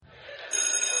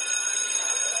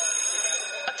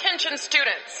Attention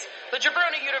students, the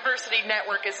Jabroni University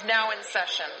Network is now in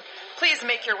session. Please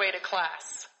make your way to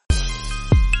class.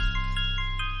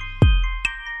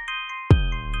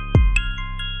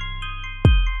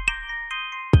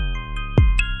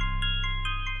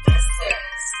 This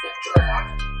is the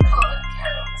Draft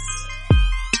Podcast.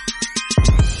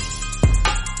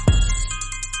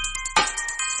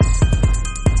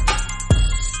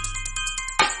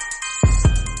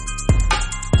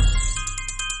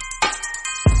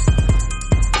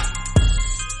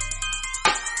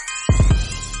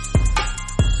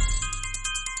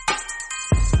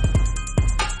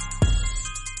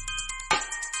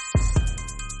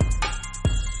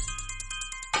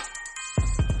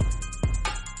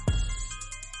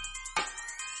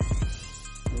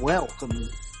 Welcome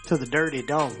to the Dirty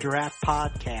Dog Draft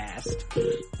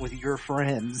Podcast with your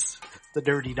friends, the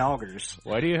Dirty Doggers.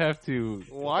 Why do you have to?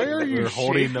 Why are you You're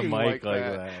holding the shaking mic like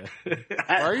that.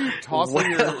 Why are you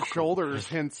tossing your shoulders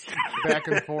hints back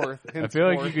and forth? I feel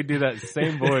like you could do that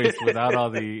same voice without all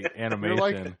the animation.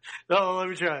 like- Oh, let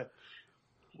me try it.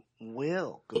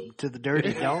 Welcome to the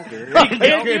Dirty Dogger. He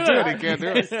can't do it. He can't do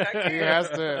it.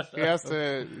 He has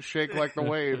to shake like the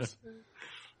waves.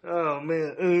 Oh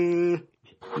man,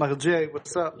 Michael J,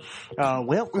 what's up?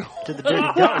 Welcome to the Dirty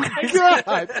Doggers.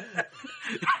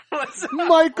 God,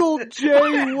 Michael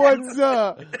J, what's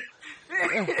up?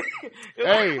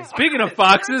 Hey, Speaking of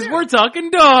foxes, we're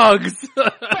talking dogs.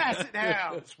 Basset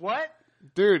Hounds. What?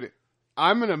 dude,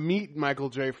 I'm gonna meet Michael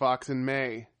J. Fox in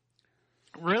May.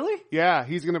 Really? Yeah,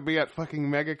 he's gonna be at fucking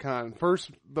MegaCon.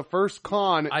 The first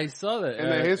con. I saw that In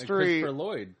the history- Christopher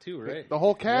Lloyd too, right? The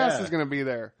whole cast Yeah. is gonna be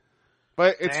there.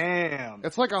 But Damn.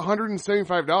 it's like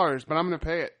 $175, but I'm gonna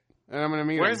pay it. And I'm gonna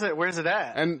meet him. Where's it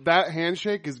at? And that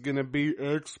handshake is gonna be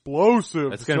explosive.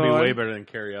 That's gonna be son. way better than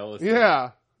Carrie Ellis.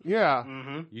 Yeah. Yeah.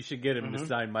 Mm-hmm. You should get him to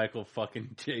sign Michael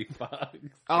fucking J. Fox.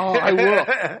 Oh, I will.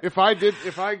 If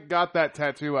I got that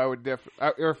tattoo, I would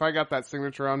or if I got that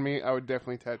signature on me, I would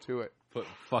definitely tattoo it. Put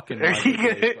fucking Are Michael you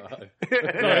J. gonna- Fox.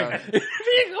 Yeah.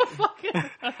 You go fucking.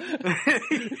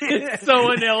 It's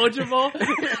so ineligible.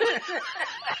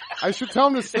 I should tell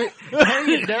him to say, Are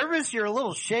you nervous? You're a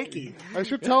little shaky. I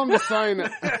should tell him to sign.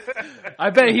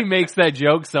 I bet he makes that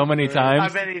joke so many I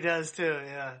times. bet he does too,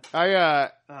 yeah.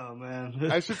 Oh man.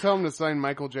 I should tell him to sign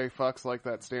Michael J. Fox like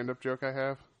that stand-up joke I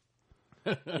have.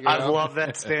 You I know? love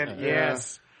that stand. Yeah.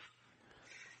 Yes.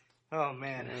 Oh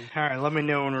man. Alright, let me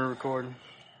know when we're recording.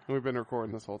 We've been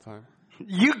recording this whole time.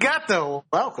 You got the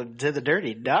welcome to the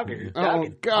Dirty Dogger. Oh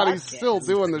God, he's still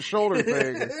doing the shoulder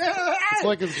thing. It's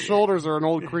like his shoulders are an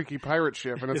old creaky pirate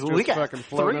ship, and it's We just got fucking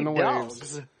floating in the 3 waves.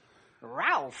 dogs.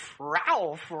 Ralph.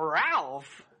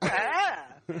 Ah.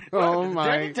 Oh Welcome to the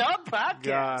my Dirty Dog Podcast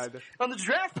God. on the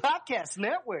Draft Podcast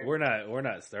Network. We're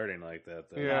not starting like that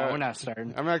though. Yeah. No, we're not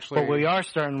starting. I'm actually. But we are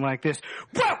starting like this.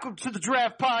 Welcome to the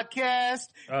Draft Podcast.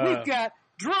 We've got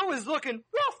Drew is looking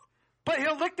rough, but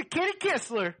he'll lick the kitty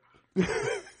Kistler.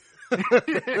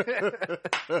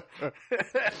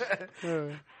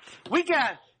 We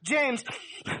got James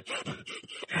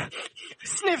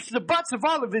sniffs the butts of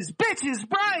all of his bitches,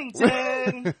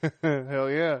 Bryington. Hell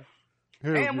yeah.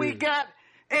 Hell And we yeah. got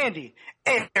Andy,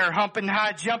 air humping,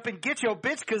 high jumping, get your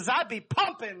bitch, cause I be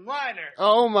pumping liner.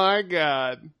 Oh my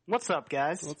God. What's up,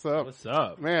 guys? What's up? What's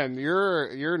up? Man,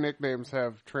 your nicknames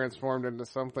have transformed into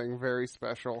something very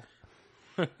special.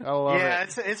 I love Yeah,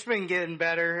 it. it's been getting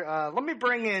better. Let me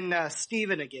bring in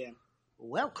Steven again.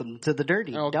 Welcome to the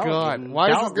Dirty Oh, Dog God. and Why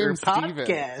is his Dogger name Steven?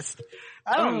 Podcast.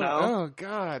 I don't know. Oh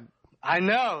God. I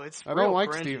know it's. I real don't like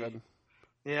cringy. Steven.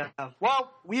 Yeah.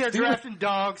 Well, we are Steven- drafting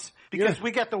dogs because Yeah.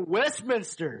 we got the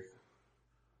Westminster.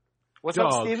 What's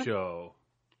Dog up, Steven? show.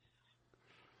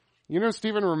 You know,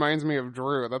 Steven reminds me of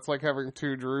Drew. That's like having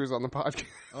 2 Drews on the podcast.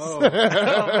 Oh,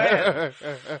 man.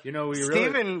 you know we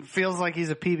Steven feels like he's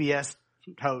a PBS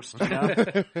host. You know?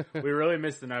 we really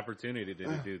missed an opportunity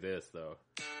to do this though.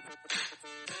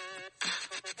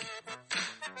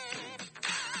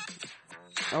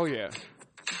 Oh yeah.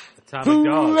 Atomic Who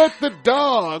Dog. let the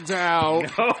dogs out?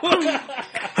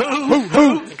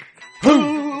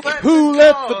 Who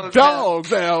let the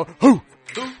dogs out? Who?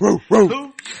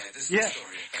 Who? Yeah.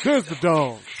 There's the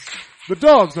dogs. The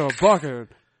dogs are barking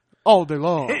all day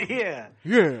long. Yeah.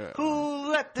 Yeah.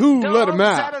 Who let the Who dogs let 'em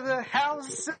out? of the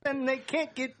house and they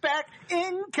can't get back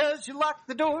in because you locked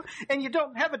the door and you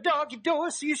don't have a doggy door,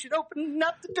 so you should open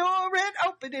up the door and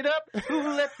open it up. Who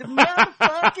let the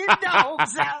motherfucking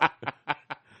dogs out?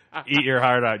 Eat your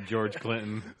heart out, George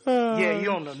Clinton. Yeah, you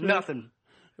don't know nothing.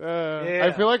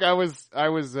 I feel like I was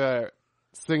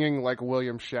singing like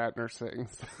William Shatner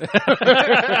sings.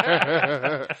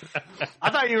 I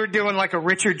thought you were doing like a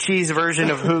Richard Cheese version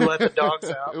of Who Let the Dogs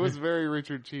Out. It was very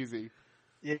Richard Cheesy.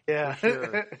 Yeah.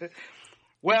 Sure.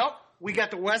 Well, we got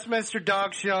the Westminster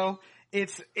Dog Show.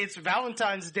 It's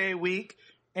Valentine's Day week,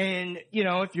 and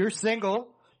if you're single,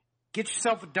 get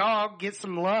yourself a dog, get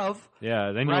some love.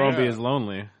 Yeah, then you Right. won't be Yeah. as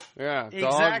lonely. Yeah,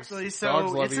 Exactly. dogs So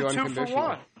love it's you a 2 for unconditionally.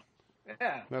 1.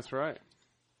 Yeah. That's right.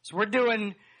 So we're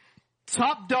doing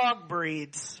top dog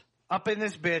breeds up in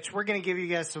this bitch. We're gonna give you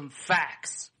guys some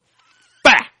facts.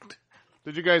 Fact!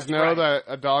 Did you guys know right. that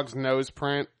a dog's nose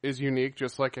print is unique,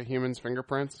 just like a human's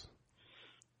fingerprints?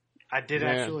 I did Yeah.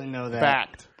 actually know that.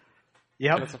 Fact.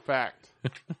 Yep. That's a fact.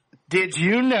 Did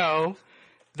you know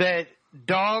that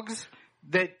dogs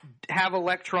that have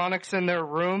electronics in their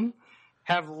room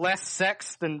have less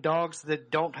sex than dogs that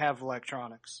don't have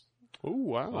electronics? Oh,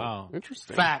 wow. Wow.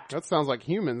 Interesting. Fact. That sounds like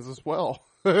humans as well.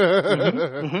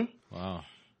 Wow.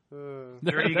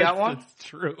 Drew, you got one? That's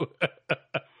true.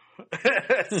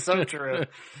 So true.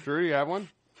 Drew, you have one?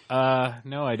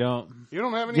 No, I don't. You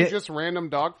don't have any Yeah. just random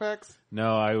dog facts?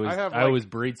 No, I have, was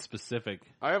breed specific.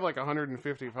 I have like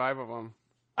 155 of them.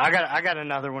 I got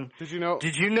another one. Did you know?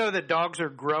 Did you know that dogs are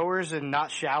growers and not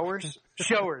showers?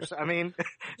 Showers. I mean,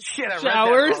 shit. I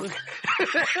Showers? read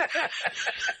that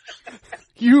wrong.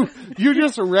 You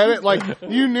just read it like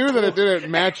you knew that it didn't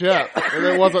match up and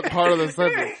it wasn't part of the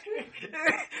sentence.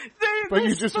 But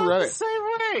you just read the it. same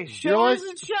way. Showers You're like-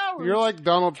 and showers. You're like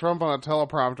Donald Trump on a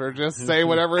teleprompter. Just say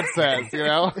whatever it says, you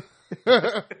know?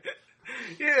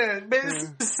 Yeah, but it's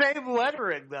the same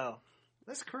lettering though.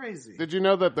 That's crazy. Did you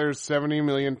know that there's 70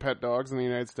 million pet dogs in the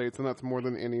United States and that's more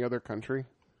than any other country?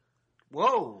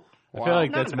 Whoa. I feel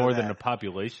like None that's of more that. than the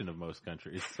population of most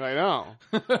countries. I know.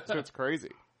 It's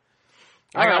crazy.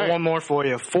 I got All right. one more for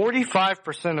you.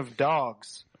 45% of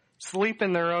dogs sleep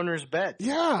in their owner's beds.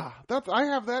 Yeah, I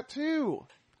have that too.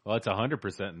 Well, it's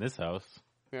 100% in this house.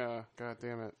 Yeah, god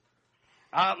damn it.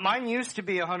 Mine used to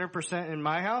be 100% in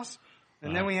my house,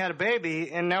 and then we had a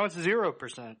baby, and now it's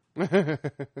 0%.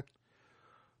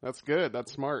 That's good.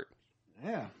 That's smart.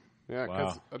 Yeah. Yeah,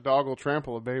 because Wow. a dog will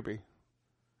trample a baby.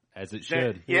 As it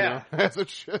should. you Yeah. know, as it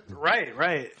should.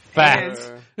 Right.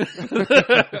 Fact.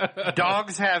 And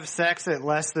dogs have sex at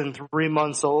less than 3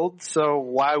 months old, so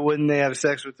why wouldn't they have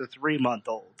sex with a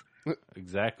 3-month-old?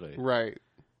 Exactly. Right.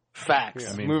 Facts.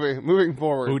 Yeah. I mean, moving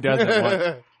forward. who doesn't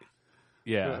want-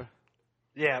 Yeah.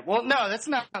 Yeah, well, no, that's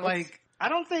not like, I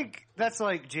don't think that's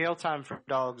like jail time for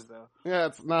dogs, though. Yeah,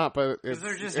 it's not, but it's,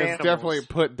 they're just it's animals. definitely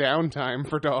put down time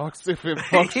for dogs. If it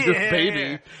fucks your Yeah.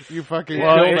 baby, you fucking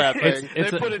Well, kill it's- that thing.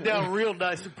 it's They a- put it down real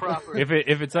nice and proper. If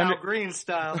it's under Al Green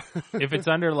style. if it's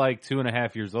under like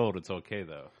 2.5 years old, it's okay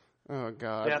though. Oh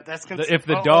god. Yeah, that's If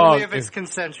the only dog- if it's if-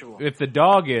 consensual. If the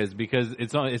dog is, because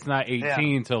it's not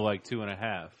 18 till like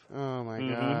 2.5. Oh my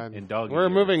Mm-hmm. god. In doggy We're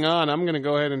years. moving on. I'm gonna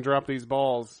go ahead and drop these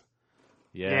balls.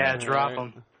 Yeah. Yeah, drop Right.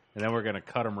 them. And then we're gonna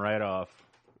cut them right off.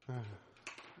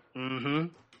 Mm-hmm.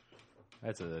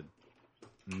 That's a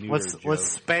neuter Let's joke.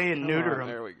 spay and neuter on, them.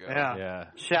 there we go. Yeah. Yeah.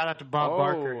 Shout out to Bob Oh.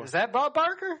 Barker. Is that Bob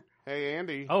Barker? Hey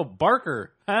Andy. Oh,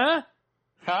 Barker, huh?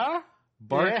 Huh?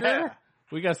 Barker. Yeah.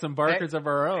 We got some Barkers of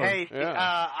our own. Hey, Yeah.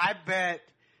 I bet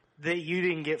that you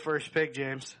didn't get first pick,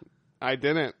 James. I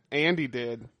didn't. Andy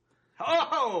did.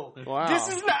 Oh, Wow. This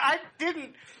is not.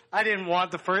 I didn't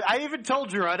want the first. I even told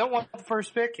Drew I don't want the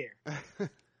first pick here.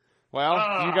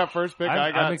 Well, you got first pick.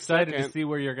 I got I'm excited second, to see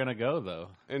where you're gonna go, though.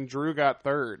 and Drew got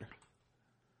third.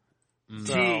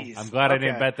 So, Jeez. I'm glad I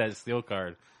didn't Okay. bet that steel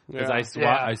card because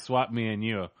Yeah. I swapped me and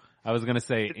you. I was gonna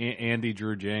say Andy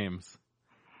Drew James.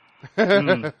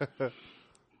 Man.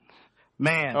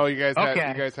 Oh, you guys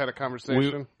Okay. had a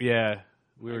conversation.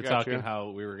 We were got talking you. how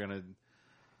we were gonna.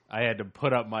 I had to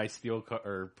put up my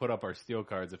put up our steel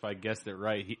cards. If I guessed it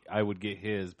right, I would get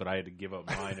his, but I had to give up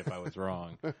mine if I was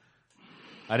wrong.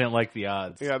 I didn't like the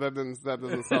odds. Yeah, that doesn't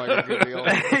sound like a good deal.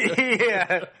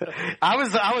 Yeah, I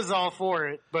was all for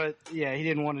it, but yeah, he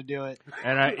didn't want to do it.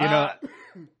 And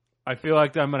I feel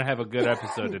like I'm gonna have a good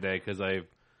episode today because I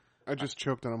just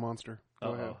choked on a monster.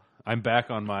 Go ahead. I'm back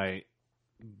on my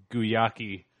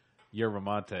Guyaki Yerba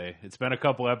Mate. It's been a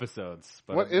couple episodes,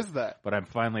 but What is that? But I'm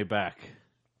finally back.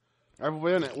 I've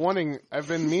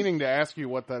been meaning to ask you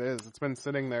what that is. It's been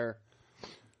sitting there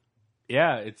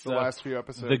Yeah, it's the last few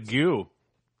episodes. the goo.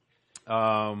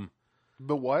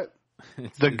 The what?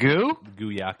 It's The goo?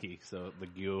 Guyaki, so the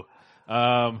goo.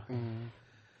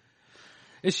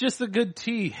 It's just a good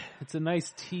tea. It's a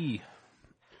nice tea.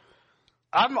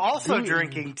 I'm also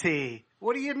drinking tea.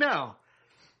 What do you know?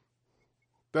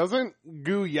 Doesn't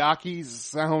Guyaki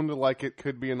sound like it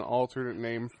could be an alternate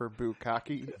name for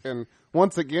Bukkake? And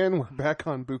once again, we're back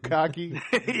on Bukkake.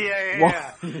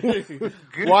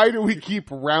 yeah. Why do we keep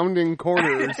rounding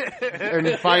corners and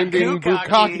finding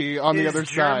Bukkake on the other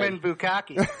German side?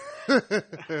 Bukkake.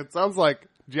 It sounds like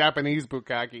Japanese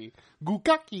Bukkake.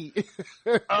 Gukaki.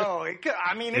 Oh, it could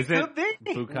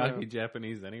be. Bukkake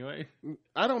Japanese anyway?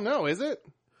 I don't know. Is it?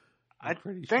 I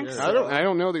pretty think sure. so. I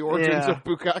don't know the origins Yeah. of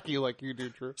Bukkake like you do,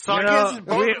 Drew. So I You guess know,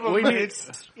 both of them, we need-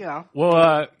 it's, you know.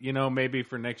 Well, maybe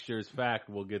for next year's fact,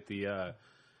 we'll get the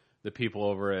people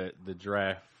over at the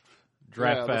draft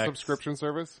The facts subscription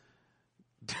service.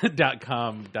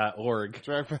 .com.org.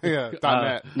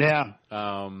 .net. Yeah.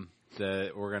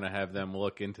 That we're gonna have them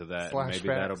look into that. And Slash maybe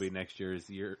facts. that'll be next year's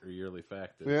yearly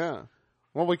fact. Yeah.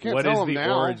 Well, we can't What tell is them the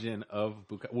now. origin of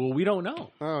Bukkake? Well, we don't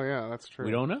know. Oh, yeah, that's true.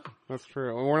 We don't know. That's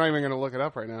true. And we're not even going to look it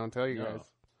up right now and tell you No. guys.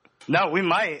 No, we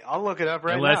might. I'll look it up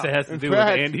right Unless now. it has to In do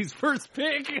fact- with Andy's first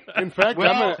pick. In fact,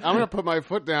 Well- I'm gonna put my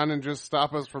foot down and just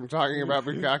stop us from talking about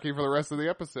Bukkake for the rest of the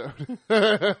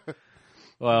episode.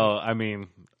 Well,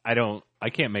 I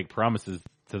can't make promises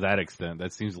to that extent.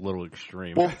 That seems a little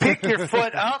extreme. Well, pick your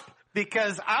foot up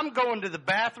because I'm going to the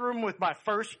bathroom with my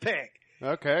first pick.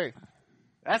 Okay.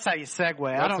 That's how you segue.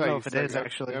 I That's don't how know you if it say is that.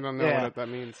 actually. I don't know Yeah. what that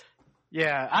means.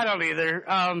 Yeah, I don't either.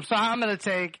 So I'm going to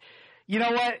take, you know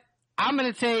what? I'm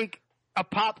going to take a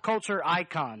pop culture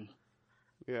icon.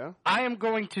 Yeah. I am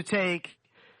going to take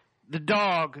the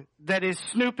dog that is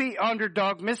Snoopy,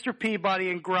 Underdog, Mr. Peabody,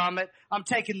 and Gromit. I'm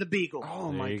taking the Beagle. Oh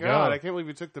There my you God! go. I can't believe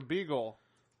you took the Beagle.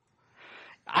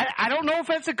 I don't know if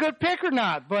that's a good pick or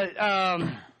not, but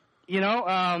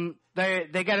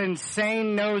they got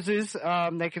insane noses.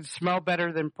 They can smell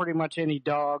better than pretty much any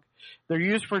dog. They're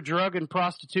used for drug and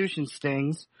prostitution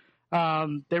stings.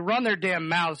 They run their damn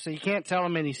mouths, so you can't tell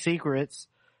them any secrets.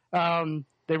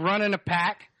 They run in a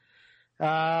pack.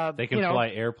 They can fly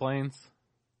airplanes.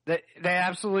 They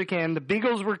absolutely can. The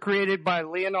Beagles were created by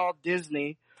Leonard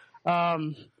Disney.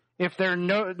 If they're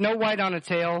no white on a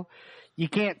tail, you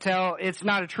can't tell. It's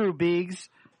not a true Beags.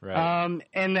 Right.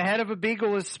 And the head of a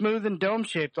beagle is smooth and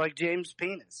dome-shaped like James'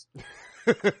 penis.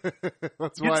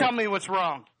 That's You why tell me what's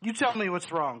wrong. You tell me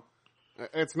what's wrong.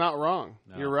 it's not wrong.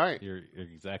 No, You're right. You're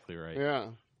exactly right. Yeah.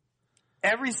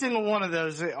 Every single one of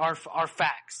those are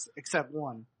facts, except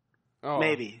one. Oh,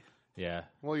 Maybe. Yeah.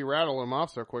 Well, you rattle them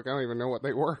off so quick. I don't even know what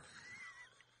they were.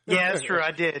 Yeah, that's true.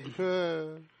 I did.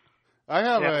 I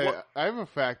have Yeah, I have a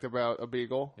fact about a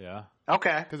beagle Yeah.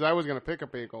 Okay. because I was going to pick a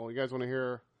beagle. You guys want to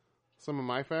hear some of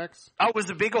my facts? Oh, was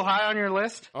the beagle high on your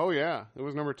list? Oh yeah, it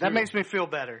was number 2. That makes me feel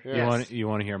better. Yeah. Yes. You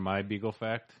want to hear my beagle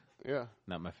fact? Yeah.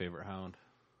 Not my favorite hound.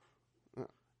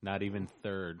 Not even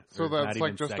third. So or that's not like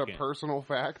even just second. a personal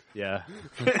fact. Yeah.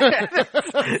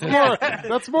 That's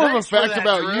more of a Thanks for fact that,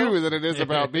 about Drew. you than it is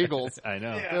about beagles. I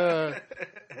know.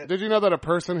 Did you know that a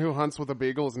person who hunts with a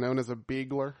beagle is known as a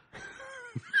beagler?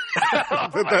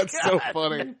 Oh That's so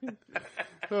funny.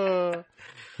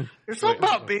 There's something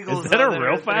about beagles. is that a though,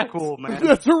 real that are fact? Cool, man.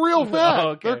 That's a real fact. Oh,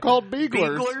 okay. They're called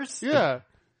beaglers. Beaglers? Yeah.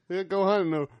 Yeah, go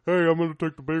hunting. Hey, I'm going to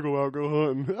take the beagle out. Go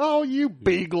hunting. Oh, you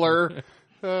beagler.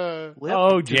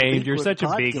 Oh, James, you're such a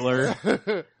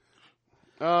beagler.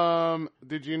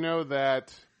 Did you know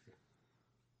that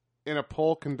in a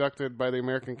poll conducted by the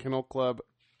American Kennel Club,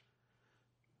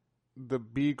 the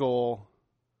beagle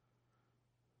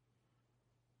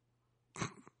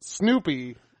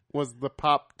Snoopy was the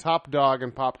top dog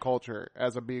in pop culture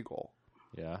as a beagle?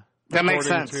 Yeah. That makes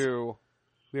according sense. to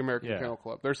the American Yeah. Kennel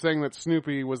Club. They're saying that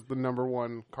Snoopy was the number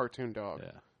one cartoon dog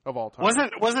Yeah. of all time.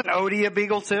 Wasn't Odie a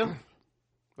beagle too?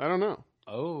 I don't know.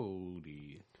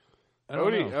 Odie. I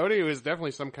don't know. Odie was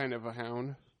definitely some kind of a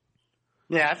hound.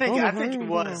 Yeah, I think it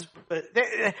was. But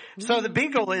so the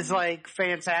beagle is like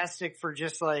fantastic for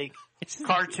just like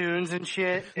cartoons and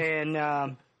shit.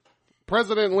 And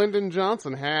President Lyndon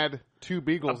Johnson had 2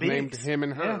 beagles Beags. named him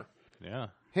and her. Yeah.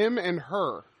 Him and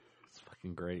her. It's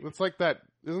fucking great. It's like that.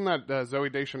 Isn't that Zoe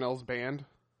Deschanel's band?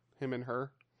 Him and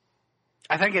her.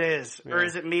 I think it is, or Yeah.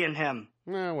 is it me and him?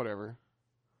 Nah, whatever.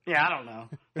 Yeah, I don't know.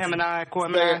 Him and I, Quim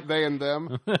and I. They and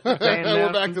them. and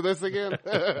We're them. back to this again.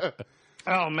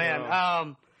 Oh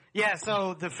man. Yeah.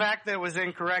 So the fact that it was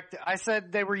incorrect, I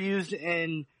said they were used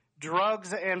in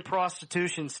drugs and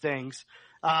prostitution stings,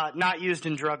 not used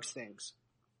in drug stings.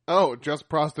 Oh, just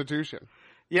prostitution.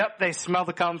 Yep, they smell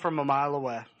the cum from a mile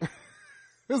away.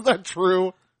 Is that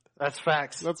true? That's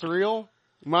facts. That's real?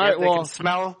 Yep,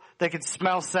 they can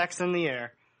smell sex in the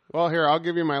air. Well, here, I'll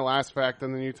give you my last fact,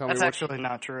 and then you tell That's me which, actually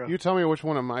not true. you tell me which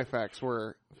one of my facts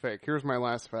were fake. Here's my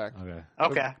last fact. Okay.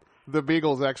 Okay. The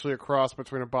beagle's actually a cross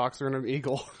between a boxer and an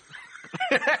eagle.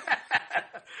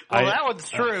 Well, that one's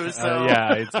true. So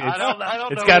yeah, it's I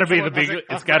don't it's know got to which be one the was big. it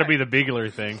It's got to correct. be the Bigler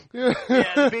thing. Yeah,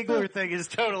 the Bigler thing is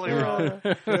totally wrong.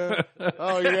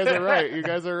 Oh, you guys are right. You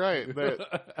guys are right.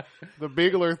 The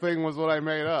Bigler thing was what I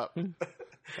made up.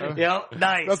 Yep,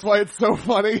 nice. That's why it's so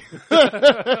funny.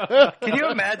 Can you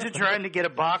imagine trying to get a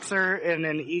boxer and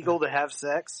an eagle to have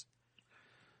sex?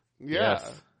 Yeah,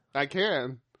 Yes. I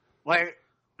can. Like,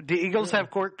 do eagles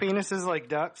have cork penises like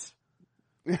ducks?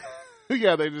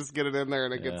 Yeah, they just get it in there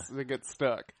and it gets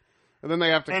stuck, and then they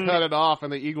have to cut it off,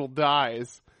 and the eagle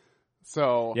dies.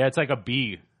 So Yeah, it's like a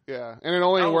bee. yeah, and it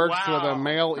only Oh, works with wow. a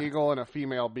male eagle and a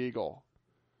female beagle,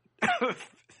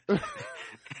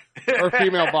 or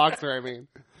female boxer. I mean,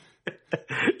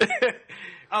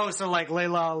 Oh, so like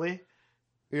Layla Ali?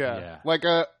 yeah. Like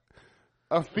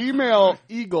a female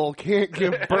eagle can't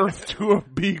give birth to a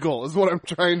beagle. Is what I'm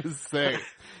trying to say.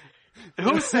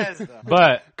 Who says that?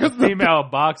 But a female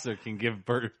boxer can give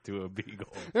birth to a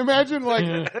beagle. Imagine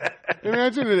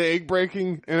imagine an egg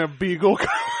breaking and a beagle comes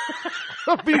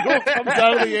out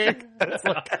of the egg.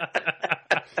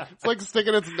 It's like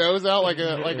sticking its nose out like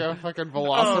a fucking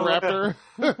velociraptor.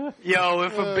 Yo,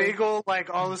 if a beagle like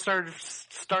all of a sudden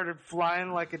started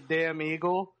flying like a damn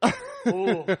eagle,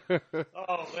 ooh.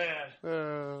 Oh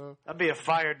man, that'd be a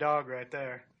fire dog right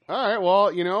there. All right, well,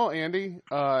 Andy,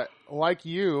 like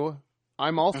you,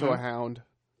 I'm also a hound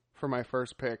for my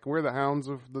first pick. We're the hounds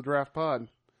of the draft pod.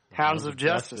 Hounds of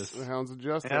Justice. The hounds of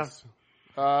justice.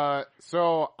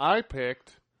 So I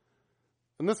picked,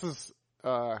 and this is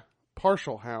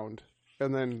partial hound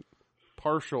and then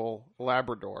partial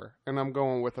Labrador, and I'm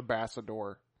going with a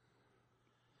Bassador.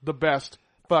 The best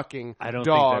fucking I don't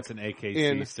dog think that's an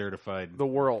in AKC certified the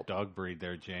world. dog breed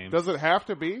there, James. Does it have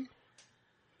to be?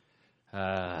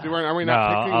 Are we no,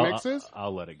 not picking I'll- mixes?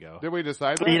 I'll let it go. Did we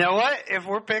decide that? You know what? If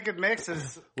we're picking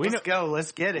mixes, let's go.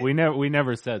 Let's get it. We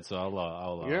never said, so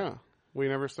I'll Yeah, we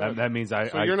never said. That means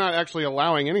So you're not actually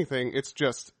allowing anything. It's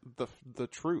just the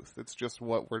truth. It's just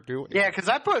what we're doing. Yeah, because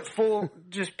I put full,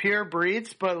 just pure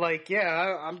breeds, but like,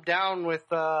 yeah, I'm down with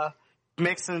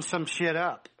mixing some shit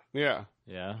up. Yeah.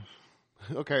 Yeah.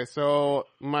 Okay, so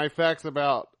my facts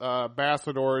about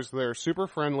Bassadors, they're super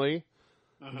friendly.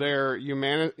 They're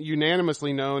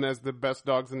unanimously known as the best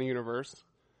dogs in the universe.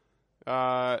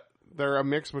 They're a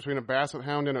mix between a Basset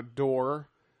Hound and a Door.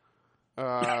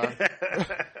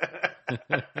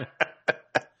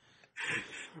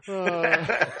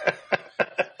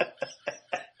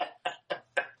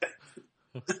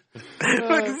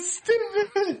 Fucking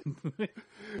stupid.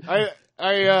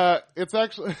 It's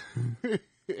actually,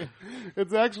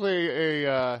 it's actually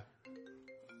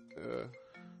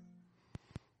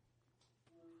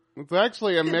it's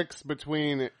actually a mix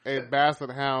between a Basset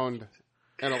Hound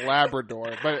and a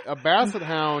Labrador, but a Basset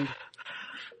Hound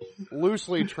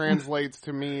loosely translates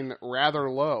to mean rather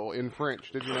low in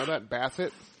French. Did you know that?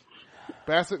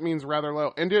 Basset means rather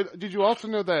low. And did you also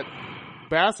know that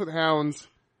Basset Hounds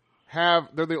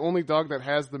they're the only dog that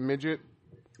has the midget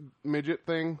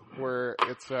thing where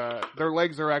it's their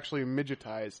legs are actually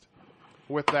midgetized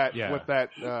with that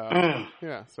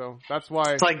yeah, so that's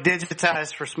why It's like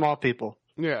digitized for small people.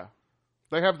 yeah.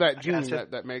 They have that gene gotcha.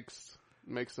 that makes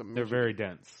them They're midget. very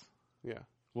dense. Yeah.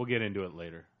 We'll get into it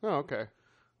later. Oh, okay.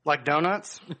 Like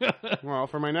donuts? Well,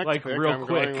 for my next Like, pick, real I'm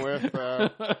quick. going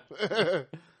with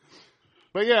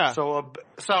but yeah. So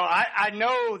I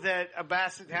know that a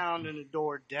Basset Hound and a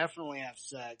Door definitely have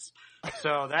sex.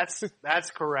 So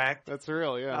that's correct. That's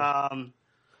real, yeah.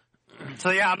 So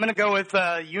yeah, I'm gonna go with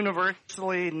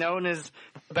universally known as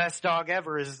the best dog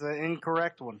ever is the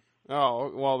incorrect one.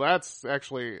 Oh, well, that's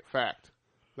actually fact.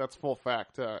 That's full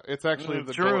fact. It's actually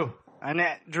the Drew.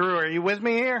 Drew, are you with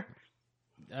me here?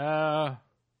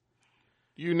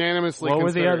 unanimously What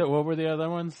considered were the other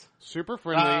ones? super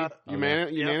friendly,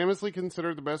 Okay. unanimously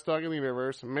considered the best dog in the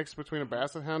universe, a mix between a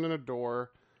Basset Hound and a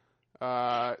Door.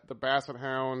 The Basset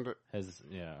Hound, Okay.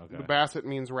 the Basset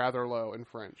means rather low in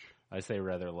French. I say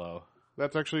rather low.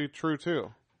 That's actually true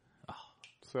too.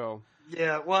 So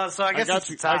Yeah. Well, so I guess got it's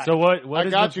you. a tie. So what I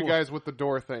is got the- you guys with the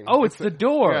Door thing. Oh, it's the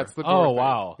door. Yeah, it's the Door Oh, thing.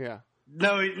 wow. Yeah.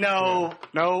 No.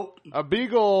 A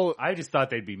Beagle I just thought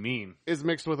they'd be mean. is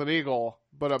mixed with an Eagle,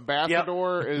 but a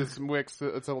Bassador is mixed.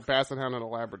 It's a Basset Hound and a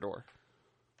Labrador.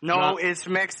 No, Not- it's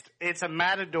mixed. It's a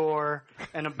Matador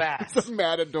and a Bass. It's a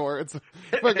Matador. It's a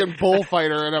fucking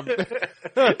bullfighter and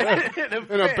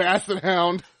a Basset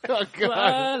Hound. Oh, God.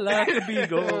 I like a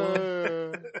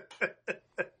beagle.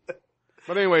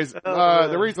 But anyways,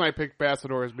 the reason I picked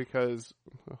Bassador is because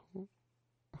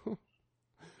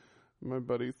my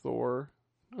buddy Thor.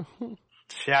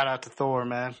 Shout out to Thor,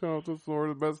 man. Shout out to Thor,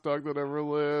 the best dog that ever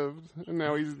lived, and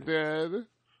now he's dead.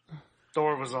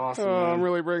 Thor was awesome. Oh, I'm man.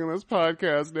 really bringing this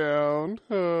podcast down.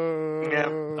 Yeah.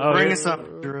 Oh, Bring yeah. us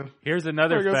up, Drew. Here's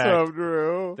another Bring us fact. up,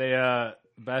 Drew. They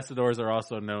Bassadors are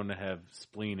also known to have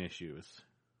spleen issues.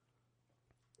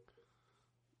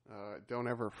 Don't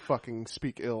ever fucking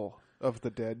speak ill of the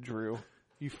dead, Drew.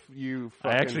 You I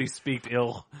fucking actually speak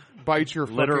ill, bite your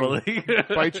fucking, literally.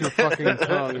 bite your fucking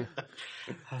tongue.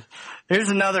 Here's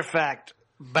another fact.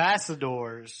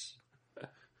 Bassadors.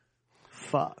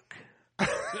 Fuck.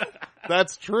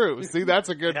 That's true. See, that's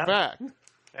a good Yeah. fact.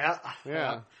 Yeah.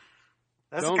 Yeah.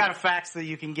 That's Don't- the kind of facts that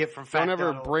you can get from fact. Don't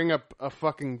ever bring up a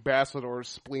fucking Bassador's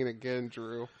spleen again,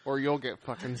 Drew, or you'll get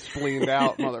fucking spleened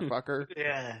out, motherfucker.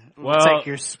 Yeah. Well- Take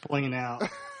your spleen out.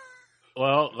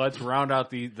 Well, let's round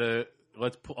out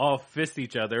let's all fist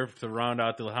each other to round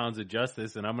out the Hounds of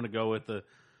Justice, and I'm going to go with the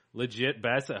legit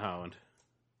Basset Hound.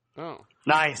 Oh.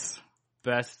 Nice.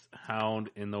 Best hound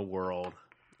in the world.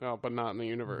 Oh, but not in the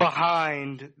universe.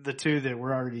 Behind the two that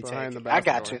we're already Behind taking. the I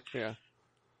got Bassador. you. Yeah.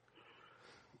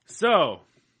 So,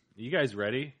 you guys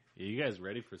ready? Are you guys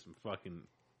ready for some fucking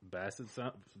Basset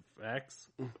facts?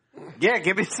 Yeah,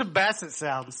 give me some Basset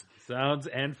sounds. Sounds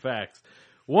and facts.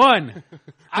 One.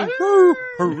 I'm a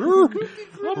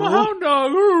hound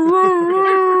dog.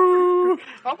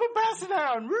 I'm a Basset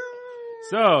Hound.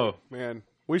 So, Man,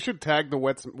 we should tag the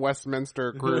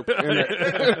Westminster group in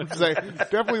it. Say,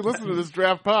 definitely listen to this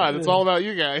draft pod. It's all about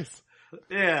you guys.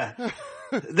 Yeah.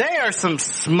 They are some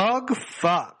smug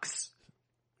fucks.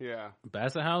 Yeah.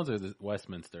 Basset Hounds or the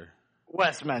Westminster?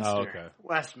 Westminster. Oh, okay.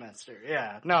 Westminster,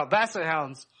 yeah. No, Basset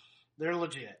Hounds, they're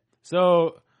legit.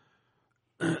 So,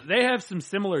 they have some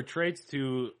similar traits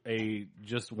to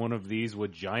just one of these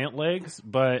with giant legs,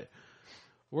 but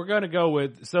we're going to go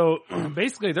with, so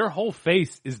basically their whole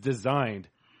face is designed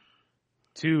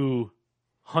to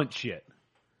hunt shit.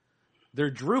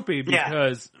 They're droopy Yeah.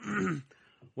 because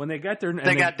when they got their,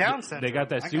 They got Down syndrome. They got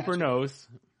that I super got you. nose.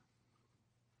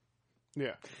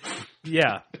 Yeah.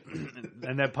 Yeah,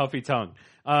 and that puffy tongue.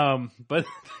 But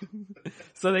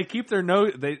so they keep their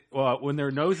nose. When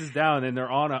their nose is down and they're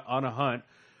on a hunt,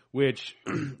 which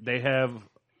they have,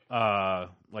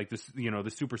 like this,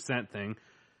 the super scent thing.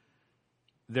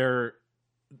 They're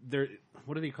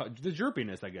what do they call it? The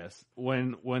droopiness? I guess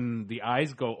when the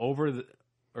eyes go over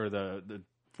the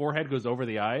forehead goes over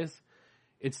the eyes,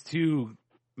 it's to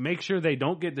make sure they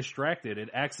don't get distracted. It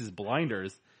acts as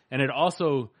blinders, and it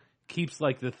also keeps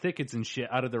like the thickets and shit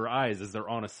out of their eyes as they're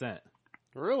on a scent.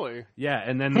 Really? Yeah,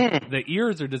 and then the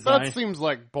ears are designed. That seems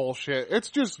like bullshit. It's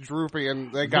just droopy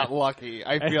and they got lucky.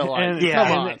 I feel like. and, Yeah,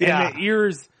 Come on. and yeah.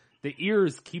 the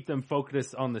ears keep them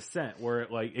focused on the scent, where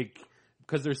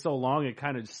because they're so long, it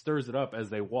kind of stirs it up as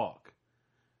they walk.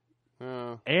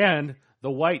 And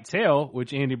the white tail,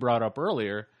 which Andy brought up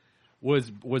earlier, was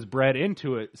bred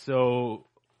into it. So,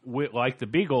 like the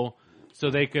beagle, so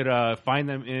they could find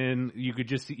them in. You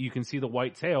can see the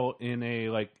white tail in a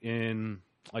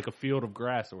field of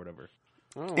grass or whatever.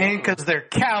 Oh, wow. And because they're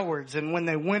cowards, and when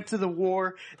they went to the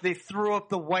war, they threw up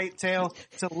the white tail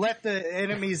to let the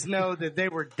enemies know that they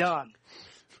were done.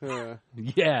 Yeah.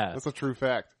 Yeah, That's a true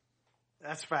fact.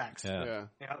 That's facts. yeah. Yeah.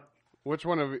 Yep. Which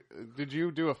one of did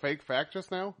you do a fake fact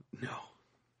just now? No,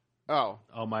 Oh,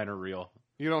 all mine are real.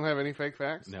 you don't have any fake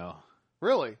facts? No,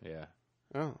 Really? yeah.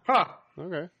 Oh, Huh.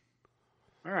 okay.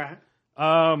 All right. Well,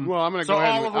 I'm gonna So go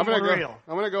ahead. all of them were real.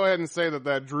 I'm gonna go ahead and say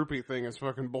that droopy thing is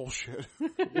fucking bullshit.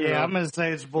 Yeah, I'm going to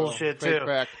say it's bullshit, fake too.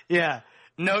 fact. Yeah.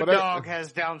 No But dog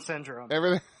has Down syndrome.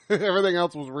 Everything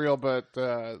else was real, but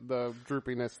the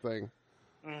droopiness thing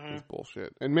Mm-hmm. is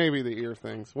bullshit. And maybe the ear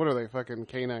things. What are they? Fucking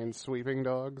canine sweeping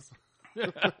dogs?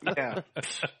 Yeah.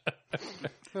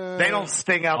 They don't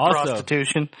sting out Also-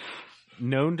 prostitution.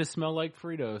 Known to smell like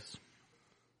Fritos.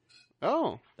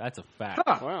 Oh, That's a fact.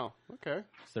 Huh. wow. Okay.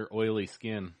 It's their oily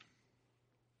skin.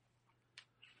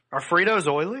 Are Fritos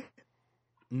oily?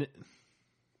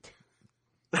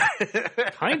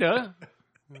 Kinda.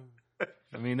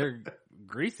 I mean, they're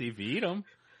greasy if you eat them.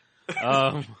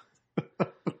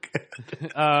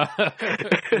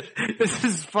 This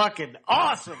is fucking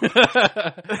awesome.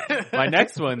 My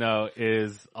next one, though,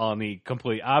 is on the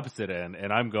complete opposite end,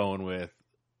 and I'm going with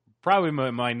probably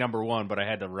my number one, but I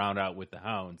had to round out with the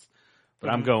Hounds. But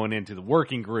I'm going into the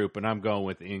working group, and I'm going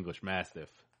with the English Mastiff.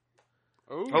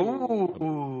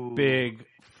 Ooh. Big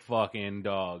fucking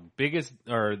dog. Biggest,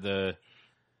 or the...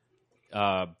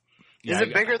 Is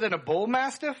it bigger than a bull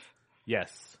mastiff?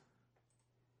 Yes.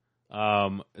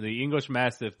 The English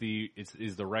Mastiff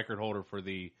is the record holder for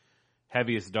the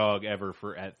heaviest dog ever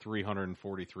at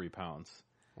 343 pounds.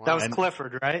 That was And-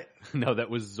 Clifford, right? No, that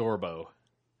was Zorbo.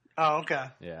 Oh, okay.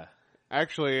 Yeah.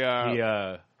 Actually,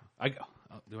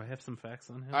 Do I have some facts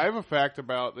on him? I have a fact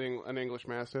about an English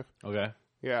Mastiff. Okay.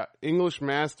 Yeah, English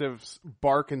Mastiffs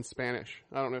bark in Spanish.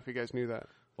 I don't know if you guys knew that.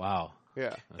 Wow.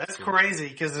 Yeah. That's crazy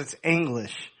because it's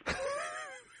English.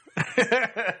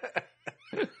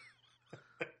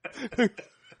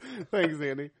 Thanks,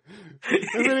 Andy.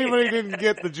 If anybody didn't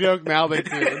get the joke, now they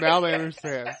do. Now they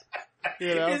understand.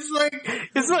 You know?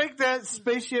 It's like that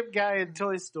spaceship guy in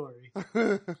Toy Story.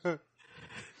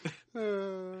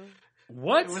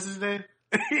 What? What's his name?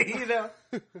 You know.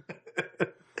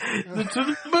 To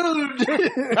the moon.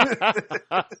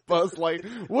 Buzz Light.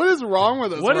 What is wrong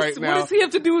with us What right now? What does he have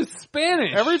to do with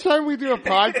Spanish? Every time we do a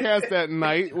podcast at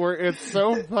night, where it's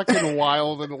so fucking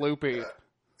wild and loopy.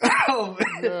 Oh,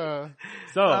 man. Yeah. I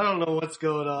So, don't know what's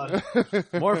going on.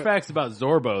 more facts about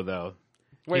Zorbo, though.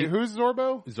 Wait, who's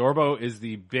Zorbo? Zorbo is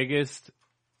the biggest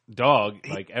dog,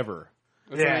 like, ever.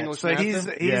 Is that Yeah, English so he's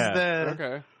Mastiff? Yeah. the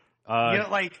Okay. you know,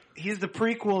 like he's the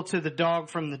prequel to the dog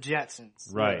from the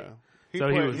Jetsons. Right. Yeah.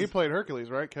 So He played Hercules,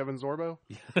 right? Kevin Zorbo?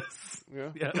 Yes.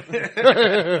 Yeah.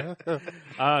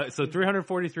 Yeah. So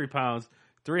 343 pounds,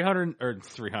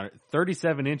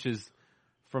 37 inches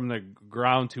from the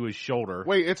ground to his shoulder.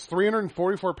 Wait, it's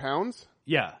 344 pounds?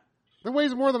 Yeah. That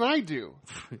weighs more than I do.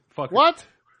 Fucker. What?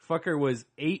 Fucker was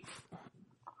 8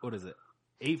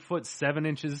 foot 7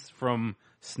 inches from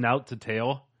snout to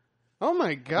tail. Oh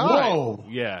my god. Whoa!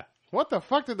 Yeah. What the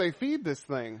fuck did they feed this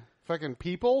thing? Fucking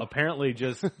people? Apparently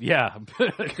just, yeah,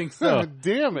 I think so.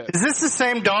 Damn it. Is this the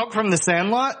same dog from the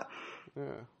Sandlot?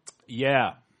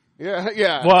 Yeah. Yeah,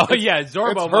 yeah. Well, yeah,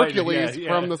 Zorbo. It's Hercules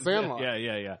from the Sandlot.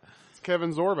 Yeah. It's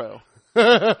Kevin Zorbo.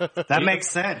 That makes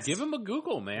sense. Give him a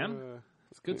Google, man.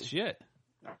 It's good shit.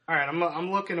 All right,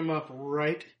 I'm looking him up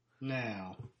right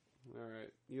now. All right.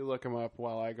 You look him up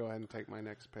while I go ahead and take my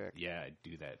next pick. Yeah,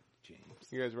 do that, James.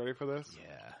 You guys ready for this?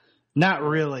 Yeah. Not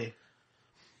really.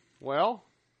 Well,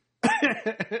 I'm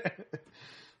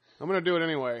going to do it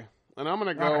anyway. And I'm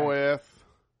going to go All with...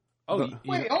 Oh,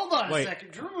 Wait, hold on wait. a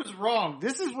second. Drew was wrong.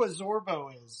 This is what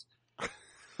Zorbo is.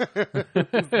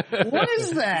 What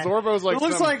is that? Zorbo's like it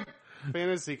looks some like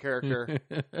fantasy character.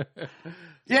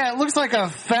 yeah, it looks like a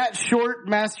fat, short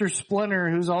Master Splinter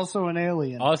who's also an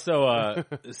alien. Also,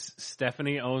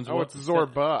 Stephanie owns... Oh, it's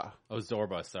Zorba. Oh,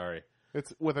 Zorba, sorry.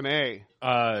 It's with an A.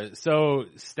 So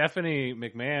Stephanie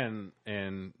McMahon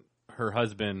and her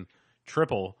husband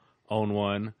Triple own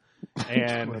one,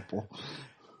 and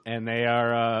and they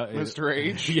are Mr.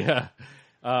 H. Yeah,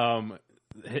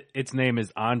 its name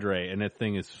is Andre, and that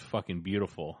thing is fucking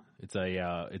beautiful. It's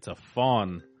a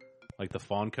fawn, like the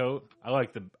fawn coat. I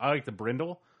like the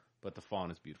brindle, but the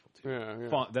fawn is beautiful too. Yeah.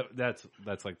 Fawn,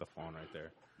 that's like the fawn right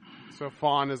there. So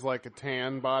Fawn is like a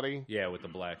tan body. Yeah, with the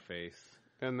black face.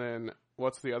 And then,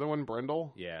 what's the other one?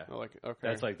 Brindle? Yeah, Okay.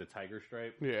 that's like the tiger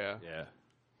stripe. Yeah. Yeah.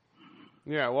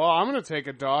 Yeah, well, I'm going to take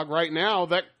a dog right now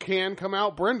that can come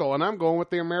out brindle, and I'm going with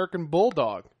the American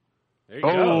Bulldog. There you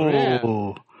go.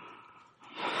 man.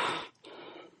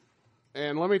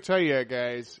 And let me tell you,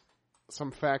 guys,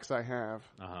 some facts I have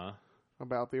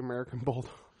about the American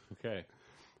Bulldog. Okay.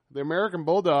 The American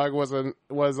Bulldog was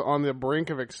on the brink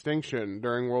of extinction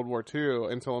during World War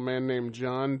II until a man named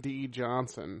John D.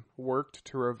 Johnson worked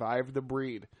to revive the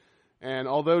breed. And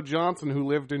although Johnson, who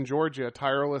lived in Georgia,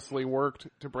 tirelessly worked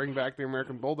to bring back the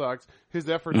American Bulldogs, his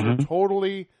efforts were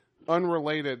totally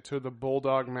unrelated to the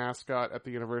Bulldog mascot at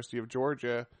the University of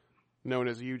Georgia, known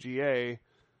as UGA.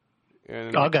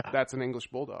 And that's an English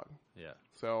Bulldog. Yeah.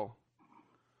 So,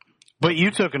 But you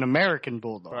took an American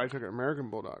Bulldog. but I took an American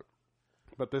Bulldog.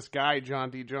 But this guy, John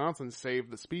D. Johnson,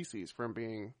 saved the species from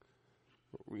being,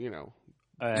 So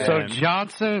And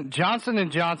Johnson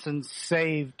and Johnson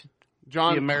saved the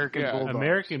American Bulldog.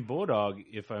 American Bulldog,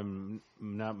 if I'm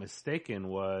not mistaken,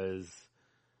 was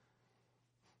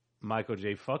Michael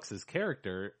J. Fox's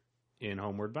character in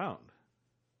Homeward Bound.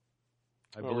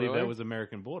 I believe really? that was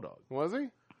American Bulldog. Was he?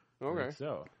 I Okay. think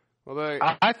so. Well, they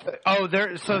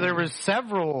there was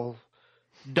several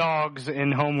dogs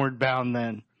in Homeward Bound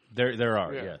then. There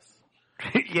are, Yeah. yes.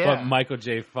 Yeah. But Michael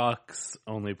J. Fox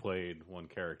only played one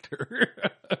character.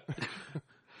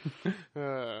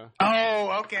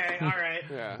 Oh, okay, all right.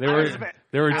 yeah.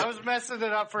 I was messing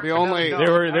it up for The another only- dog.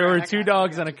 There All were right, I two got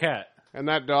dogs you. and a cat. And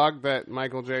that dog that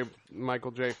Michael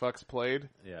J. Fox played,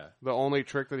 Yeah. the only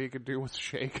trick that he could do was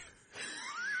shake.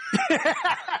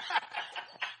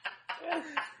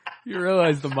 You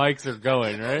realize the mics are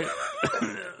going, right?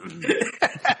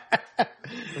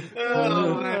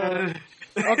 Oh, man.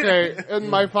 Okay, and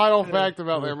my final fact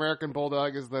about the American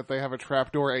Bulldog is that they have a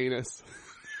trapdoor anus.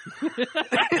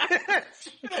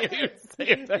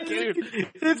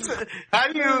 How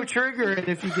do you trigger it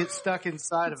if you get stuck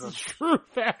inside of them? True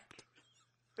fact.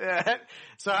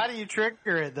 So how do you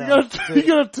trigger it though? You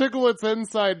gotta tickle its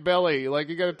inside belly. Like,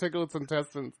 you gotta tickle its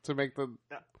intestines to make the...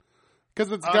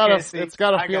 Because it's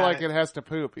gotta feel like it has to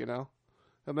poop, you know?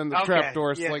 And then the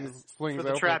trapdoor slings for the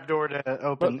open. trapdoor to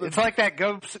open. It's like that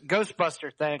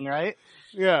Ghostbuster thing, right?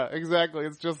 Yeah, exactly.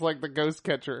 It's just like the ghost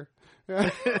catcher.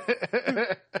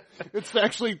 It's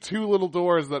actually two little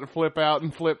doors that flip out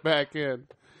and flip back in.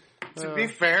 To be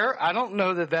fair, I don't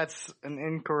know that that's an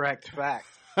incorrect fact.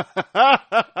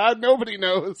 Nobody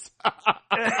knows.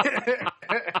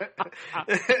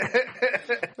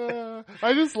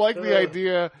 I just like the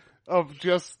idea of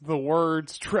just the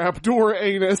words trapdoor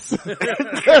anus.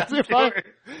 if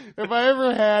I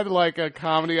ever had like a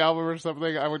comedy album or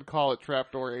something, I would call it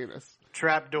Trapdoor Anus.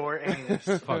 Trapdoor anus.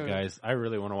 Fuck, guys, I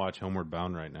really want to watch Homeward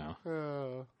Bound right now.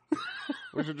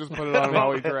 We should just put it on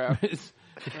while we draft.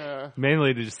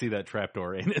 Mainly to just see that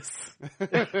trapdoor anus.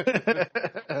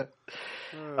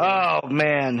 Oh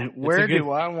man, where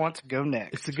do I want to go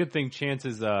next? It's a good thing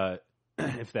chances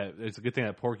it's a good thing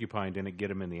that Porcupine didn't get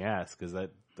him in the ass, because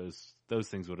those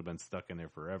things would have been stuck in there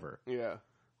forever. Yeah.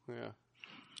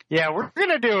 We're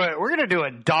gonna do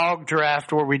a dog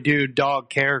draft where we do dog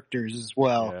characters as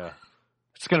well. Yeah.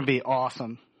 It's gonna be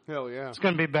awesome. Hell yeah. It's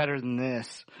gonna be better than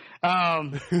this. I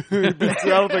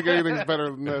don't think anything's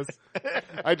better than this.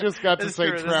 I just got to say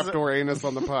true. Trapdoor Anus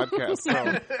on the podcast,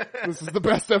 so this is the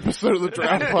best episode of the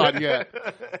Draft Pod yet.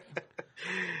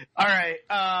 All right,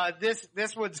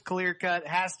 this one's clear cut,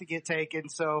 has to get taken,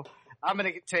 so I'm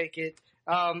gonna take it.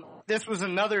 This was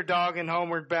another dog in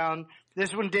Homeward Bound.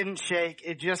 This one didn't shake;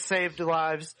 it just saved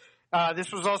lives.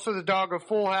 This was also the dog of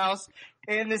Full House,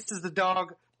 and this is the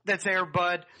dog that's Air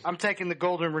Bud. I'm taking the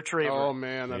Golden Retriever. Oh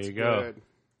man, that's There you go. good.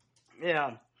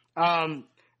 Yeah,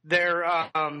 they're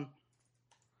a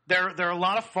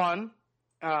lot of fun,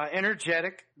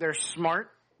 energetic. They're smart.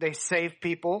 They save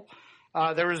people.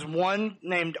 There was one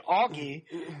named Augie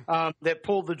that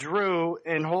pulled the Drew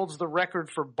and holds the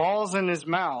record for balls in his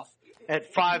mouth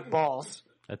at 5 balls.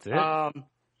 That's it.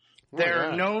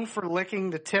 They're known for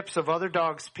licking the tips of other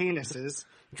dogs' penises.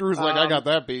 Drew's like, I got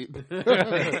that beat.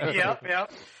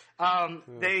 Yep.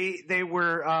 They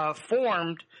were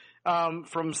formed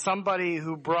from somebody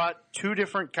who brought 2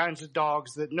 different kinds of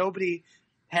dogs that nobody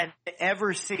had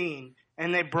ever seen,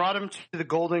 and they brought them to the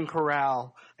Golden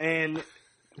Corral, and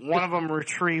one of them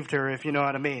retrieved her, if you know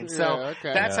what I mean. So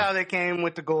that's how they came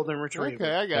with the Golden Retriever.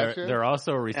 Okay, I got you. They're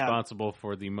also responsible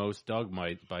for the most dog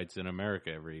bites in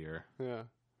America every year. Yeah.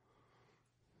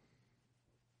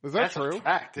 Is that That's true? a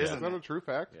fact, Is isn't that it? a true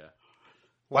fact? Yeah.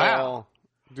 Wow. Well,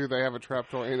 do they have a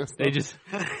trapdoor anus? They just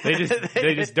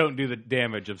don't do the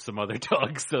damage of some other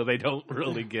dogs, so they don't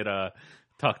really get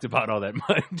talked about all that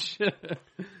much.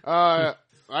 I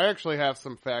actually have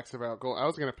some facts about I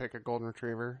was going to pick a golden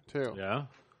retriever too. Yeah.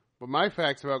 But my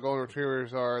facts about golden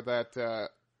retrievers are that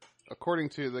according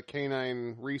to the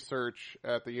canine research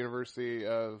at the University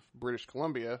of British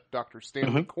Columbia, Dr.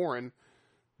 Stanley Coren,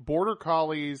 border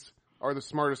collies are the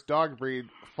smartest dog breed,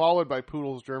 followed by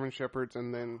poodles, German shepherds,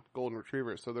 and then golden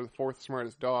retrievers. So they're the 4th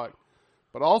smartest dog.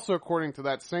 But also, according to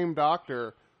that same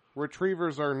doctor,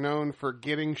 retrievers are known for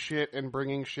getting shit and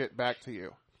bringing shit back to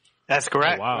you. That's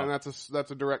correct. Oh, wow. And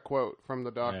that's a direct quote from the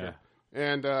doctor. Yeah.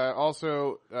 And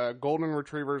also, golden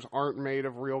retrievers aren't made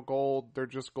of real gold. They're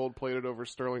just gold-plated over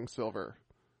sterling silver.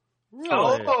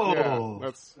 Oh,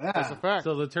 Yeah, that's a fact.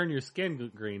 So they'll turn your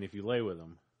skin green if you lay with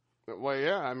them. Well,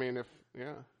 yeah, I mean,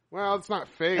 well, it's not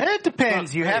fake. It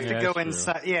depends. You have to Yeah, go that's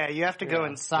inside. Yeah, you have to go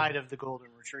inside of the Golden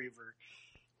Retriever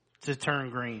to turn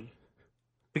green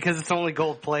because it's only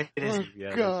gold plated.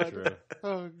 Yeah, God. that's true.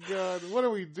 Oh, God. What are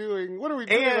we doing? What are we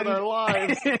doing with our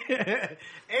lives?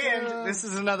 And this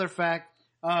is another fact.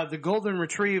 The Golden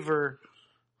Retriever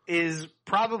is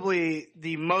probably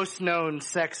the most known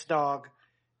sex dog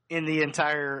in the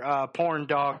entire porn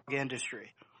dog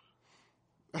industry.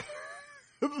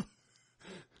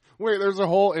 Wait, there's a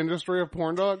whole industry of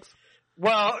porn dogs?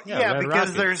 Well, Yeah, Red because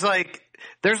Rocket.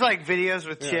 there's like videos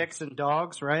with chicks and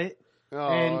dogs, right? Oh,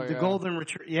 And the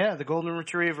yeah. the Golden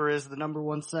Retriever is the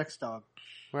 #1 sex dog.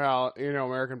 Well,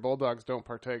 American Bulldogs don't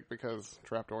partake because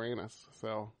trapdoor anus,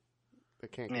 so they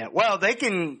can't. Yeah, well, they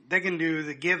can do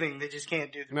the giving, they just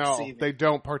can't do the No, receiving. they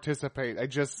don't participate. I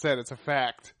just said it's a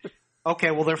fact.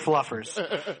 Okay, well, they're fluffers.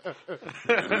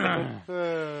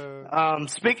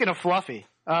 Speaking of fluffy,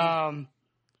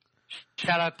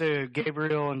 shout out to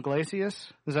Gabriel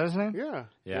Iglesias. Is that his name? Yeah.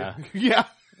 Yeah. Yeah.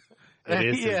 It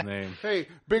is Yeah. his name. Hey,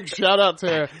 big shout out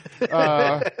to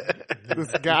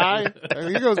this guy.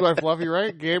 He goes by Fluffy,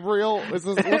 right? Gabriel. What's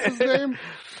his name?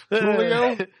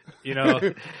 Julio. You know,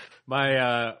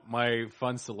 my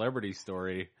fun celebrity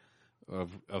story.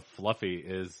 of Fluffy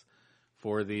is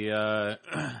for the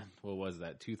what was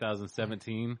that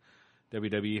 2017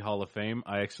 WWE Hall of Fame.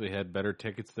 I actually had better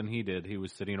tickets than he did. He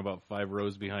was sitting about 5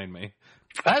 rows behind me.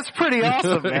 That's pretty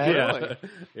awesome, man. Yeah,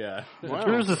 yeah. Wow.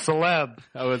 Drew's a celeb.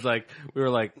 I was like, we were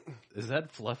like, is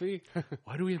that Fluffy?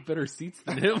 Why do we have better seats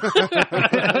than him?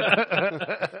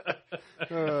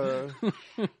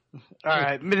 All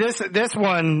right, this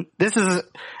one,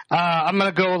 I'm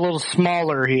gonna go a little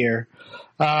smaller here.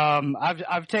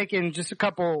 I've taken just a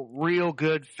couple real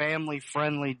good family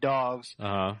friendly dogs.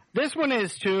 This one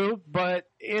is too, but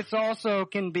it's also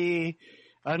can be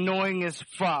annoying as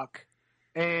fuck.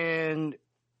 And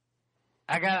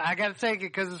I got to take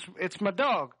it because it's my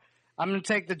dog. I'm gonna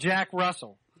take the Jack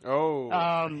Russell. Oh,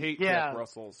 I hate yeah. Jack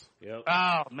Russells. Yep.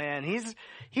 Oh man, he's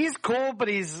cool, but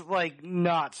he's like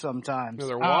not sometimes. No,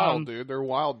 they're wild, dude. They're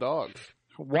wild dogs.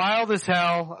 Wild as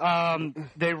hell.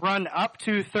 They run up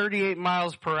to 38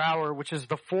 miles per hour, which is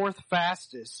the 4th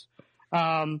fastest.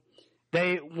 One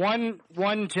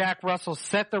Jack Russell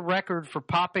set the record for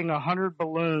popping 100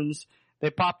 balloons. They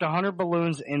popped 100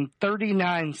 balloons in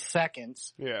 39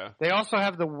 seconds. Yeah. They also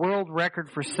have the world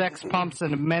record for sex pumps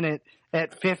in a minute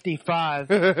at 55.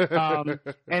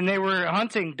 And they were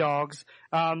hunting dogs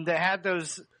that had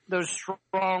those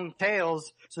strong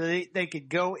tails, so they could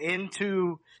go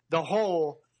into the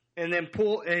hole and then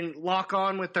pull and lock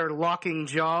on with their locking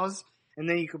jaws, and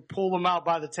then you could pull them out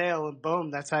by the tail, and boom,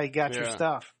 that's how you got your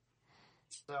stuff.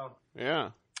 So yeah,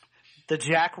 the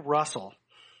Jack Russell.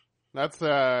 That's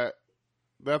why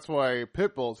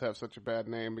pit bulls have such a bad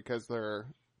name, because they're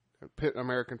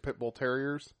American pit bull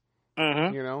terriers.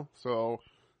 Mm-hmm. You know, so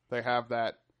they have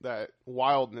that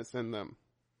wildness in them.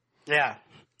 Yeah.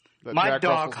 My Jack Russells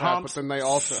dog have, humps but then they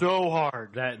also so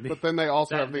hard. But then they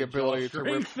also have the ability to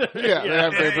rip. Yeah, they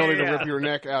have the ability to rip your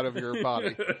neck out of your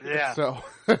body. Yeah. So.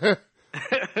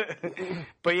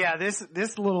 But yeah, this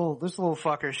little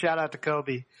fucker. Shout out to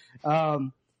Kobe.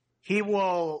 He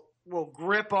will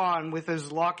grip on with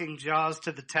his locking jaws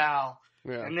to the towel,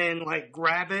 and then like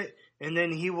grab it, and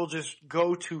then he will just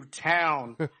go to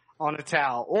town on a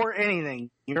towel or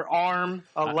anything. Your arm,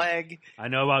 a leg. I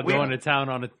know about going to town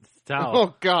on a towel.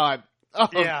 Oh God. Oh,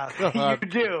 yeah, God. you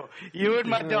do. You and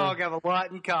my dog have a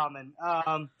lot in common.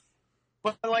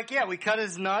 But like, yeah, we cut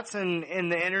his nuts,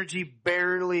 and the energy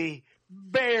barely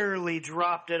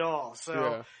dropped at all.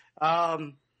 So,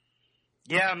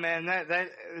 yeah, man, that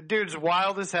dude's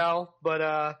wild as hell,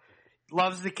 but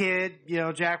loves the kid. You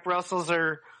know, Jack Russells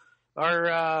are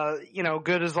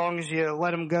good as long as you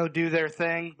let them go do their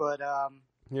thing. But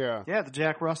yeah, the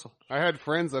Jack Russell. I had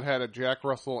friends that had a Jack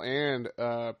Russell and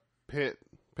pit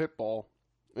bull,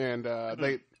 and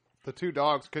the two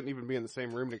dogs couldn't even be in the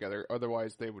same room together.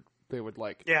 Otherwise, they would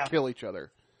like kill each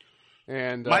other.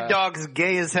 And my dog's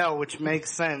gay as hell, which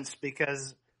makes sense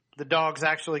because the dogs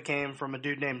actually came from a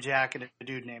dude named Jack and a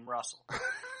dude named Russell.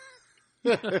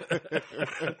 That's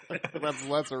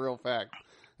a real fact.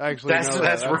 Actually,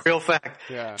 that's real fact.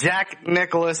 Yeah. Jack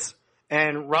Nicklaus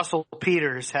and Russell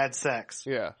Peters had sex.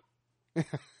 Yeah.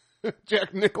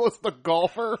 Jack Nicklaus, the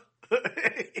golfer.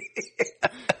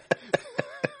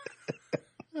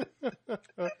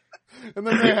 And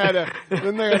then they had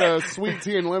a sweet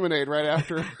tea and lemonade right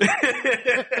after.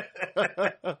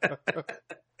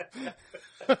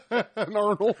 An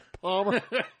Arnold Palmer.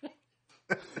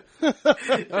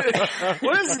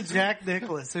 What is a Jack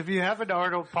Nicklaus? If you have an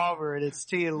Arnold Palmer and it's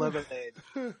tea and lemonade,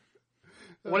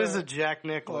 what is a Jack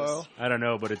Nicklaus? Well, I don't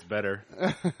know, but it's better.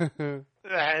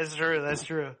 That's true. That's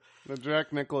true. The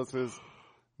Jack Nicklaus is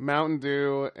Mountain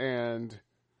Dew and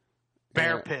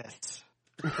bear piss,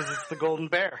 because it's the golden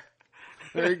bear.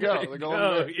 There you go. The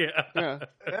golden bear.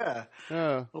 Yeah.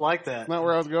 I like that. Not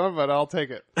where I was going, but I'll take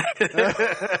it.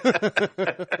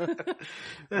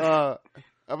 But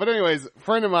anyways, a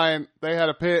friend of mine, they had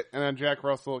a pit and a Jack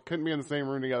Russell. Couldn't be in the same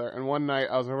room together. And one night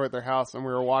I was over at their house and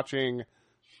we were watching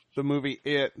the movie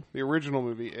It, the original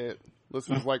movie It. This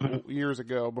was like years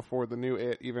ago, before the new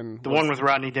It even. The one with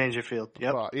Rodney Dangerfield.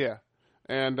 Yep. Yeah.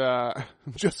 And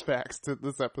just facts to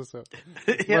this episode.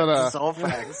 Yeah, it's all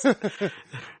facts.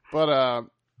 But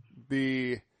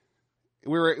we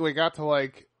got to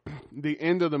like the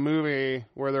end of the movie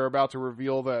where they're about to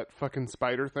reveal that fucking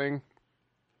spider thing,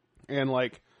 and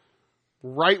like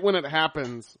right when it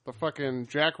happens, the fucking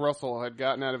Jack Russell had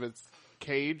gotten out of his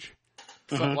cage,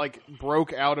 so like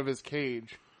broke out of his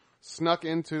cage, snuck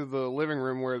into the living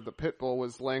room where the pit bull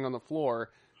was laying on the floor,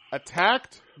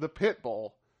 attacked the pit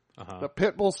bull, The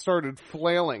pit bull started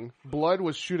flailing. Blood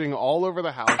was shooting all over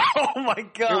the house. Oh my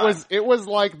god! It was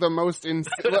like the most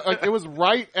like, it was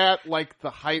right at like the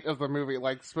height of the movie,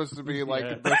 like supposed to be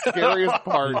like the scariest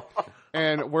part.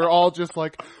 And we're all just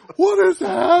like, what is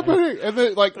happening? And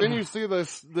then you see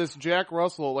this Jack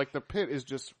Russell, like the pit is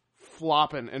just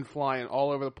flopping and flying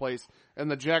all over the place.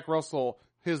 And the Jack Russell,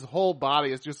 his whole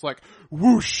body is just like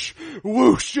whoosh,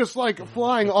 whoosh, just like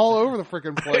flying all over the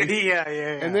freaking place. yeah.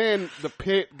 And then the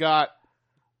pit got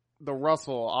the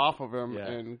Russell off of him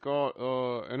and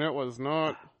and it was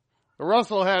not. The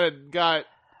Russell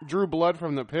drew blood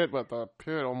from the pit, but the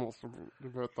pit almost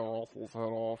ripped the Russell's head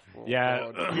off. Oh,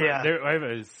 yeah. Yeah. I have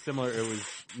a similar. It was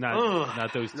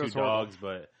not those two dogs,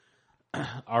 but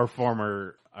our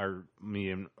family's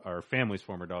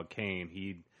former dog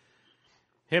Kane.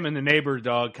 Him and the neighbor's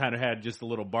dog kind of had just a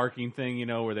little barking thing, you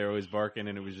know, where they're always barking,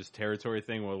 and it was just territory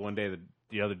thing. Well, one day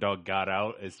the other dog got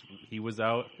out as he was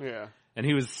out. Yeah. And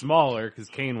he was smaller because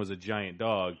Kane was a giant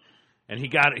dog. And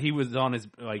he was on his,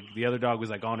 like, the other dog was,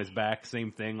 like, on his back,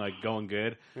 same thing, like, going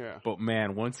good. Yeah. But,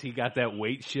 man, once he got that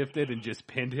weight shifted and just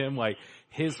pinned him, like,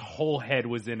 his whole head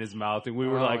was in his mouth. And we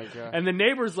were and the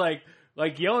neighbors, like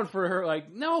yelling for her,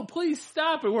 like, no, please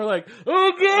stop. And we're like,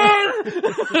 oh God!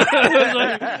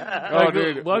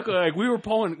 Dude. Luckily, like, we were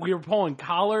pulling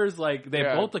collars, like,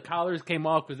 both the collars came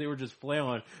off because they were just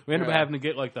flailing. We ended up having to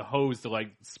get, like, the hose to,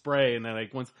 like, spray. And then,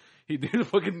 like, once the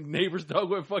fucking neighbor's dog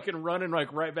went fucking running,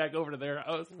 like, right back over to their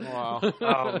house. Wow.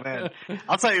 Oh man,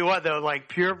 I'll tell you what though, like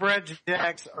purebred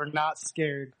Jacks are not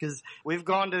scared because we've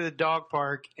gone to the dog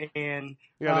park and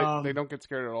they don't get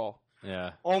scared at all.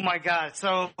 Yeah. Oh my god!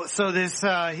 So this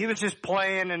he was just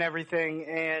playing and everything,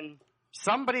 and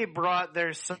somebody brought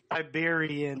their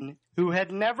Siberian who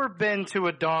had never been to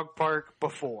a dog park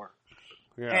before,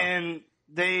 and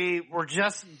they were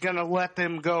just gonna let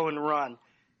them go and run.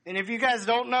 And if you guys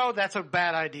don't know, that's a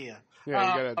bad idea.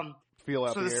 Yeah, you gotta feel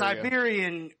out so the the area.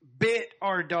 Siberian bit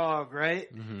our dog,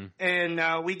 right? Mm-hmm.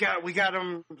 And we got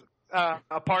him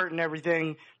apart and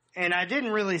everything, and I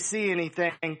didn't really see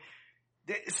anything.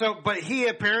 So, but he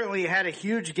apparently had a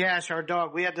huge gash. Our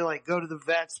dog, we had to like go to the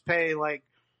vets, pay like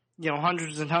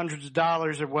hundreds and hundreds of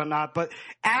dollars or whatnot. But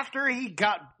after he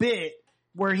got bit,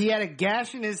 where he had a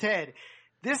gash in his head,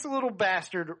 this little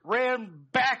bastard ran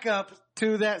back up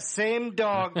to that same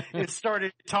dog and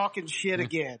started talking shit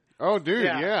again. Oh, dude,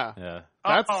 yeah.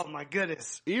 Oh my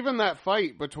goodness! Even that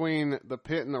fight between the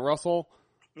pit and the Russell.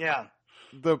 Yeah.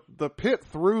 The pit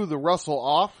threw the Russell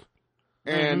off,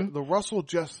 and the Russell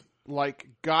just like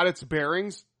got its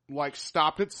bearings, like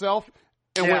stopped itself,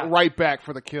 and went right back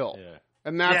for the kill. Yeah.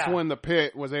 And that's when the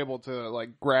pit was able to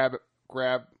like grab.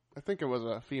 I think it was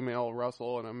a female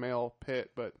Russell and a male pit,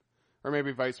 or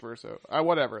maybe vice versa.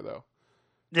 Whatever though.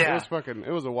 Yeah.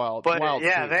 It was a wild scene.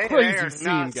 They are scene,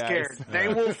 not guys. scared. They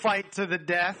will fight to the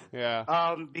death.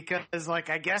 Yeah. Because like,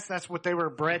 I guess that's what they were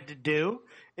bred to do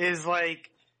is like,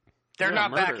 they're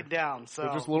not murder. backing down. So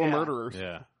they're just little murderers.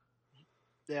 Yeah.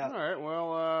 Yeah. All right.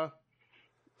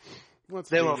 Well,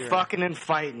 they were fucking and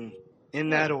fighting in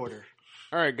that order.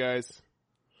 All right, guys.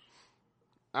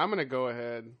 I'm going to go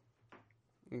ahead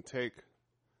and take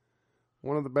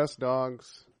one of the best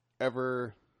dogs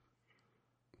ever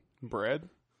bred.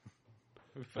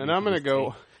 And I'm going to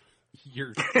go...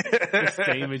 You're the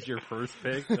same as your first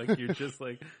pick. Like, you're just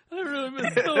like, I really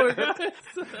miss Thor, guys.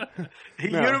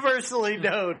 Universally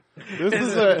known. This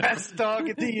is the best dog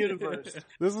in the universe.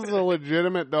 This is a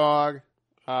legitimate dog.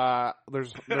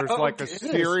 There's like a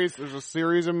series. There's a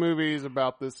series of movies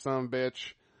about this son of a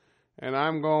bitch. And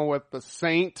I'm going with the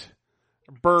Saint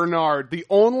Bernard. The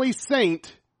only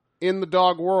saint in the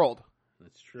dog world.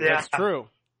 That's true. Yeah. That's true.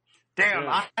 Damn,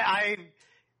 Yeah.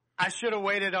 I should have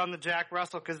waited on the Jack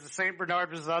Russell because the St. Bernard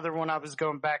was the other one I was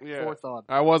going back and forth on.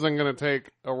 I wasn't going to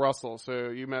take a Russell, so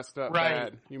you messed up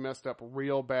Right. bad. You messed up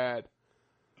real bad.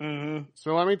 Mm-hmm.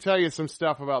 So let me tell you some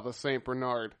stuff about the St.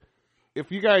 Bernard.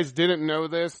 If you guys didn't know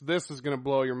this is going to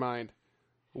blow your mind.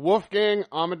 Wolfgang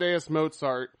Amadeus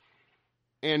Mozart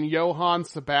and Johann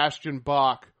Sebastian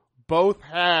Bach both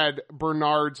had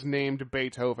Bernards named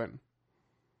Beethoven.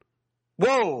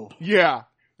 Whoa. Yeah.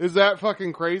 Is that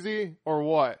fucking crazy or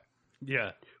what?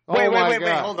 Yeah. Wait, Oh my wait,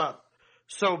 God. hold up.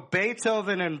 So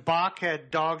Beethoven and Bach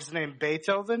had dogs named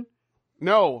Beethoven?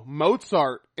 No,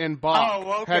 Mozart and Bach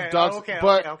Oh, okay. had dogs. Okay,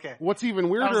 but okay. what's even I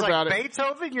weirder was about like, it?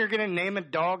 Beethoven? You're going to name a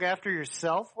dog after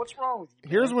yourself? What's wrong with you?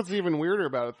 Here's man? what's even weirder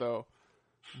about it, though.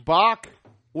 Bach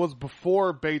was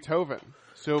before Beethoven.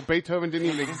 So Beethoven didn't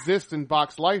even exist in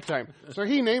Bach's lifetime. So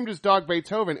he named his dog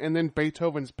Beethoven, and then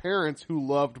Beethoven's parents, who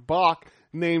loved Bach,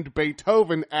 named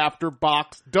Beethoven after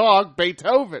Bach's dog,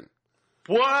 Beethoven.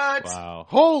 What? Wow.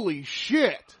 Holy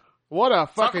shit. What a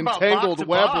fucking about tangled Bach to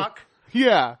web. Bach.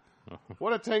 Yeah.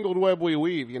 What a tangled web we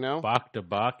weave, you know? Bach to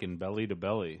Bach and belly to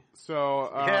belly. So,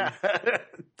 Yeah.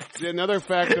 another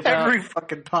fact about... Every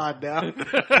fucking pod now.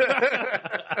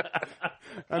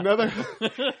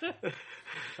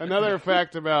 Another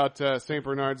fact about St.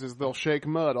 Bernards is they'll shake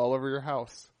mud all over your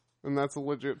house. And that's a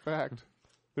legit fact.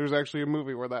 There's actually a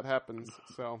movie where that happens,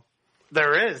 so...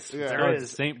 There is. Yeah. There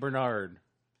is. Saint Bernard.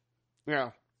 Yeah.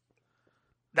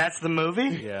 That's the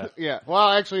movie? Yeah. Yeah.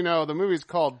 Well, actually, no. The movie's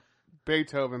called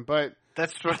Beethoven, but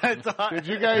That's what I thought. did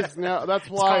you guys know? That's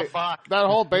It's why called Bach. that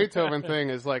whole Beethoven thing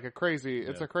is like a crazy.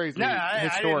 It's a crazy No, I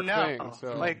historic didn't know. thing.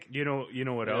 So, Like, You know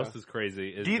what Yeah. else is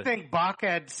crazy? Is do you think Bach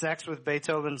had sex with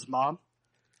Beethoven's mom?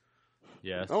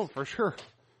 Yes. oh, for sure.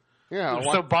 Yeah.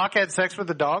 So Bach had sex with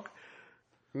the dog?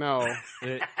 no.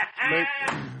 It-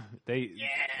 they.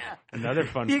 Another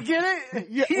fun. You get it?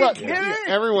 Yeah. You Well, get yeah, it?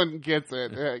 everyone gets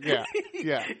it. Yeah.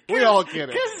 Yeah. We all get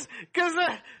it. Because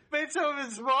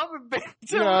Beethoven's mom and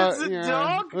Beethoven's a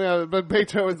dog? Yeah, but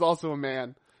Beethoven's also a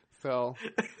man. So,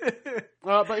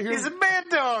 but here's He's a man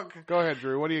dog. go ahead,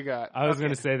 Drew. What do you got? I was going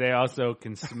to say they also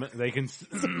can. They can.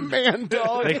 Man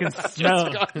dog. They can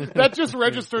smell. That just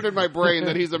registered in my brain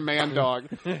that he's a man dog.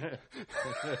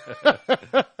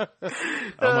 Oh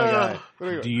my god!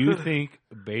 Anyway. Do you think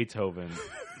Beethoven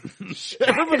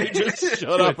Everybody just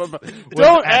shut up. About, was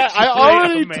don't. I actually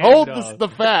already a man told dog? the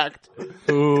fact.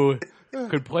 who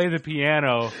could play the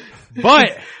piano,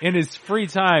 but in his free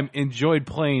time enjoyed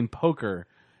playing poker?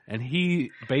 And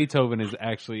Beethoven is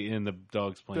actually in the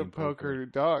dogs The playing poker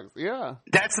dogs. Yeah.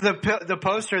 That's the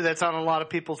poster that's on a lot of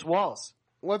people's walls.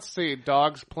 Let's see.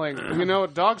 Dogs playing. You know,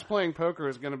 dogs playing poker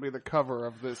is going to be the cover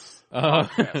of this.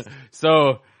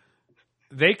 So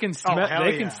they can smell. hell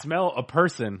They yeah. can smell a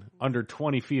person under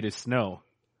 20 feet of snow.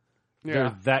 Yeah.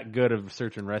 They're that good of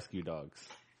search and rescue dogs.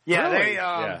 Yeah, Really? they.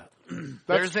 Yeah, That's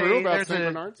there's true about there's St.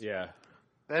 Bernards? yeah.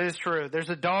 That is true. There's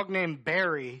a dog named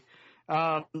Barry,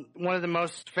 one of the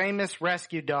most famous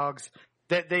rescue dogs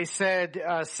that they said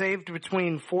saved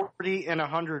between 40 and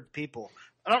 100 people.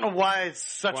 I don't know why it's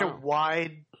such a Wow.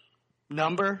 wide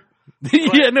number.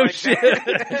 Yeah, no Like, shit.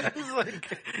 it's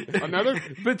like, Another.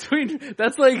 Between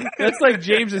that's like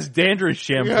James's dandruff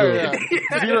shampoo. Yeah,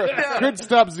 yeah. Zero, could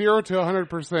stop 0 to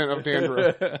 100% of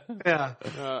dandruff.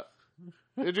 yeah.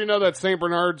 Did you know that St.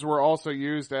 Bernards were also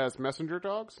used as messenger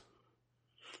dogs?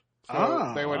 So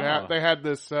Oh. they would have. They had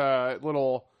this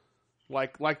little,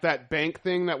 like that bank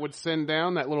thing that would send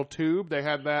down that little tube. They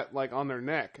had that like on their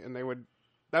neck, and they would.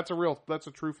 That's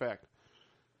a true fact.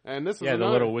 And this is Yeah, the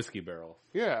another, little whiskey barrel.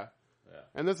 Yeah.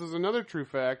 And this is another true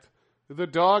fact. The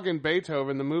dog in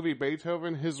Beethoven, the movie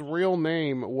Beethoven, his real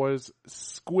name was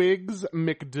Squigs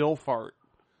McDillfart.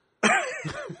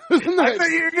 Isn't I that thought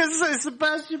you were going to say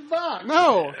Sebastian Bach.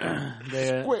 no?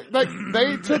 They, Like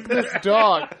they took this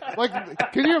dog. Like,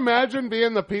 can you imagine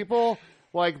being the people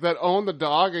like that own the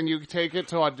dog and you take it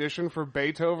to audition for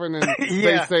Beethoven and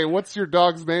Yeah. they say, "What's your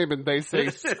dog's name?" and they say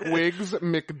Squigs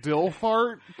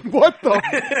McDillfart. What the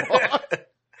fuck?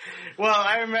 Well,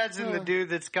 I imagine the dude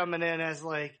that's coming in as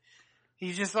like,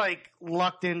 he's just like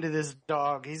lucked into this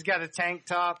dog. He's got a tank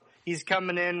top. He's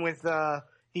coming in with,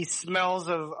 he smells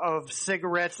of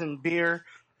cigarettes and beer.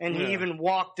 And he even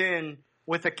walked in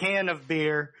with a can of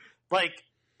beer, like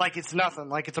it's nothing,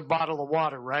 like it's a bottle of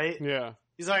water, right? Yeah.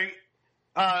 He's like,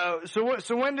 so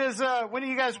when do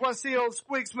you guys want to see old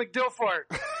Squigs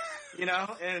McDillfart? You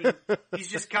know, and he's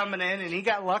just coming in and he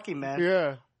got lucky, man.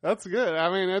 Yeah. That's good.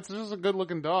 I mean, it's just a good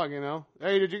looking dog, you know?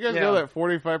 Hey, did you guys know that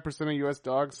 45% of U.S.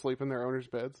 dogs sleep in their owners'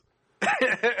 beds?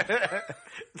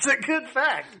 It's a good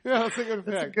fact. Yeah, that's a good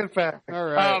fact. It's a good fact. All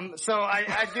right. So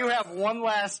I do have one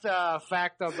last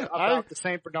fact about the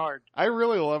Saint Bernard. I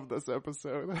really love this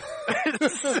episode.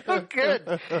 It's so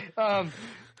good.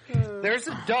 There's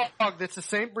a dog that's a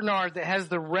Saint Bernard that has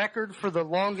the record for the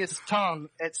longest tongue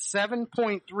at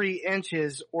 7.3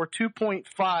 inches or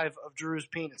 2.5 of Drew's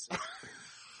penis.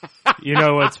 you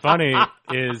know what's funny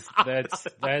is that's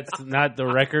not the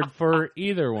record for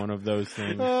either one of those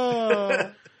things.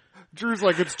 Drew's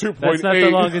like, it's 2.8. That's not the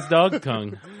longest dog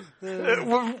tongue.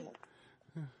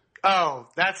 Oh,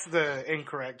 that's the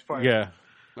incorrect part. Yeah.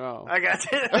 Oh. I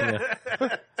got you.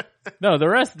 No,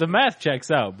 the math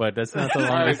checks out, but that's not the All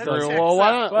right, longest Drew. dog. Well,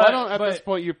 why don't at But- this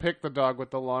point you pick the dog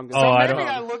with the longest Oh, tongue? I Maybe don't-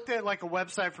 I looked at like a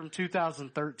website from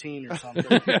 2013 or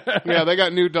something. Yeah, they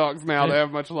got new dogs now. They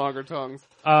have much longer tongues.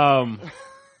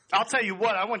 I'll tell you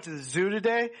what, I went to the zoo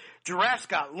today. Giraffes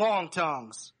got long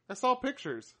tongues. I saw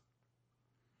pictures.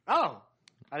 Oh,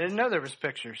 I didn't know there was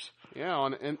pictures. Yeah,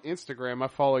 on Instagram. I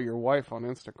follow your wife on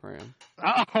Instagram.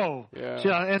 Oh, Yeah.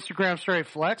 she's on Instagram straight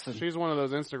flexing. She's one of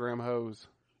those Instagram hoes.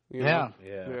 You Yeah. know?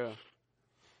 Yeah. Yeah.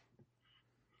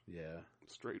 Yeah.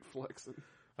 Straight flexing.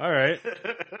 All right.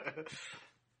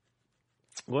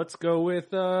 Let's go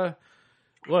with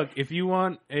look, if you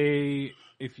want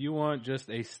just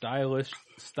a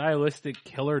stylistic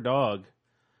killer dog,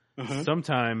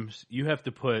 sometimes you have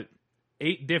to put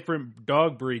 8 different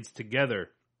dog breeds together.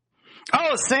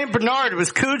 Oh, Saint Bernard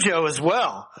was Cujo as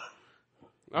well.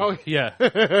 Oh, Yeah.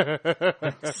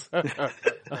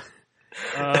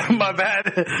 My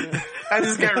bad. I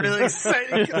just got really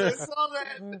excited because I saw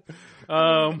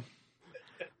that.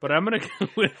 But I'm gonna go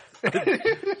with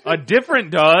a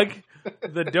different dog,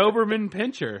 the Doberman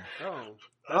Pinscher.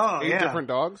 Oh, 8 different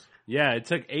dogs? Yeah, it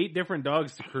took 8 different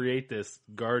dogs to create this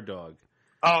guard dog.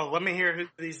 Oh, let me hear who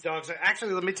these dogs are.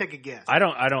 Actually, let me take a guess. I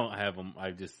don't have them.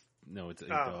 I just know it's 8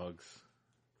 dogs.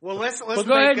 Well, let's But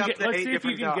go ahead make and up the let's 8 see if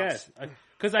you different can dogs. guess.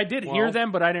 Because I did hear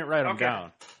them, but I didn't write them Okay.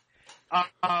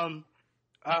 down.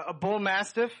 A bull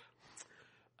mastiff,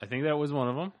 I think that was one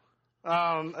of them.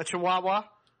 a chihuahua,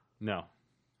 No.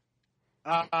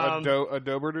 A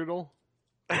Doberdoodle?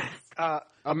 a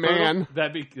A man.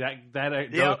 That'd be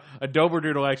Yep. a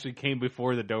Doberdoodle actually came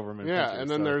before the Doberman. Yeah, Pinscher, and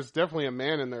then so. there's definitely a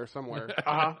man in there somewhere.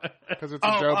 uh-huh. Because it's a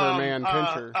Doberman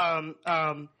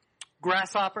Pinscher.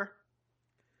 Grasshopper.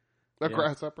 A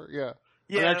grasshopper, yeah.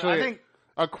 Yeah, And actually, I think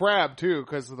a crab, too,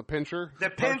 because of the Pinscher. the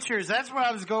pinchers. That's what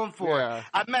I was going for. Yeah.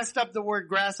 I messed up the word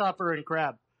grasshopper and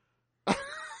crab.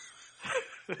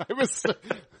 I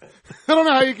don't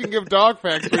know how you can give dog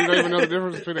facts when you don't even know the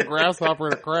difference between a grasshopper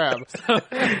and a crab.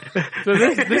 So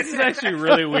this is actually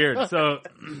really weird. So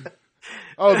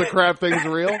Oh, the crab thing's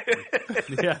real?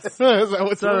 yes. Is that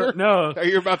what's So weird? no. Are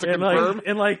you about to confirm?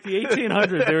 In like the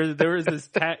 1800s, there was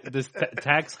this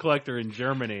tax collector in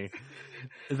Germany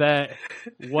that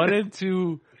wanted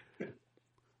to.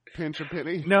 Pinch a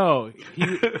penny? No,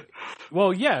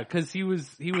 because he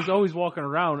was always walking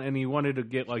around and he wanted to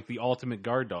get like the ultimate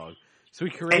guard dog. So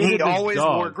he created And he this always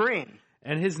dog, wore green.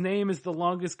 and his name is the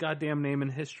longest goddamn name in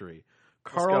history: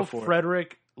 go Carl for it.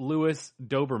 Frederick Louis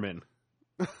Doberman.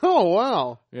 Oh,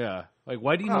 wow. Yeah, like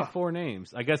why do you need 4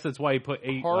 names? I guess that's why he put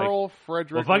 8. Carl Well,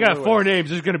 Frederick if I got Lewis. 4 names,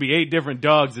 there's going to be 8 different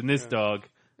dogs in this dog.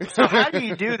 So how do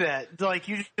you do that? Like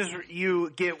you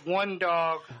get one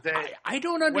dog that I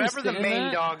don't whatever understand the main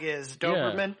that. dog is,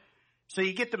 Doberman. So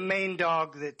you get the main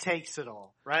dog that takes it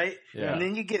all, right? Yeah. And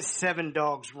then you get 7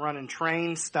 dogs running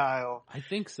train style I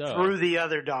think so. through the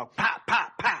other dog. Pop,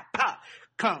 pop, pop, pop.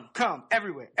 Come,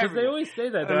 everywhere. Because they always say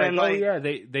that. They're And like, then, oh yeah,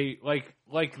 they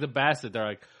like the Basset. They're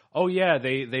like, oh yeah,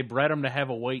 they bred them to have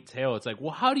a white tail. It's like,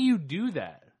 well, how do you do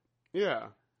that? Yeah.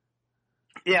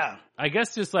 Yeah. I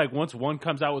guess just like once one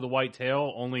comes out with a white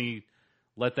tail, only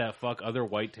let that fuck other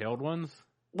white-tailed ones.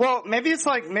 Well, maybe it's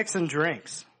like mixing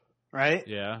drinks, right?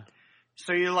 Yeah.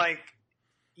 So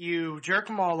you jerk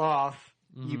them all off,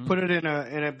 you put it in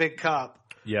a big cup,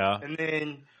 Yeah. and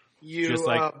then you Just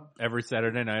like every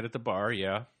Saturday night at the bar.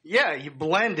 Yeah. you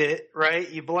blend it, right?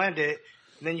 You blend it,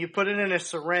 and then you put it in a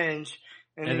syringe,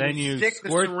 and then you stick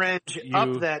squirt- the syringe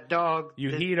up that dog. You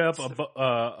heat up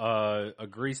a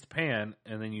greased pan,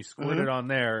 and then you squirt it on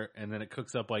there, and then it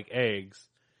cooks up like eggs,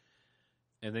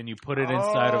 and then you put it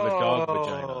inside of a dog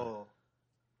vagina.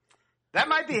 That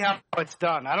might be how it's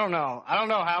done. I don't know. I don't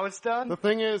know how it's done. The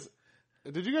thing is,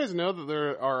 did you guys know that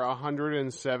there are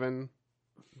 107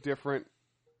 different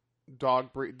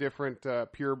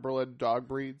purebred dog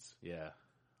breeds? Yeah.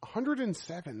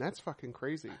 107. That's fucking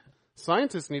crazy.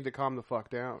 Scientists need to calm the fuck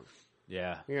down.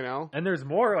 Yeah. You know? And there's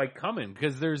more like coming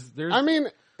because there's I mean,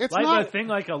 it's like not a thing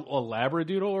like a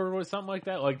Labradoodle or something like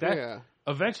that. Like that. Yeah.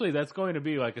 Eventually, that's going to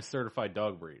be like a certified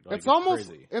dog breed. Like, It's almost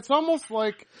crazy. it's almost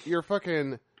like you're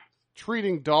fucking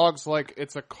treating dogs like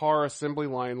it's a car assembly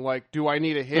line. Like, do I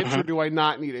need a hitch or do I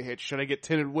not need a hitch? Should I get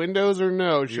tinted windows or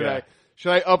no? Should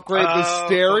I upgrade the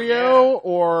stereo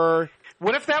or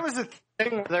What if that was a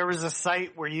thing where there was a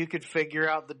site where you could figure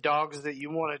out the dogs that you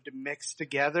wanted to mix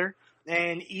together,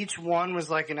 and each one was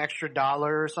like an extra $1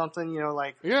 or something, you know,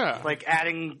 like yeah? like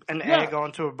adding an Yeah. egg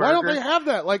onto a burger. Why don't they have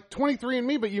that? Like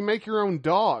 23andMe, but you make your own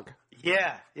dog.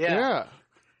 Yeah.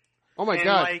 Oh my And,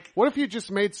 god! like- What if you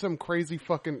just made some crazy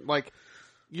fucking like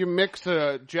you mix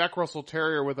a Jack Russell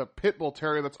Terrier with a Pit Bull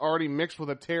Terrier that's already mixed with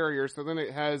a Terrier, so then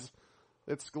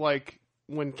it's like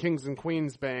when kings and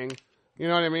queens bang. You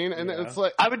know what I mean? And it's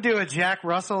like I would do a Jack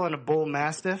Russell and a Bull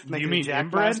Mastiff. Make You it mean a Jack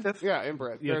inbred? Mastiff. yeah,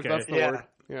 inbred. Okay. That's the Yeah. word.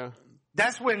 Yeah.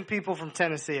 That's when people from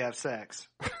Tennessee have sex.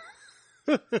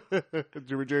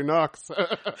 Jimmy J. Knox.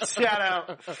 Shout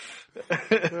out.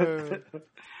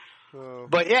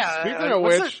 But yeah, Speaking of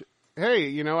what's which, hey,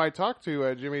 you know, I talked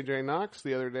to Jimmy J. Knox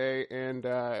the other day, and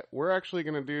we're actually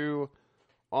going to do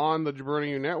on the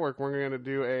Jabroni Network. We're going to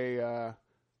do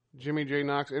Jimmy J.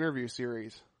 Knox interview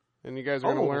series, and you guys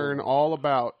are going to learn all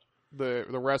about the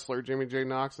wrestler Jimmy J.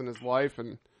 Knox and his life,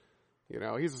 and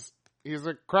he's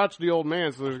a crotchety old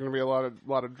man, so there's going to be a lot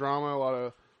of drama, a lot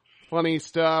of funny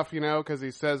stuff, because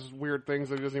he says weird things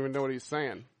that he doesn't even know what he's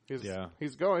saying. He's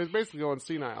basically going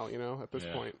senile, at this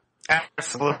point.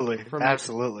 Absolutely. From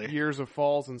Absolutely. Years of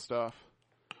falls and stuff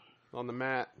on the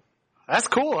mat. That's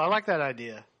cool. I like that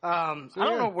idea. I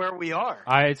don't know where we are.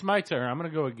 It's my turn. I'm going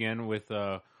to go again with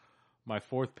my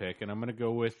fourth pick, and I'm going to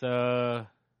go with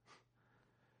Sands.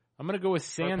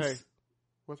 Sharpay.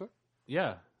 What's that?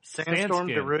 Yeah. Sandstorm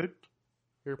Sandskin. Darude.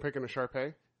 You're picking a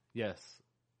Sharpay? Yes.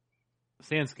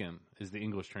 Sandskin is the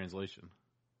English translation.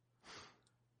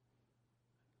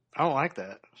 I don't like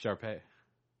that. Sharpay. A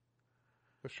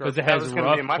Because it Sharpay. has was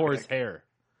gonna be rough, my coarse pick. hair.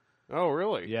 Oh,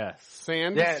 really? Yes.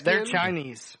 Sand? Yeah, they're skin?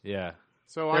 Chinese. Yeah.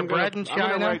 So They're I'm going bred in to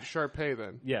China? write Sharpay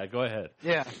then. Yeah, go ahead.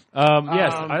 Yeah.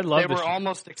 Yes, I love They the were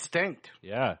almost extinct.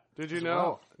 Yeah. Did you As know?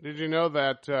 well. Did you know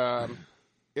that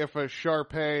if a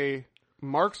Sharpay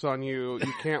marks on you,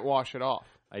 you can't wash it off?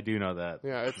 I do know that.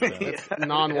 Yeah, it's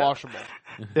non-washable.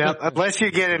 Yeah, unless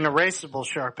you get an erasable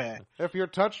Sharpay. If you're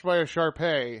touched by a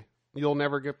Sharpay, you'll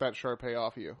never get that Sharpay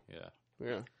off you. Yeah.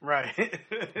 Yeah. Right.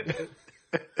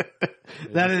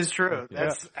 That is true.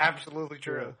 That's absolutely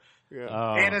true.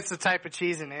 Yeah. And it's the type of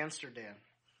cheese in Amsterdam.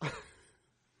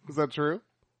 Is that true?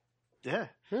 Yeah.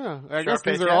 Yeah. I guess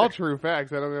Sharpay these are all cheddar. true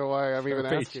facts. I don't know why I'm even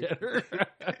Sharpay asking. cheddar.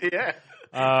 Yeah.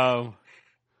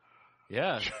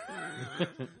 Yeah.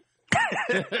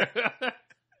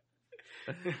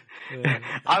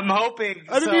 I'm hoping.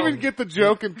 I didn't even get the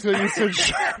joke until you said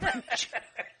Sharpay.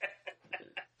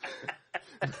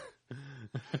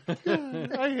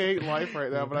 I hate life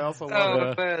right now, but I also love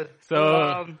it. man.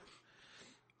 So-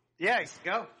 Yeah,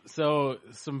 go. So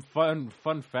some fun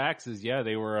facts is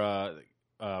they were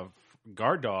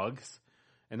guard dogs,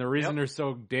 and the reason they're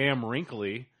so damn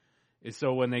wrinkly is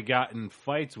so when they got in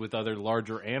fights with other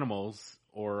larger animals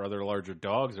or other larger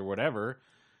dogs or whatever,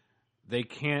 they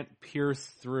can't pierce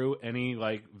through any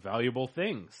valuable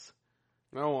things.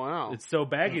 Oh, wow. It's so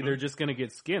baggy, they're just going to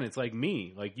get skin. It's like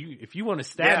me. Like if you want to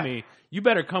stab me, you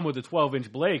better come with a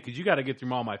 12-inch blade because you got to get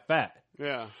through all my fat.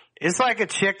 Yeah. It's like a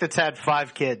chick that's had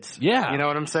 5 kids. Yeah. You know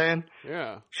what I'm saying?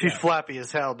 Yeah. She's flappy as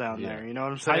hell down there. You know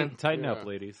what I'm saying? Tighten up,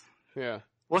 ladies. Yeah.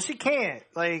 Well, she can't.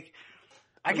 I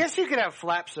guess you could have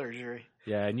flap surgery.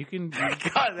 Yeah, and you can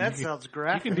God, that sounds you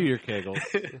graphic. can do your kegels.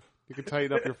 You can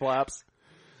tighten up your flaps.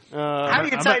 How do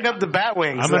you tighten up the bat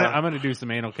wings? I'm gonna do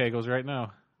some anal kegels right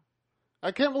now.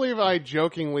 I can't believe I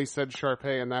jokingly said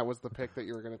Sharpay and that was the pick that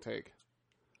you were going to take.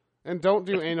 And don't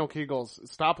do anal kegels.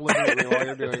 Stop looking at me while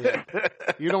you're doing it.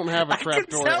 You don't have a I can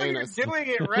trapdoor tell anus. you're doing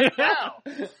it right now.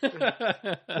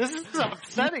 This is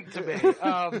upsetting to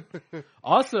me.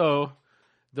 Also,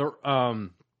 the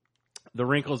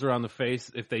wrinkles around the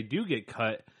face, if they do get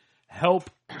cut,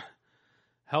 help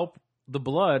the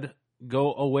blood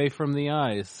go away from the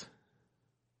eyes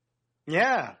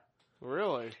Yeah.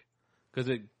 Really? because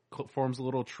it forms a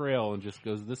little trail and just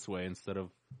goes this way instead of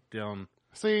down.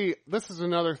 See, this is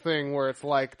another thing where it's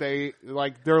they're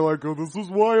like, oh, this is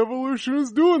why evolution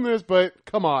is doing this, but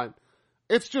come on.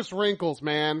 It's just wrinkles,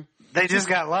 man. They just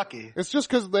got lucky. It's just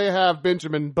because they have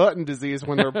Benjamin Button disease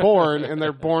when they're born, and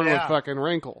they're born with fucking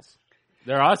wrinkles.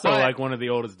 They're also But- one of the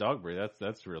oldest dog breeds.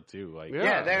 That's real too.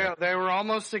 Yeah, they were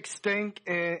almost extinct,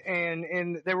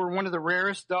 and they were one of the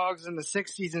rarest dogs in the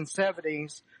 60s and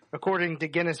 70s, according to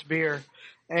Guinness Beer.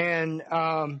 And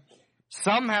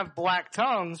some have black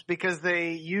tongues because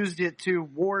they used it to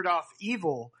ward off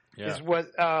evil. Yeah. Is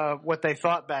what they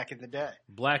thought back in the day.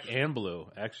 Black and blue,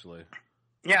 actually.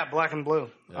 Yeah, black and blue.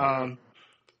 Yeah.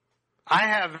 I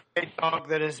have a dog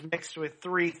that is mixed with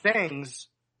 3 things.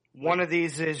 One of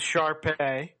these is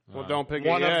Sharpay. Well, don't pick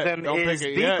One it of yet. them Don't is pick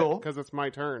it yet, Beagle. because it's my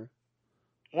turn.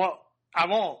 Well, I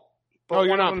won't. But Oh, you're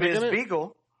one not of them is picking it?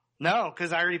 Beagle. No,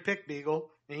 because I already picked Beagle,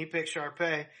 and he picked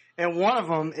Sharpay. And one of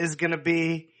them is going to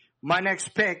be my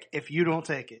next pick if you don't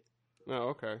take it.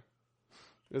 Oh, okay.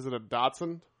 Is it a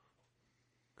Dotson?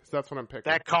 Because that's what I'm picking.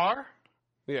 That car?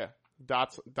 Yeah.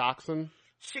 Dachshund.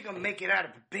 She going to make it out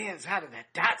of a Benz, out of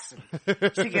that Datsun.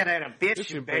 She got that It's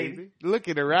ambition, your baby. Look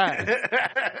at her eyes.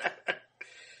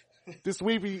 This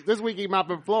week he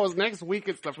mopping floors. Next week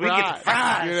it's the week it's fries. the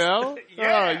fries. You know?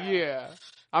 Yeah. Oh, yeah.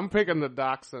 I'm picking the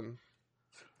Dachshund.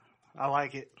 I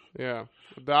like it. Yeah.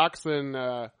 The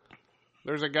Dachshund,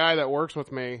 there's a guy that works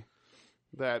with me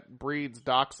that breeds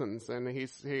Dachshunds, and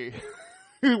he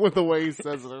with the way he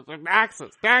says it, it's like,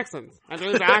 Dachshunds. I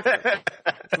do Dachshunds.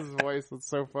 That's his voice. It's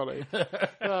so funny.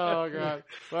 Oh, God.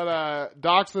 But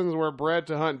Dachshunds were bred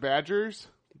to hunt badgers.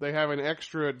 They have an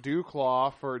extra dew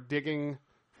claw for digging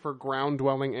for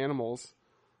ground-dwelling animals.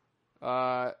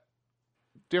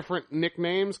 Different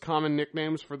nicknames, common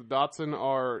nicknames for the Dachshund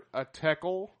are a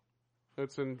Teckel.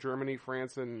 It's in Germany,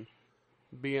 France, and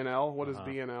BNL. What is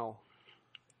BNL?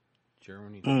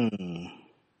 Germany.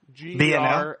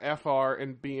 GER, FR,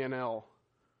 and BNL.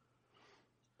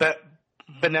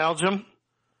 Benelgium.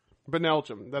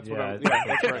 Benelgium. That's what I'm. Yeah,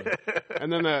 that's right.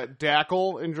 And then a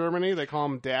Dackel in Germany. They call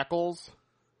them Dackels.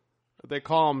 They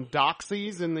call them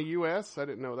Doxies in the U.S. I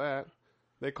didn't know that.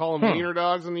 They call them wiener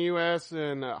dogs in the U.S.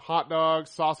 and hot dogs,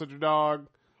 sausage dog,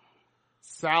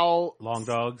 Long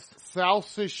dogs.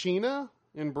 Salsichina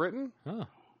in Britain. Huh.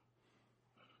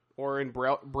 Or in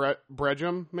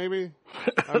Belgium, maybe?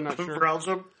 I'm not sure.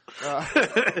 Belgium.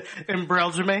 In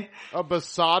Belgium. A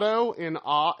Basato in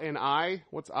I.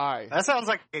 What's I? That sounds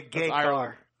like a gay That's car.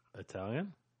 Ireland.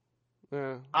 Italian?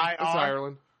 Yeah. IR? It's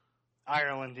Ireland.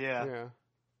 Ireland, yeah. Yeah.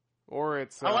 Or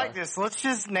it's... I like this. Let's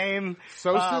just name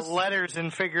Sosis? letters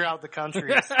and figure out the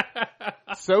countries.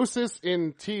 Sosis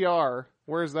in TR.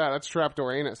 Where's that? That's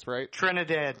Trapdoor Anus, right?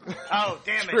 Trinidad. Oh,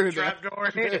 damn it. Trinidad.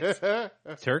 Trapdoor Anus.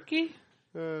 Turkey?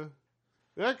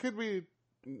 That could be...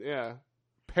 Yeah.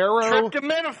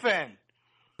 Tryptaminofen.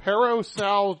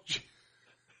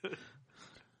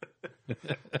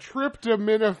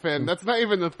 Tryptaminofen. That's not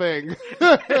even the thing.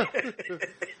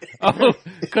 Oh,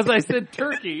 because I said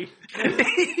turkey.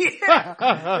 God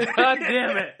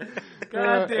damn it.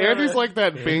 God damn Andy's it. like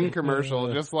that Bing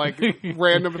commercial, just like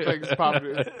random things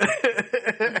popping in.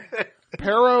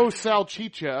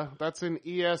 Salchicha. That's in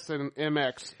ES and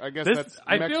MX. I guess that's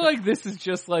I Mexican. feel like this is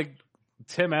just like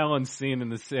Tim Allen's scene in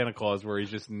the Santa Claus where he's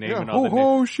just naming all the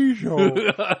ho shisho.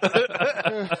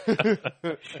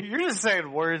 You're just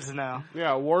saying words now.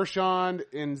 Yeah, Warshond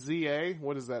in ZA.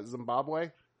 What is that? Zimbabwe?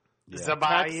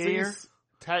 Zabair.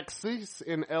 Taxis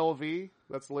in LV.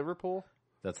 That's Liverpool.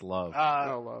 That's love.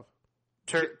 Love.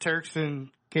 Turks and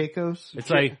Caicos. It's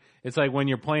like when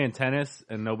you're playing tennis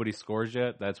and nobody scores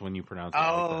yet. That's when you pronounce it.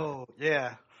 Oh,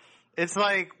 yeah. It's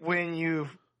like when you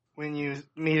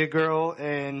meet a girl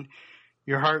and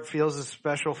your heart feels a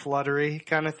special fluttery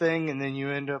kind of thing, and then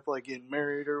you end up like getting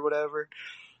married or whatever.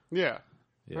 Yeah.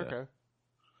 Yeah. Okay.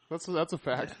 That's a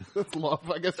fact. That's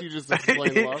love. I guess you just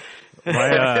explained love.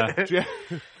 My,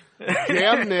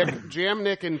 Jam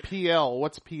Nick and PL.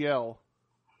 What's PL?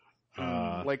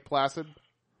 Lake Placid?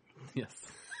 yes.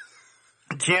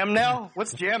 Jamnell?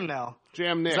 What's Jamnell?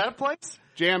 Jam Nick. Is that a place?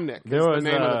 Jam Nick. There is was, the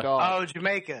name of the dog. Oh,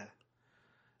 Jamaica.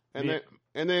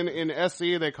 And then in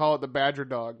SC they call it the Badger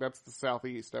Dog. That's the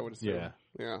southeast, I would assume. Yeah.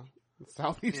 Yeah. The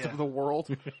southeast Yeah. of the world.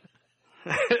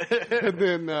 And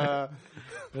then God,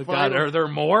 are there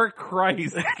more?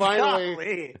 Christ.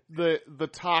 finally the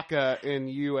Taka in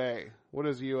UA. What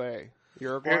is UA?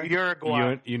 Uruguay?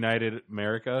 Uruguay. United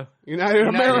America. United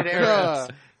America.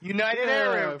 Arabs. United Yeah,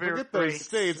 Arab. forget those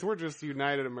states. We're just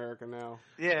United America now.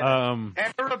 Yeah.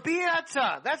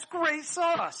 Arabiata. That's great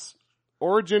sauce.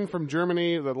 Origin from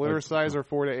Germany. The litter size are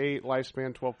 4 to 8.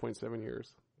 Lifespan 12.7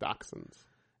 years. Dachshunds.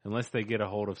 Unless they get a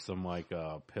hold of some like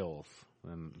pills,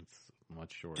 then it's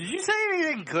much shorter. Did you say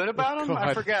anything good about him? I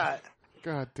God. forgot.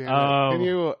 God damn it. Can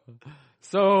you...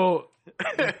 So,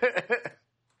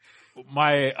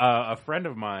 a friend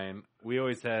of mine, we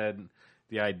always had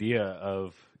the idea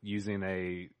of using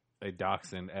a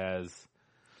dachshund as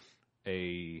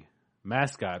a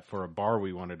mascot for a bar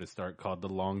we wanted to start called the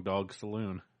Long Dog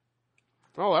Saloon.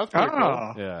 Oh, that's pretty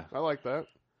cool. Yeah. I like that.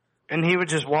 And he would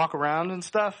just walk around and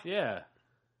stuff? Yeah.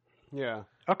 Yeah.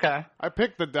 Okay. I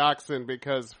picked the dachshund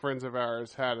because friends of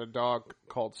ours had a dog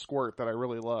called Squirt that I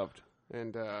really loved.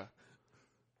 And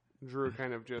Drew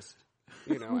kind of just,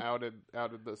 outed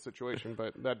the situation.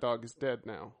 But that dog is dead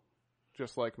now.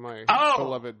 Just like my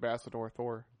beloved Bassador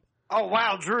Thor. Oh,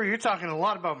 wow, Drew, you're talking a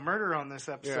lot about murder on this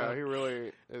Yeah, episode. he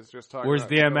really is just talking Where's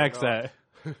about DMX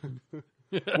killing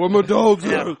at? Where my dogs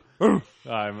at?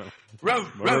 I'm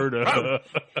murder.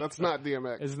 That's not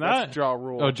DMX. It's not? That's Ja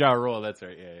Rule. Oh, Ja Rule. That's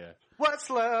right. Yeah. What's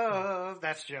love?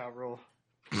 That's Ja Rule.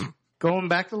 Going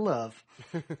back to love.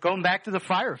 Going back to the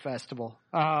Fire Festival.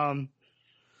 All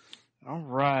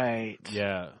right.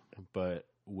 Yeah. But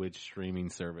which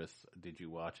streaming service did you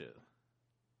watch it?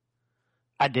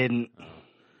 I didn't.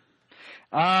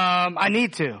 I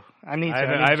need to. I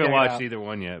haven't watched either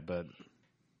one yet, but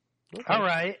Okay. All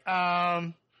right.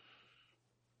 I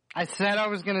said I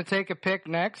was going to take a pick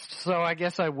next, so I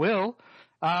guess I will.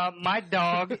 My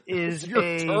dog is Your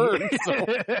a turn, so.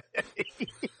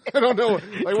 I don't know.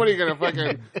 Like, what are you gonna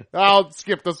fucking? I'll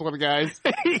skip this one, guys.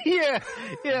 yeah.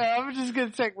 I'm just gonna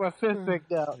take my fifth pick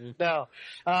now. No.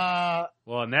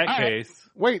 Well, in that All right. case,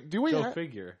 Wait, do we go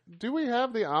figure. do we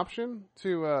have the option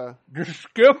to Just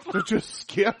skip. to just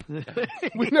skip?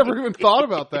 We never even thought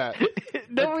about that.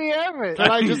 No, we haven't. Can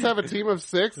I just have a team of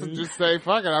 6 and just say,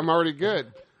 "Fuck it, I'm already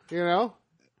good"? You know?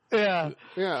 Yeah.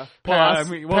 Yeah. Well, Pass. I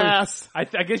mean, well, pass. I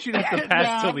guess you'd have to pass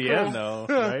Nah, till the cool. end, though,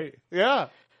 right? Yeah.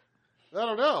 I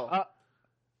don't know.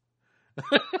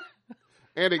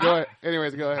 Andy, go ahead.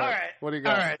 Anyways, go ahead. All right. What do you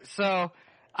got? All right. So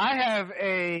I have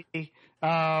a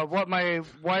what my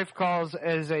wife calls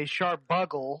as a sharp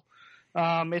buggle.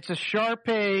 It's a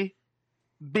Shar-Pei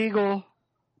Beagle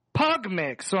Pug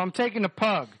mix. So I'm taking a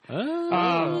pug.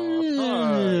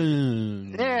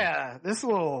 Yeah, this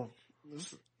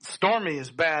Stormy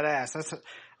is badass.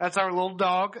 That's our little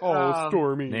dog. Oh,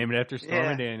 Stormy. Name it after Stormy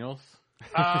Yeah. Daniels.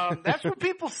 That's what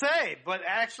people say, but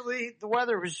actually the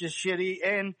weather was just shitty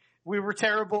and we were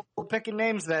terrible picking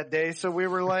names that day, so we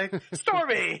were like,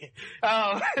 Stormy!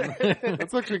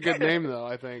 That's actually a good name, though,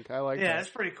 I think. I like yeah, that. it's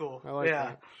pretty cool. I like yeah.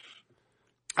 that.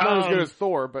 It's not as good as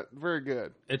Thor, but very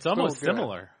good. It's almost Still good.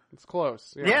 similar. It's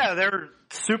close. Yeah, they're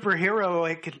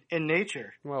superheroic in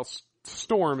nature. Well,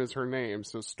 Storm is her name,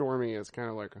 so Stormy is kind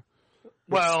of like a...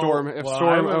 Well, Storm, if Well,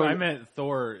 Storm I owned, meant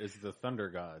Thor is the thunder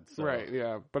god. So. right,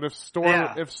 yeah. But if Storm,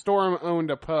 Yeah. if Storm owned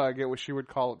a pug, she would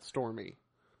call it Stormy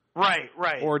right.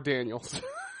 or Daniels.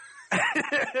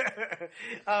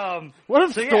 What What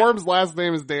if Storm's last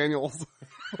name is Daniels?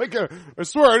 Like, I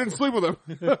swear I didn't sleep with him.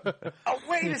 Oh,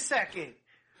 wait a second.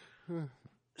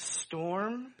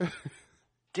 Storm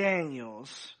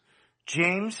Daniels,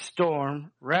 James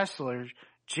Storm, wrestler,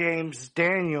 James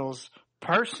Daniels,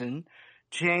 person,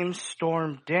 James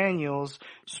Storm Daniels,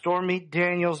 Stormy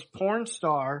Daniels, porn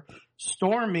star,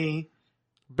 Stormy.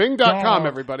 Bing.com, Dog.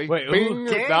 everybody. Wait, who-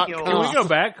 Bing.com. Daniels. Can we go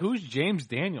back? Who's James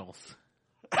Daniels?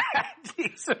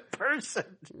 He's a person.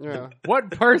 Yeah.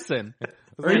 What person?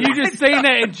 Or are you just saying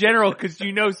that in general because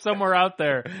you know somewhere out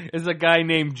there is a guy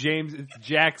named James, it's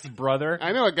Jack's brother?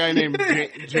 I know a guy named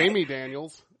Jamie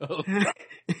Daniels.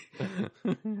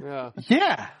 Yeah.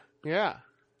 Yeah, Yeah.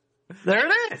 there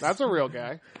it is. That's a real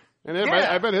guy. And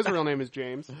Yeah. I bet his real name is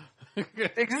James.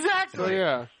 exactly. So,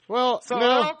 yeah. Well, So it no.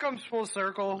 all comes full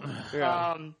circle.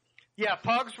 Yeah. Yeah,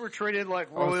 pugs were treated like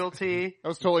royalty. I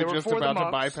was totally They were just for the about to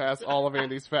monks. bypass all of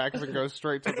Andy's facts and go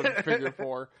straight to the figure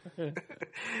 4.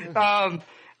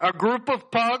 A group of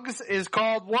pugs is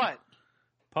called what?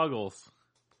 Puggles.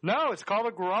 No, it's called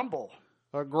a grumble.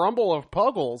 A grumble of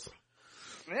puggles.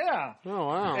 Yeah. Oh,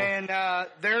 wow. And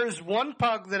there's one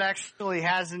pug that actually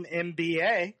has an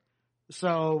MBA,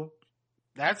 so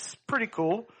that's pretty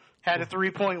cool. Had a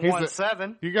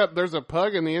 3.17. There's a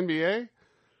pug in the NBA?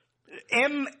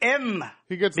 MM.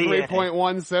 He gets BA.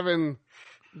 3.17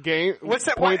 game What's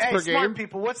that? points Hey, per smart game.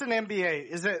 people. What's an MBA?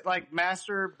 Is it like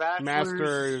Master Bachelor's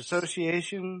Masters.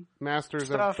 Association? Masters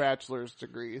Stuff. of Bachelor's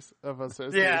Degrees of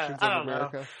Associations Yeah, I of don't know.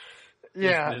 America.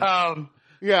 Yeah.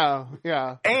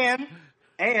 Yeah.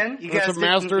 And you guys It's a didn't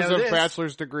Masters know of this.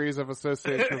 Bachelor's Degrees of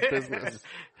Association of Business.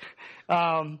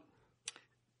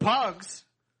 Pugs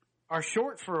are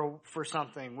short for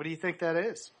something. What do you think that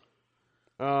is?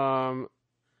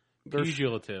 There's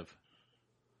Pugulative.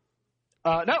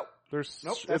 No, Nope,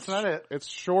 that's not it. It's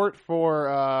short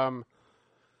for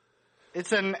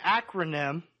it's an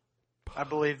acronym. I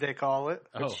believe they call it.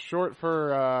 Oh, it's short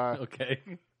for okay.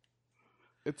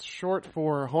 it's short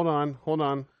for hold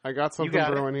on. I got something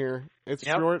got it. brewing here. It's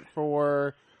Yep. short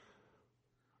for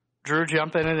Drew,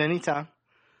 jump in at any time.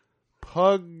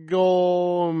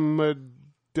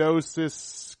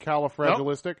 Pugilomatosis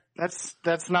califragilistic.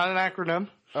 That's not an acronym.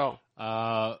 Oh.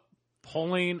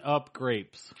 Pulling up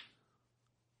grapes.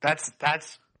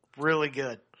 That's really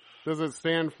good. Does it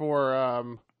stand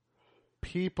for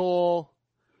people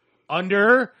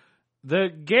Under the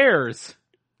Gares.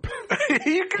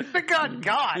 You could have gone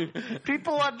God.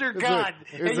 People under God.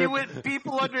 is And you it- went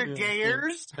people under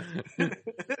gayers?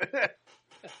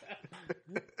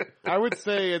 I would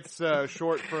say it's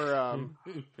short for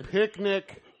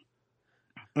picnic.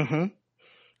 Mm-hmm.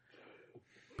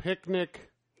 Picnic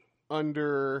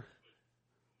under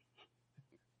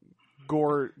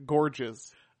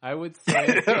gorges. I would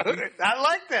say. I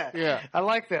like that. Yeah. I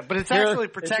like that. But it's Here- actually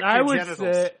protect I your would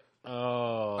genitals. say.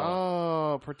 Oh.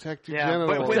 Oh, protect your Yeah,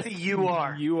 genitals. but with a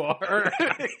UR. You are.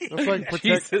 That's like protect,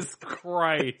 Jesus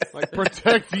Christ. like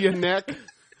protect your neck.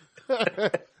 So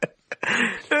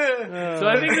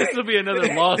I think this will be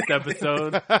another lost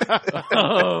episode.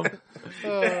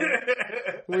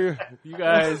 You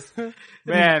guys,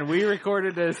 man, we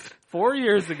recorded this 4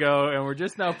 years ago, and we're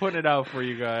just now putting it out for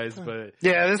you guys. But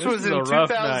Yeah, this was is in a rough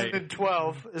night.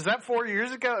 2012. Is that 4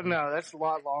 years ago? No, that's a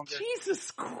lot longer.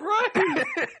 Jesus Christ!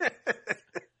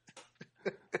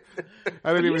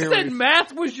 I didn't You even hear said what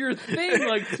math was your thing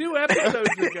like 2 episodes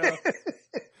ago.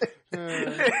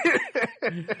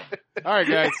 All right,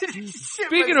 guys.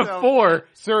 Speaking of 4,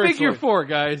 Seriously. figure 4,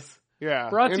 guys. Yeah.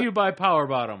 Brought to you by Power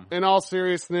Bottom. In all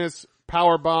seriousness,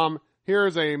 Powerbomb,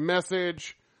 here's a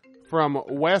message from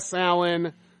Wes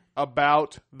Allen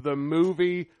about the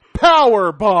movie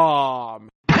Powerbomb.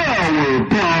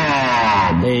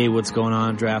 Hey, what's going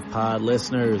on, Draft Pod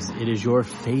listeners? It is your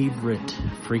favorite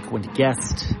frequent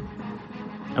guest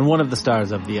and one of the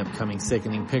stars of the upcoming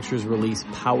Sickening Pictures release,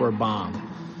 Powerbomb.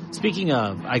 Speaking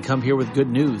of, I come here with good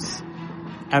news.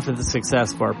 After the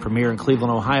success of our premiere in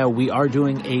Cleveland, Ohio, we are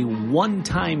doing a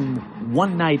one-time,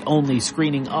 one-night-only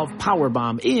screening of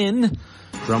Powerbomb in,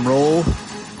 drumroll,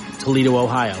 Toledo,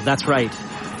 Ohio. That's right.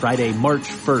 Friday, March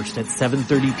 1st at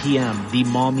 7:30 p.m., the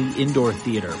Maumee Indoor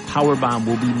Theater. Powerbomb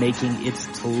will be making its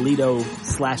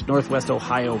Toledo/Northwest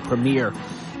Ohio premiere.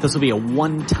 This will be a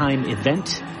one-time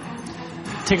event.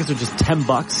 Tickets are just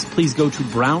 $10. Please go to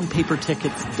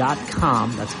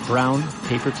brownpapertickets.com. That's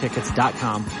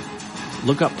brownpapertickets.com.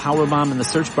 Look up Powerbomb in the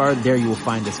search bar. There you will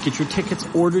find us. Get your tickets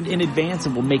ordered in advance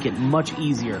and we'll make it much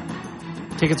easier.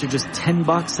 Tickets are just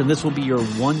 $10 and this will be your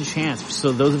one chance.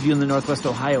 So those of you in the Northwest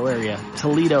Ohio area,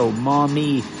 Toledo,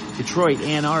 Maumee, Detroit,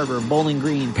 Ann Arbor, Bowling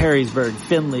Green, Perrysburg,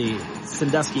 Findlay,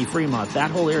 Sandusky, Fremont,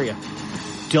 that whole area.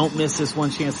 Don't miss this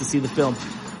one chance to see the film.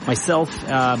 Myself,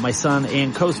 my son,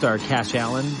 and co-star Cash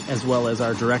Allen, as well as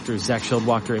our directors Zach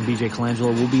Schildwachter and BJ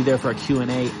Colangelo, will be there for a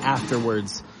Q&A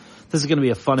afterwards. This is going to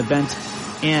be a fun event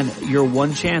and your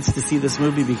one chance to see this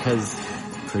movie because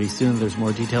pretty soon there's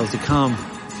more details to come.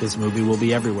 This movie will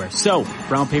be everywhere. So,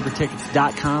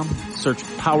 brownpapertickets.com, search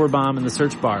Powerbomb in the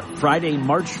search bar. Friday,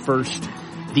 March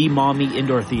 1st, the Maumee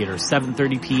Indoor Theater,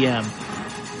 7:30 p.m.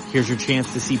 Here's your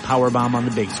chance to see Powerbomb on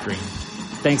the big screen.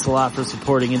 Thanks a lot for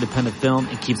supporting independent film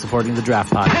and keep supporting the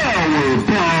Draft Pod.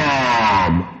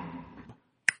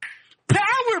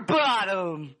 Power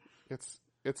Bottom!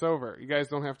 It's over. You guys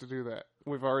don't have to do that.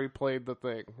 We've already played the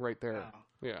thing right there. Oh.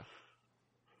 Yeah.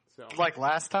 So Like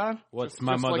last time? What's Just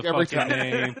my like every motherfucking time.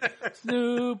 name?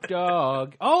 Snoop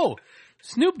Dogg. Oh,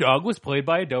 Snoop Dogg was played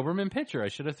by a Doberman pitcher. I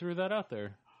should have threw that out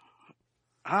there.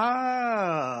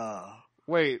 Ah.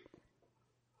 wait.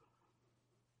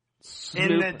 In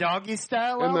Snoop- the doggy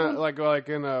style in the album? like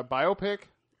in a biopic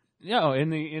No, in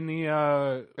the in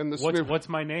the what's Snoop what's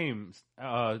my name?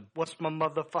 What's my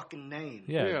motherfucking name?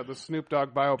 Yeah, the Snoop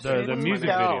Dogg biopic. The music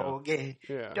video.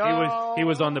 Yeah. he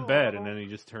was on the bed and then he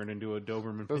just turned into a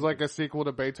Doberman. It was like a sequel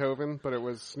to Beethoven, but it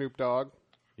was Snoop Dogg.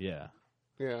 Yeah.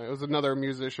 Yeah, it was another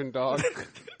musician dog.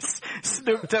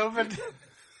 Snoop Dogg.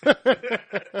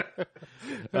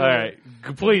 All right,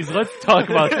 please let's talk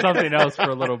about something else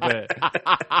for a little bit.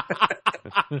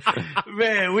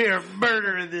 Man, we are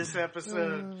murdering this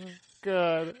episode.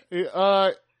 God.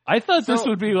 I thought this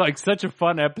would be like such a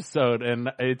fun episode,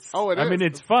 and it's. Oh, it I is. mean,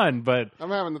 it's fun, but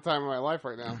I'm having the time of my life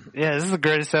right now. Yeah, this is the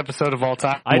greatest episode of all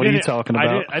time. I What are you didn't- talking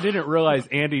about? I didn't realize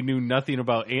Andy knew nothing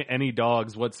about any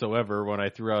dogs whatsoever when I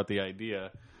threw out the idea.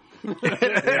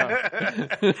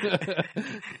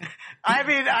 I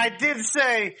mean, I did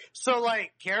say, so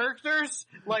like characters,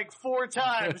 like 4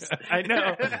 times. I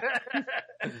know.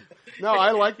 No,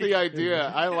 I like the idea.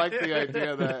 I like the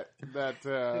idea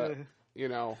that you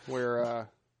know, we're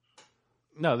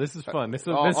No, this is fun. This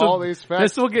all these facts.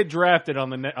 This will get drafted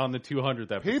on the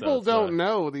 200th episode. people don't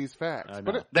know these facts. I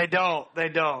know. But They don't. And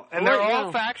Well, they're right all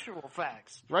now- factual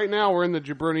facts. right now we're in the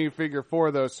Jabroni figure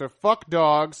 4 though, so fuck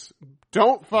dogs.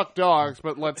 Don't fuck dogs,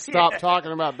 but let's stop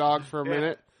talking about dogs for a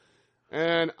minute.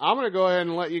 And I'm going to go ahead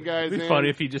and let you guys It'd be in. funny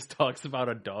if he just talks about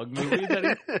a dog movie.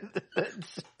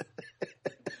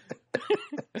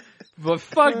 But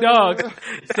fuck dogs.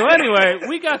 So anyway,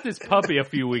 we got this puppy a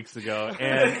few weeks ago,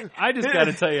 and I just got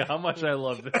to tell you how much I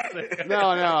love this thing. No.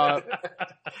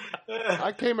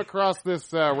 I came across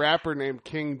this rapper named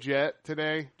King Jet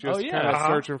today, just Oh, yeah. kind of Uh-huh.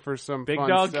 searching for some Big fun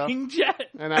Dog stuff. King Jet.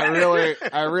 And I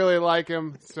really like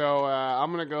him, so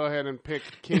I'm gonna go ahead and pick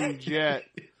King Jet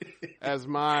as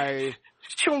my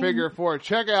figure 4.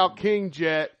 Check out King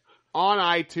Jet on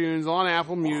iTunes, on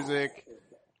Apple Music.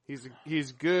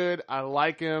 He's good. I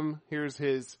like him. Here's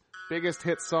his biggest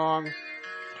hit song,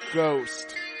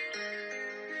 Ghost.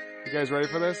 You guys ready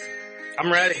for this? I'm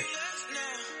ready.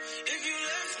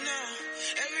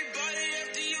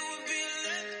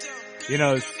 You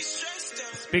know,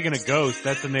 speaking of ghosts,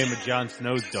 that's the name of Jon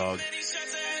Snow's dog.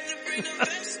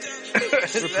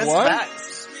 That's what?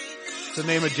 facts. It's the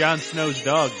name of Jon Snow's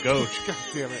dog, Ghost. God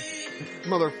damn it.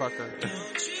 Motherfucker.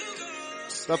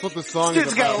 That's what the song Dude's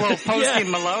is got a about. little Posty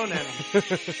Malone in him.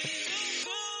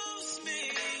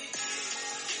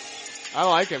 I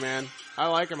like him, man. I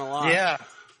like him a lot. Yeah.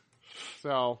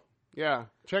 So, yeah.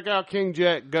 Check out King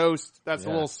Jet Ghost. That's a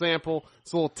Yeah. little sample.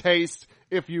 It's a little taste,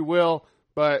 if you will.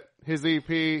 But his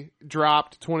EP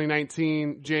dropped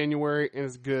 2019 January and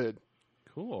is good.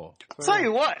 Cool. Tell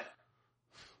you what.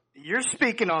 You're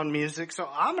speaking on music, so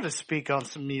I'm going to speak on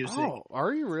some music. Oh,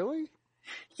 are you really?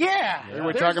 Yeah. Are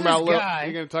we There's talking about this Lil, guy.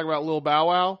 you going to talk about Lil Bow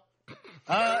Wow?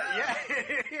 Yeah,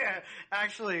 yeah.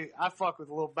 Actually, I fuck with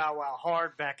Lil Bow Wow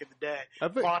hard back in the day. I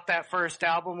think- Bought that first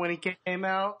album when he came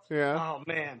out. Yeah. Oh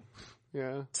man,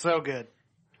 Yeah. so good.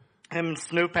 Him and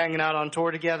Snoop hanging out on tour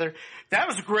together. That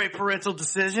was a great parental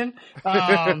decision. So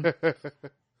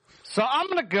I'm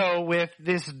gonna go with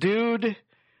this dude,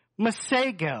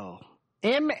 Masego.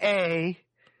 M-A.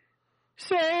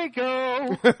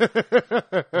 Sego.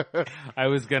 I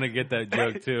was gonna get that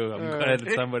joke too. I'm glad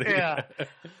that somebody. Yeah.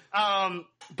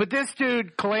 But this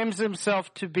dude claims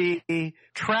himself to be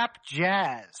trap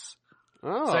jazz.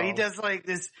 Oh. So he does like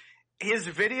this, his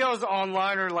videos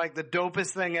online are like the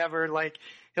dopest thing ever. Like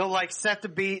he'll like set the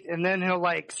beat and then he'll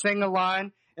like sing a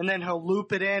line and then he'll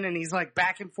loop it in and he's like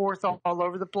back and forth all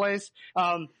over the place.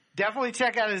 Definitely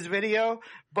check out his video,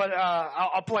 but,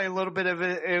 I'll play a little bit of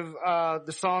it,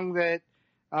 the song that,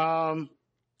 I've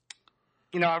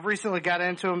recently got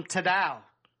into him, Tadao.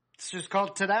 It's just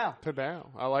called Tadao. Tadao.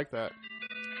 I like that.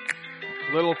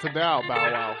 Little Tadao Bow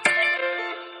Wow.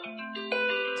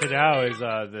 Tadao is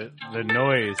the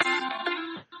noise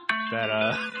that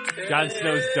Jon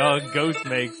Snow's dog Ghost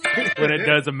makes when it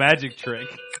does a magic trick.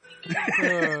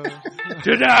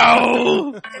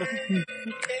 Tadao!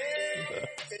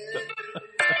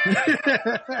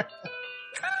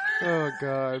 Oh,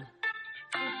 God.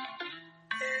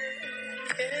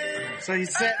 So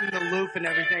he's setting the loop and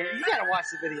everything. You gotta watch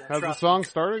the video. Has the trust song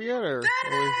started yet? Or me.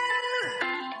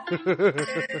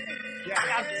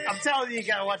 Yeah, I'm telling you, you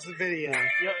gotta watch the video.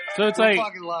 So it's You'll like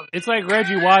fucking love it. it's like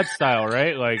Reggie Watts style,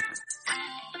 right? Like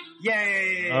Yeah.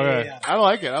 Okay. I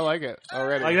like it. I like it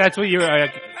already. like that's what you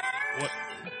like. What?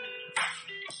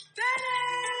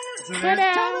 So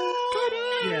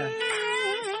yeah.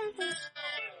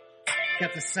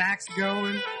 Got the sax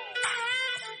going.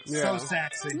 Yeah. So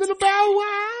sexy. Little Bow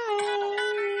Wow.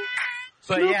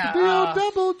 But Snoop yeah, Deal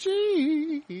Double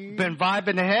G. been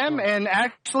vibing to him and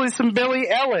actually some Billie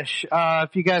Eilish.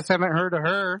 If you guys haven't heard of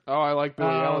her, Oh, I like Billie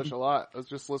Eilish a lot. I was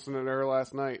just listening to her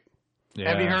last night. Yeah.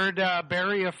 have you heard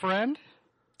Bury a Friend?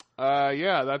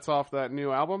 Yeah, that's off that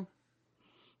new album.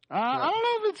 I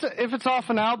don't know if it's off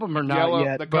an album or not Yellow.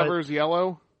 yet. The but, cover's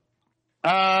yellow.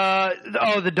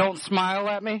 the Don't Smile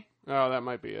at Me. Oh, that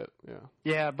might be it. Yeah.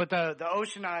 Yeah, but the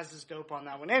Ocean Eyes is dope on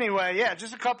that one. Anyway, yeah,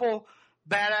 just a couple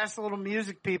badass little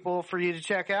music people for you to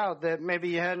check out that maybe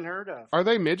you hadn't heard of. Are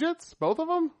they midgets? Both of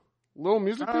them? Little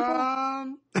music people?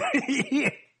 Yeah.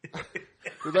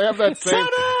 Do they have that same?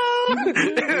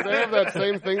 Do they have that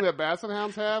same thing that Basset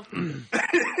Hounds have?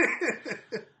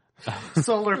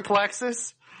 Solar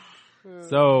plexus.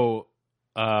 So,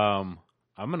 I'm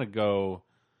gonna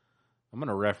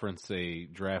reference a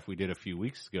draft we did a few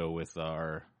weeks ago with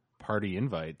our party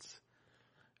invites,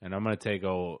 and I'm gonna take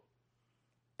old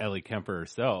Ellie Kemper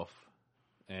herself,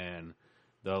 and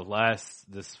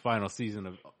this final season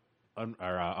of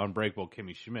Unbreakable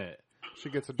Kimmy Schmidt. She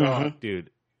gets a dog. Dude,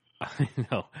 I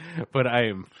know, but I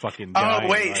am fucking dying. Oh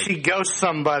wait, like, she ghosts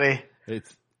somebody.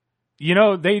 it's,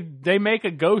 they make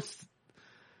a ghost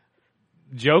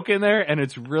joke in there, and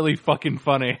it's really fucking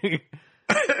funny.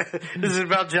 Is it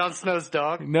about Jon Snow's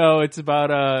dog? No, it's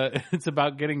about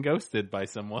getting ghosted by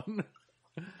someone.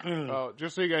 Oh,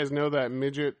 just so you guys know, that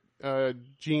midget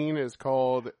gene is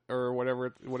called, or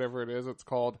whatever it is, it's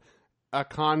called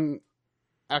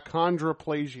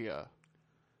achondroplasia.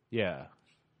 Yeah,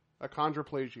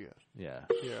 Achondroplasia. yeah.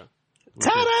 Yeah.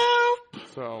 Ta-da!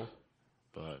 So,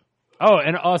 But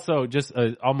and also just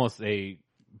almost a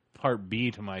part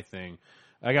B to my thing.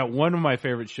 I got one of my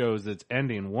favorite shows that's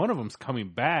ending. One of them's coming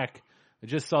back. I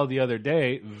just saw the other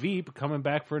day Veep coming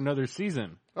back for another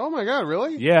season. oh my God,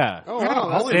 really? Yeah. Oh wow,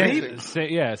 that's holy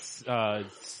amazing. Yes.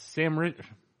 Sam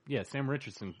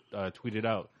Richardson tweeted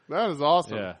out. That is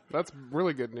awesome. Yeah. That's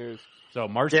really good news. So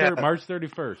March Yeah. March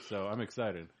 31st. So I'm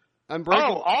excited.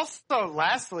 Unbreakable. Oh, also,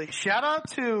 lastly, shout out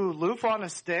to Loof on a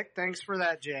Stick. Thanks for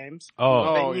that, James.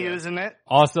 Oh, Been yeah. using it.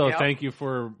 also Yep. thank you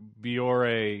for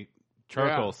Biore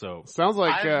charcoal Yeah. soap. Sounds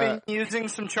like I've been using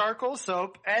some charcoal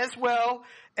soap as well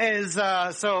as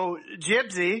so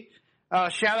Jibsy.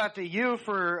 Shout out to you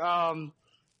for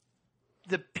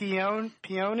the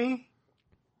peony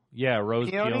Yeah, Rose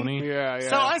Peony? Peony. Yeah, yeah.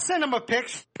 So I sent him a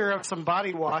picture of some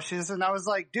body washes, and I was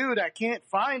like, dude, I can't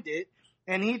find it.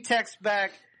 And he texts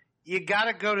back, you got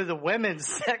to go to the women's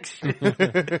section.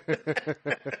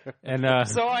 And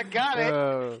So I got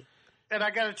it, and I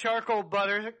got a charcoal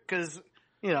butter because,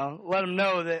 let them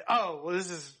know that, this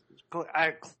is,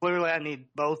 clearly I need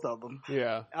both of them.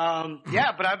 yeah.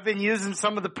 But I've been using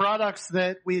some of the products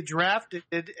that we drafted,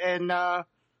 and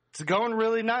it's going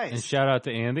really nice. and shout out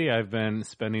to Andy. I've been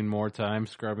spending more time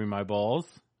scrubbing my balls.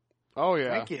 Oh, yeah.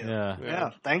 Thank you. Yeah. Yeah,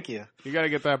 thank you. You got to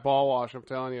get that ball wash. I'm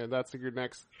telling you, that's your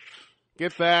next.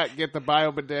 Get that. Get the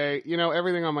bio bidet.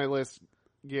 Everything on my list.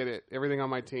 Get it. Everything on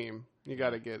my team. You got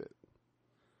to get it.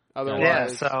 Otherwise, Yeah,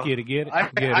 so Get it.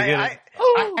 I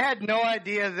had no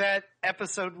idea that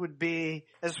episode would be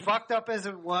as fucked up as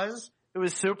it was. It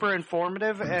was super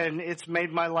informative, and it's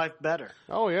made my life better.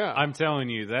 oh yeah. I'm telling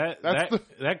you That's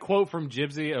that quote from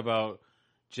Gypsy about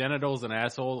genitals and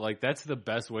asshole, like that's the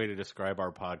best way to describe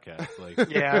our podcast. Like,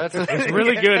 Yeah, that's it's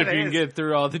really good if it you can is. get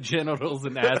through all the genitals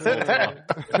and asshole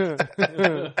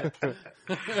talk.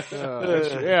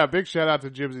 Yeah, big shout out to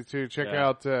Gypsy too. Check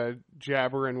out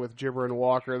Jabberin' with Gibber and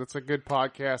Walker. That's a good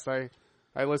podcast.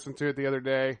 I listened to it the other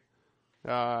day.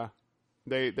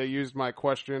 They used my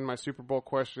question, my Super Bowl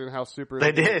question. How super?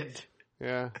 They did.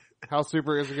 Yeah. How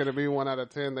super is it going to be? 1 out of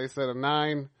 10. They said a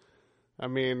 9. I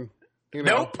mean,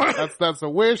 Nope. that's a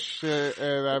wish,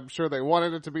 and I'm sure they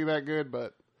wanted it to be that good,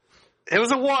 but It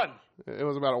was a 1. it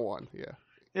was about a 1. Yeah.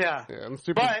 Yeah. Yeah. And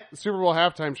But- the Super Bowl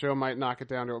halftime show might knock it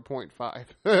down to a 0.5.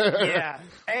 Yeah.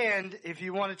 And if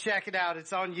you want to check it out,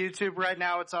 it's on YouTube right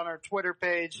now. It's on our Twitter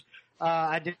page.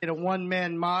 I did a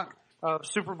one-man mock of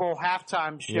Super Bowl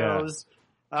halftime shows.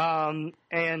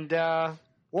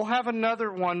 We'll have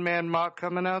another one-man mock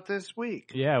coming out this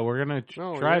week. Yeah, we're gonna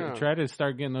Oh, try yeah. to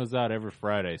start getting those out every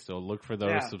Friday. So look for those.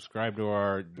 Yeah. Subscribe to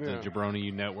the Yeah. Jabroni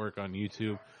U Network on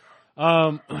YouTube.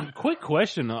 Quick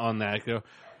question on that.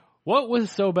 What was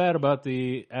so bad about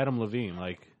the Adam Levine?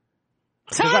 Like,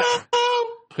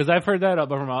 because I've heard that up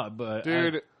from, but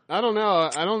Dude, I don't know.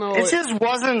 I don't know. It just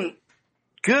wasn't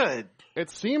good. It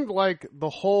seemed like the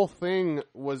whole thing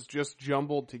was just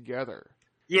jumbled together.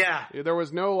 Yeah. There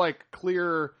was no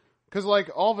clear, because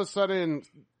all of a sudden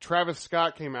Travis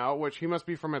Scott came out, which he must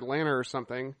be from Atlanta or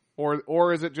something,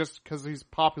 or is it just because he's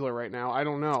popular right now? I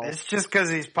don't know. It's just because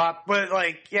he's pop. But,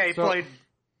 he So- played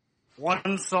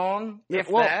one song, if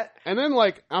Well, that. and then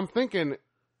I'm thinking,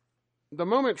 the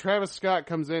moment Travis Scott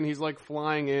comes in, he's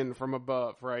flying in from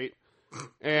above, right?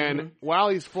 And while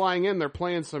he's flying in, they're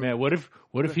playing some. man, what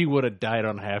if he would have died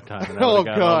on halftime? And I Oh would've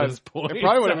got all God! those points? It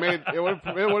probably would have made it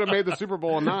would have made the Super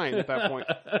Bowl a 9 at that point.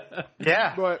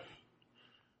 Yeah. But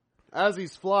as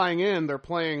he's flying in, they're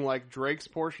playing Drake's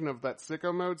portion of that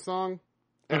Sicko Mode song,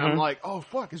 and I'm like, "Oh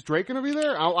fuck, is Drake gonna be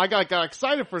there?" I got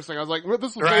excited for a second. I was like, well,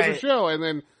 "This will save the Right. show," and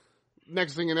then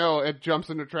next thing you know, it jumps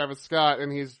into Travis Scott,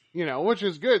 and he's which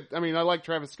is good. I mean, I like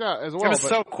Travis Scott as well. It was but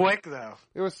so quick, though.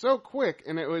 it was so quick,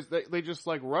 and it was they just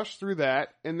rushed through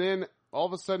that, and then all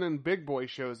of a sudden, Big Boy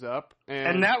shows up,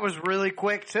 And that was really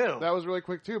quick, too. that was really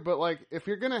quick too. But if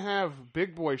you're gonna have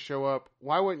Big Boy show up,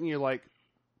 why wouldn't you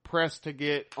press to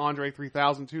get Andre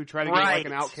 3000 too? Try to Right.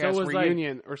 get an Outkast So was,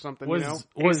 reunion or something. Was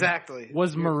Exactly.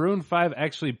 Was Maroon 5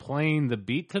 actually playing the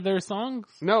beat to their songs?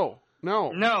 No.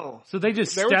 No. So they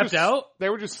just They were stepped just out? They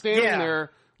were just standing Yeah.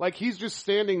 there, he's just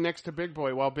standing next to Big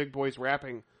Boy while Big Boy's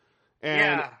rapping.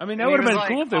 And Yeah. I mean, that And he would've been was,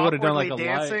 cool if they would've done, awkwardly a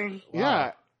live- dancing.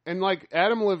 yeah, and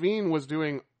Adam Levine was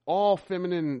doing all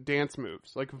feminine dance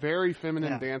moves, very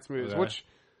feminine Yeah. dance moves, Okay. which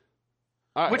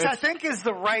Which I it's- think is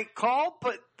the right call,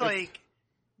 but,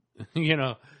 You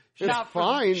know, it's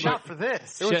fine. Shout but for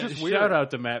this. It was just weird. Shout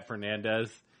out to Matt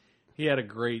Fernandez. He had a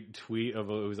great tweet of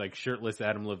it was shirtless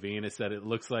Adam Levine. It said it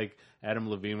looks like Adam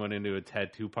Levine went into a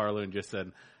tattoo parlor and just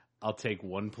said, "I'll take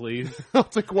one, please." I'll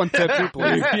take one tattoo,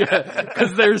 please. Yeah,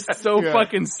 because they're so Yeah.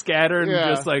 fucking scattered Yeah.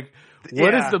 and just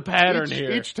what is Yeah. the pattern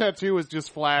here? Each tattoo was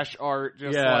just flash art,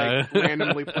 just Yeah.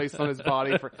 randomly placed on his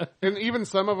body. And even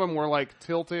some of them were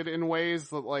tilted in ways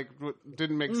that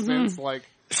didn't make sense.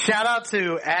 Shout out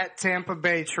to @Tampa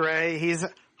Bay Trey. He's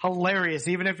hilarious.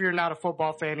 Even if you're not a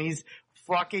football fan, he's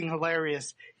fucking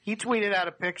hilarious. He tweeted out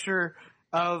a picture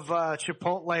of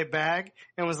Chipotle bag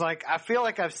and was like, I feel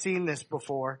like I've seen this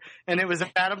before. And it was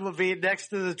Adam Levine next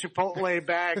to the Chipotle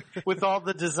bag with all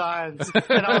the designs.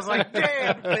 And I was like,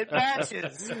 damn, it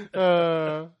matches.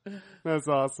 That's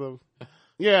awesome.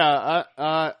 Yeah,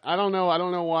 I don't know. I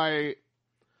don't know why.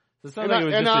 It sounds like it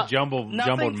was and just a jumbled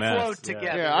Nothing mess. flowed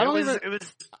together. Yeah, I don't it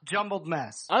was jumbled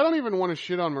mess. I don't even want to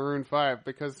shit on Maroon 5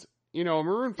 because, a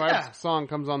Maroon 5 Yeah. song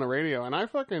comes on the radio and I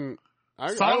fucking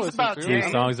I Songs listen About to Jane. it.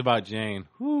 These songs about Jane.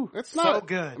 Whew. It's So not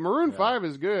good. Maroon 5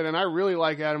 is good, and I really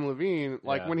like Adam Levine.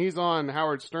 Like Yeah. when he's on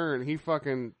Howard Stern, he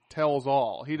fucking tells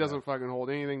all. He doesn't fucking hold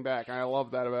anything back. And I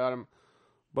love that about him.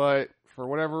 But for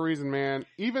whatever reason, man,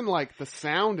 even like the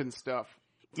sound and stuff,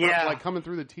 Yeah. like coming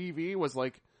through the TV was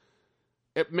like,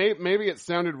 maybe it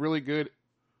sounded really good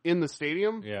in the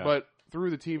stadium, Yeah. but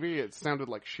through the TV it sounded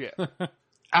like shit.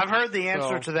 I've heard the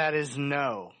answer So- to that is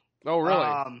no. Oh,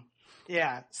 really?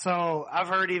 Yeah. So I've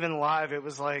heard even live, it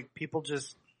was like people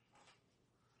just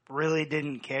really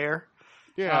didn't care.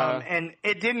 Yeah. And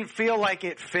it didn't feel like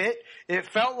it fit. It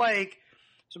felt like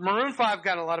so Maroon 5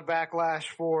 got a lot of backlash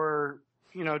for,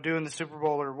 doing the Super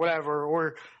Bowl or whatever,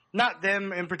 or not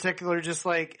them in particular, just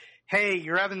like, hey,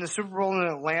 you're having the Super Bowl in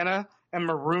Atlanta and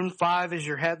Maroon 5 is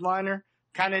your headliner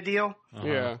kind of deal. Uh-huh.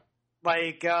 Yeah.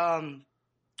 Like,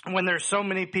 when there's so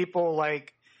many people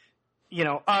like,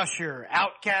 Usher,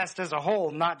 Outkast as a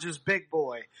whole, not just Big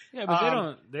Boy. Yeah,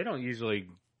 but they don't usually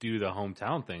do the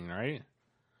hometown thing, right?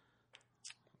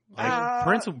 Like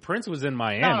Prince was in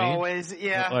Miami. Not always,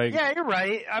 yeah. Like- Yeah, you're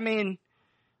right. I mean,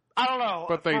 I don't know.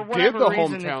 But they For did whatever the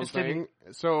reason, it hometown just didn't-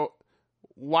 thing. So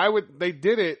why would they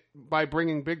did it by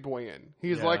bringing Big Boy in?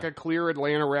 He's Yeah. like a clear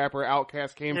Atlanta rapper.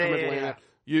 Outkast came Yeah, from yeah, Atlanta.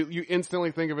 You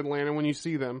instantly think of Atlanta when you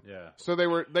see them. Yeah. So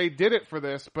they did it for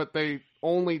this, but they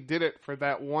only did it for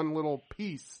that one little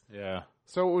piece. Yeah.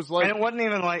 So it was like and it wasn't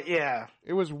even like, yeah.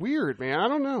 it was weird, man. I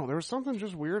don't know. There was something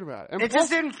just weird about it. And It plus-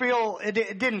 just didn't feel, it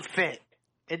didn't fit.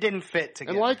 It didn't fit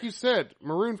together. and like you said,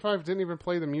 Maroon 5 didn't even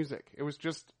play the music. It was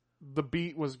just the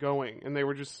beat was going, and they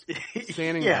were just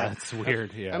standing Yeah. there. That's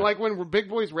weird. Yeah. And like when Big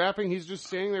Boy's rapping, he's just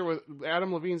standing there with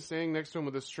Adam Levine standing next to him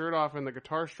with his shirt off and the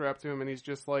guitar strapped to him, and he's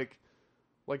just like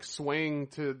swaying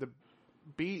to the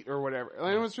beat or whatever.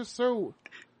 And it was just so.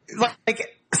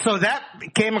 So that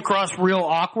came across real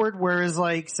awkward, whereas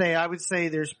like, I would say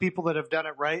there's people that have done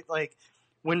it right. Like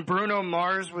when Bruno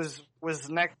Mars was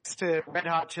next to Red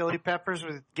Hot Chili Peppers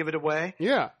with Give It Away,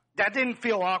 Yeah, that didn't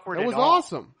feel awkward it at was all.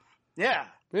 awesome. Yeah.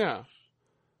 Yeah.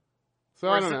 So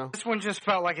Whereas I don't know. This one just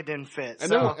felt like it didn't fit. And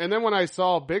So then when I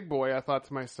saw Big Boy, I thought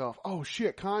to myself, "Oh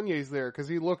shit, Kanye's there," because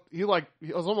he was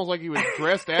almost like he was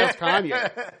dressed as Kanye.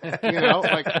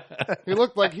 Like he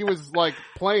looked like he was like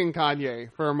playing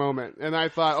Kanye for a moment, and I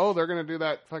thought, "Oh, they're gonna do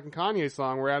that fucking Kanye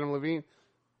song where Adam Levine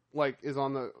like is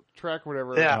on the track, or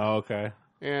whatever." Yeah. Oh, okay.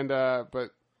 And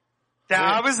but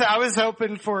yeah, I was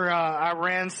hoping for I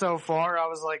Ran So Far. I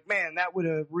was like, man, that would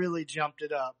have really jumped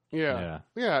it up. yeah,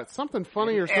 it's something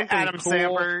funny or something Adam cool.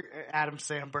 Sandberg. Adam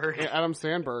Sandberg. Yeah, Adam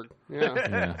Sandberg. Yeah,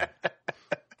 Yeah.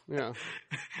 yeah.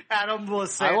 Adam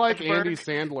Sandberg. I like Andy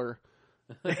Sandler.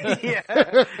 Yeah.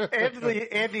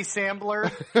 Andy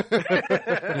Sandler.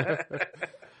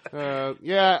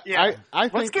 Yeah, Yeah. I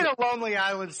think Let's get a Lonely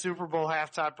Island Super Bowl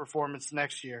halftime performance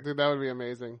next year. dude, that would be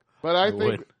amazing. But I It think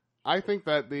would.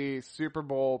 that the Super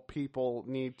Bowl people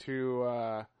need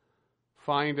to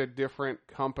find a different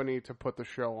company to put the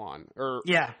show on, or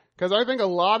Yeah. because I think a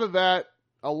lot of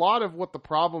what the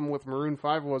problem with Maroon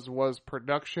 5 was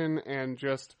production and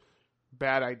just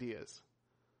bad ideas.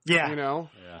 Yeah. You know,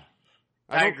 Yeah.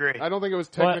 I don't- agree. I don't think it was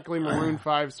technically Maroon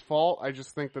 5's fault. I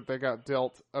just think that they got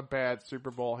dealt a bad Super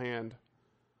Bowl hand,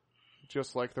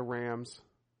 just like the Rams.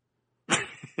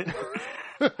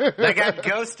 They got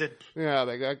ghosted Yeah,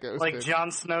 they got ghosted. like Jon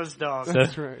Snow's dog.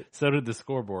 That's right. So did the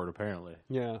scoreboard, apparently.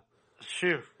 Yeah.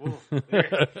 Shoo. Ooh.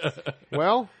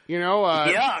 Well,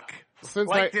 Yuck. since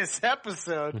Like I this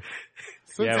episode.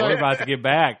 since Yeah, I, we're about to get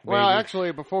back. well, baby.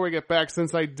 actually, before we get back,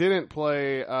 since I didn't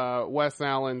play Wes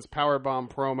Allen's Powerbomb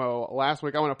promo last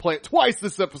week, I want to play it twice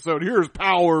this episode. Here's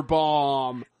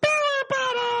Powerbomb.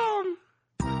 Powerbomb.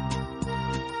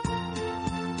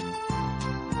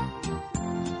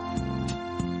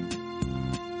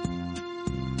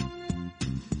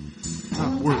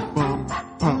 Powerbomb,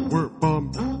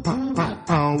 Powerbomb,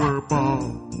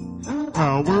 Powerbomb,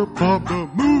 Powerbomb. The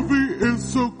movie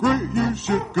is so great, you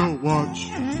should go watch.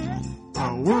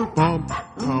 Powerbomb,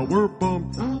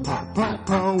 Powerbomb,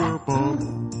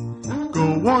 Powerbomb.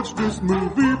 Go watch this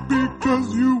movie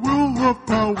because you will love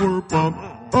Powerbomb.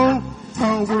 Oh,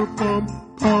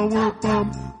 Powerbomb,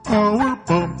 Powerbomb,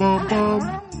 Powerbomb, bomb,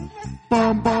 bomb.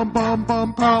 Bomb, bomb, bomb,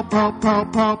 bomb, pow, pow,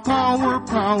 pow, pow,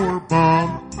 power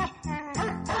bomb.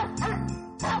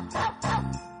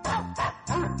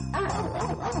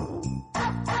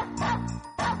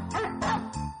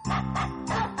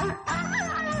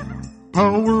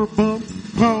 Power bomb,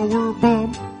 power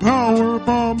bomb, power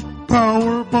bomb,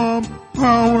 power bomb,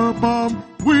 power bomb.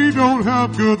 We don't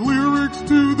have good lyrics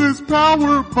to this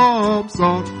power bomb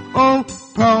song. Oh,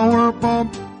 power bomb,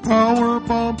 power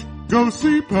bomb. Go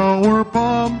see Power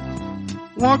Bomb.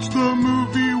 watch the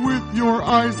movie with your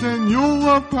eyes and you'll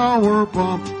love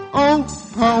Powerbomb. Oh,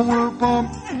 Powerbomb,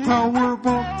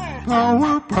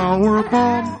 Powerbomb,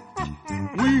 Powerbomb.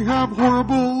 We have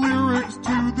horrible lyrics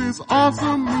to this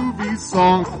awesome movie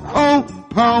song. Oh,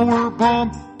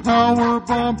 Powerbomb,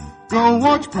 Powerbomb, go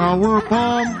watch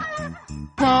Powerbomb.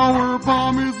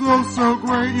 Powerbomb is oh so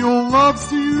great, you'll love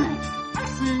seeing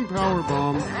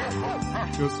Powerbomb.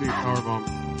 Go see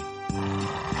Powerbomb.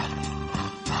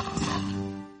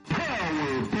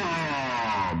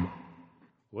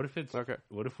 What if it's Okay.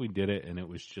 What if we did it and it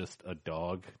was just a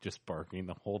dog just barking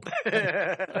the whole time?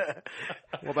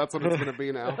 Well, that's what it's going to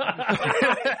be now.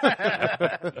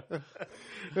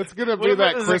 It's going to be if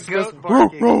that it was a Christmas. goat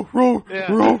barking? Row, row,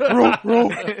 Yeah. row, row, row.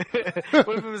 What if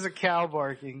it was a cow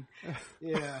barking?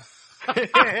 Yeah. All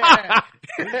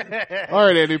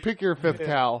right, Andy, pick your fifth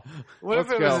cow. What if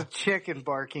Let's it was go. a chicken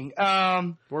barking?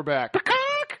 We're back.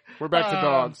 Cock! We're back to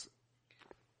dogs.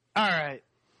 All right.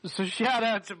 So shout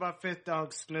out to my fifth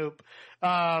dog, Snoop.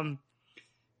 I'm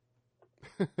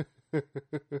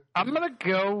gonna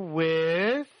go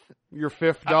with. Your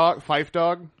fifth dog, Fife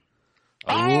dog.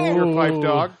 Oh, Your Fife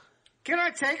dog. can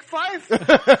I take 5?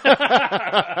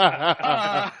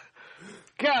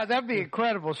 God, that'd be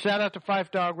incredible. Shout out to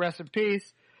Fife Dog, rest in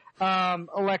peace.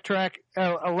 Electronic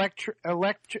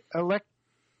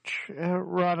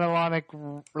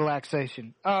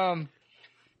relaxation. I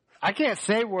can't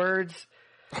say words,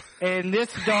 and this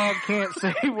dog can't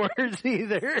say words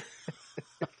either.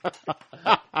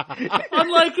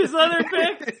 Unlike his other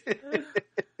picks.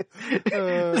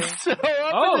 So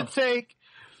I'm going to take.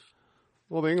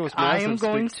 Well, the English I Mastiff am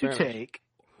going speaks to Spanish. take.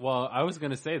 Well, I was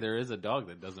going to say there is a dog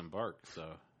that doesn't bark, so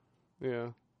Yeah,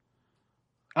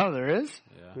 Oh, there is?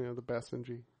 yeah. yeah, the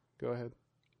Basenji. Go ahead.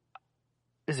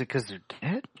 Is it because they're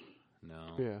dead?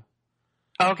 No. Yeah.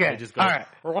 Okay. They just go, All right.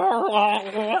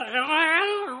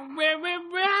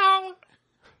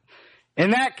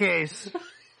 In that case,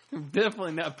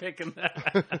 Definitely not picking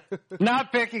that.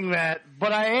 not picking that,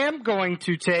 but I am going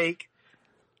to take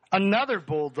another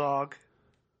bulldog.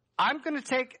 I'm going to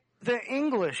take the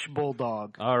English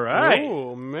bulldog. All right.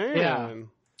 Oh man.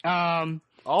 Yeah.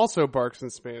 Also barks in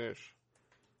Spanish.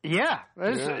 Yeah,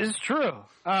 Yeah. it's true.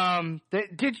 You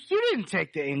didn't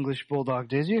take the English bulldog,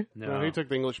 did you? No, he took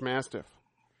the English Mastiff,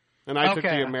 and I took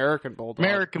Okay. the American Bulldog.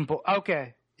 American bull.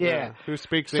 Okay, yeah. Who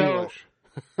speaks So- English?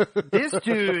 This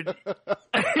dude.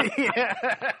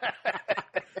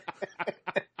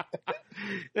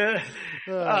 Yeah.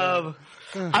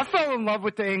 I fell in love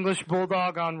with the English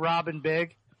bulldog on Robin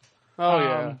Big. Oh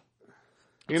yeah.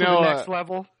 You to know, the next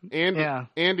level. Yeah.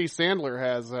 Andy Sandler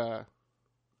has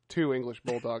 2 English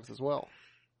Bulldogs as well.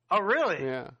 Oh, really?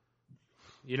 Yeah.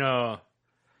 You know,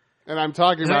 And I'm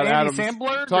talking Is about that Andy Adam.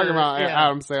 Sandler, Talking or- about yeah.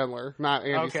 Adam Sandler, not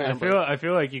Andy Okay. Sandler. I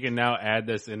feel like you can now add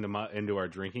this into our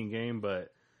drinking game, but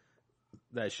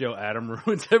that show Adam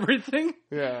Ruins Everything.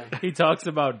 Yeah. He talks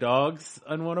about dogs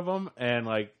on one of them, and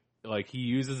like he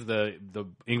uses the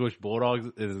English Bulldogs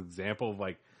as an example of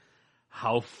like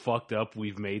how fucked up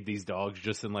we've made these dogs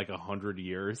just in like 100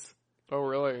 years. Oh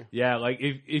really? Yeah, like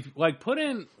if like put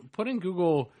in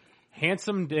Google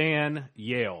Handsome Dan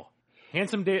Yale,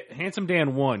 Handsome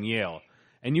Dan 1 Yale,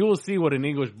 and you will see what an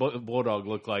English Bulldog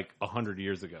looked like 100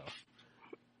 years ago.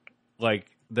 Like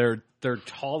they're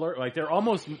taller, like they're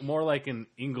almost more like an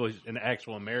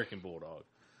actual American Bulldog.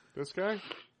 This guy?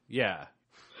 Yeah.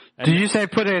 And Did you say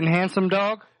put in handsome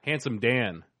dog? Handsome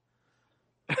Dan?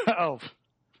 Oh,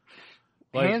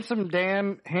 Like, handsome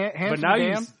Dan. Handsome but now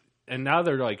Dan. and now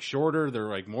they're like shorter. They're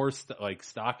like more like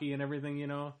stocky and everything. You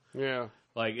know, Yeah.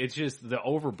 like it's just the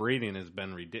overbreeding has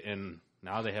been and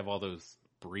now they have all those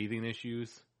breathing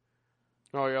issues.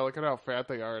 Oh yeah. Look at how fat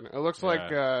they are. It looks like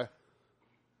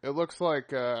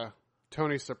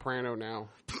Tony Soprano now.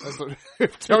 That's what,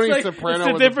 if Tony It's like, Soprano it's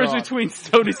the was difference a dog. between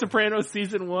Tony Soprano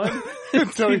season 1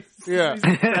 and Tony, yeah.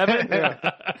 season 7.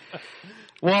 Yeah.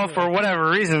 Well, for whatever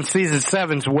reason, season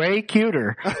 7's way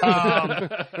cuter.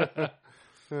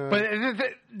 But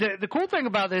the cool thing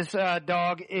about this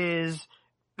dog is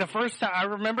the first time I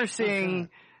remember seeing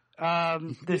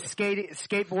the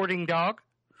skateboarding dog,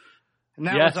 and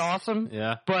that Yes. was awesome.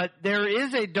 Yeah. But there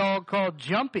is a dog called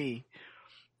Jumpy,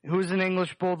 who's an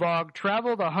English bulldog,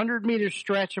 traveled a 100-meter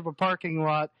stretch of a parking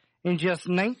lot in just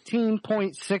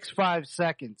 19.65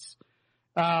 seconds.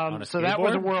 On a So that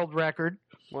was a skateboard? world record.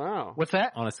 Wow. What's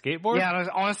that? On a skateboard? Yeah,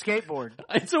 on a skateboard.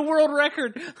 It's a world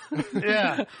record.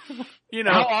 Yeah. You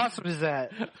know, How awesome is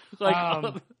that? like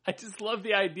I just love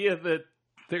the idea that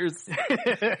there's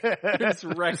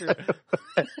record.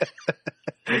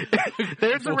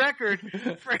 There's a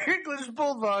record for English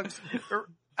bulldogs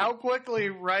how quickly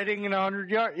riding in 100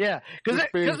 yards. Yeah, because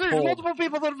Just being there's pulled. multiple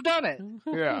people that have done it.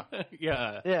 Yeah.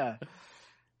 Yeah. Yeah.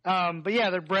 But yeah,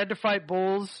 they're bred to fight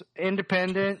bulls,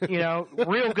 independent,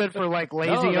 real good for like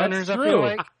lazy No, that's owners, I true. feel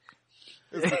like.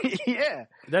 Yeah.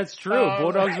 That's true.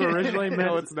 Bulldogs were originally meant.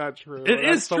 No, it's not true. It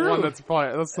That's is the true. one that's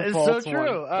false. That's the It's false so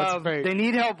true. one. That's fake. They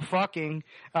need help fucking.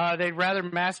 They'd rather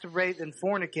masturbate than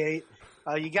fornicate.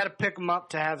 You got to pick them up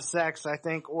to have sex, I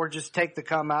think, or just take the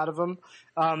cum out of them,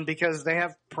 because they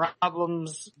have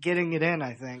problems getting it in,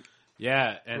 I think.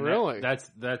 Yeah, and Really?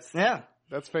 that's Yeah.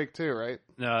 That's fake too, right?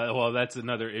 well, that's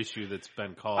another issue that's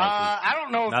been caused. I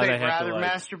don't know if Now they they'd have to, rather like,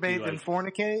 masturbate be than like-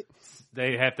 fornicate.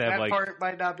 They have to have That like part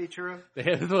might not be true. they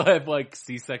have to have like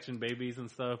C-section babies and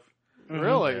stuff.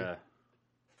 Really? Yeah.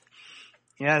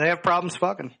 Yeah, they have problems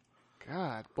fucking.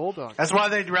 God, bulldog. That's why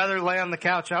they'd rather lay on the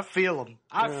couch. I feel them.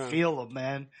 Yeah. Feel them,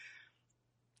 man.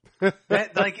 It's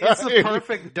the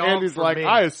perfect dog Andy's for like, me.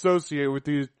 I associate with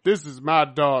these. This is my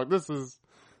dog. This is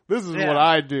Yeah. what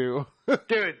I do.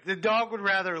 Dude, the dog would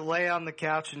rather lay on the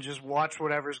couch and just watch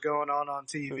whatever's going on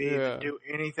TV Yeah. than do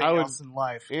anything I would- else in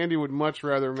life. Andy would much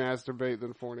rather masturbate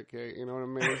than fornicate. You know what I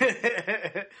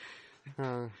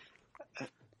mean?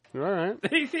 All right.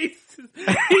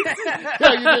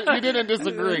 Yeah, you didn't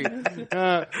disagree. And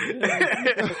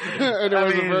it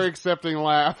was a very accepting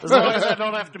laugh. As long as I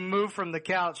don't have to move from the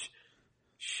couch.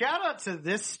 Shout out to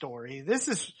this story. This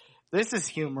is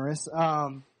humorous.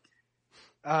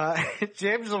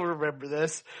 James will remember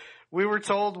this. We were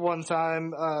told one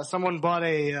time someone bought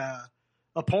a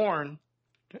porn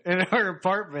in our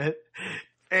apartment,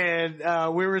 and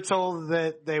we were told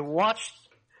that they watched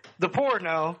the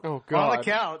porno Oh, God. on the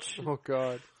couch Oh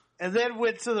God. and then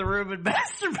went to the room and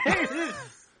masturbated.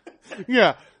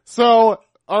 Yeah. So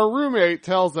our roommate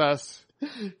tells us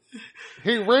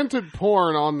he rented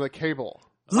porn on the cable.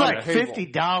 It's like Cable.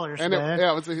 $50, And man.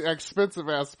 it was an expensive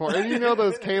ass porn. And you know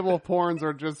those cable porns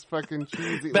are just fucking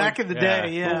cheesy. Back in the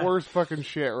day, yeah. the worst fucking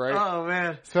shit, right? Oh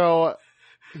man. So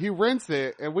he rents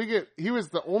it, and he was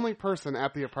the only person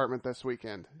at the apartment this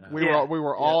weekend. We Yeah.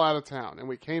 were all out of town, and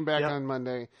we came back Yep. on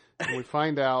Monday, and we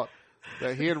find out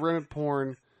that he had rented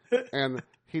porn, and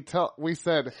we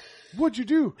said, "What'd you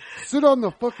do? Sit on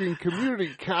the fucking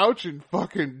community couch and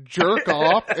fucking jerk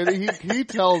off?" And he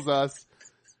tells us,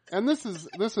 and this is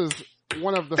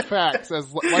one of the facts, as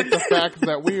like the facts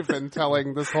that we've been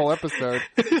telling this whole episode.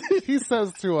 He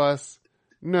says to us,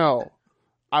 "No,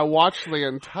 I watched the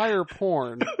entire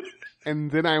porn,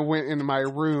 and then I went in my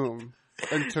room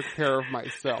and took care of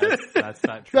myself." That's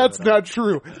not true. That's not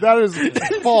true. That is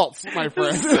false, my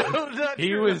friend.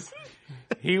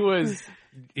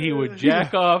 He would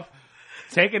jack off,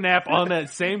 take a nap on that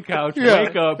same couch, Yeah,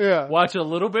 wake up, yeah. watch a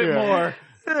little bit Yeah. more.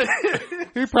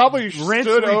 He probably Rinse,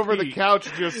 stood over the repeat.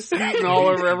 couch just skeeting all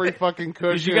over every fucking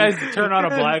cushion. Did you guys turn on a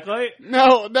black light?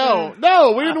 No,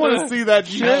 we didn't want to see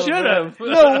that You shit. should have.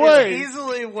 No way.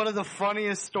 Easily one of the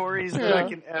funniest stories that Yeah. I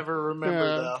can ever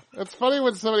remember, though. It's funny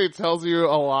when somebody tells you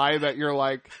a lie that you're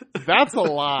like, that's a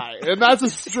lie. And that's a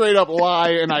straight up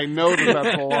lie, and I know that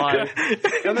that's a lie.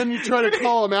 And then you try to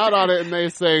call them out on it, and they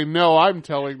say, no, I'm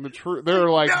telling the truth. They're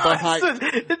like behind.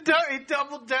 He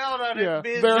doubled down on Yeah, it.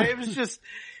 Me and they're- James just,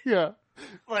 Yeah.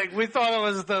 like, we thought it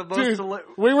was the most... Dude, deli-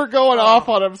 we were going off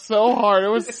on him so hard. It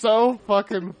was so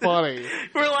fucking funny.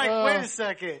 We're like, wait a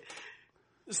second.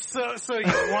 So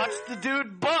you watched the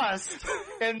dude bust,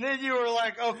 and then you were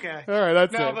like, okay. All right,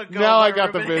 that's now it. I'm gonna go Now my I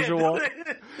got the room and visual.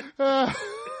 handle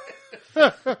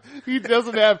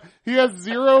it. He has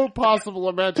zero possible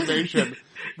imagination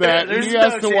that There's he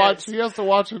has no to chance. watch. He has to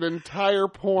watch an entire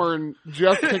porn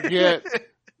just to get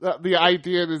the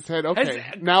idea in his head. Okay,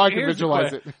 now I can Here's the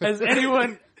visualize it. question. Has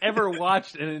anyone ever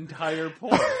watched an entire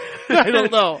porn? I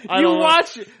don't know. You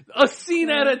watch a scene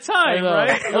at a time,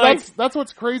 right? And Like, that's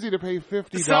what's crazy to pay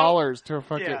 $50 to a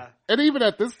fucking. Yeah. And even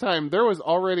at this time, there was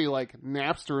already like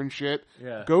Napster and shit.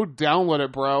 Yeah. Go download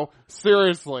it, bro.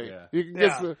 Seriously, Yeah. you can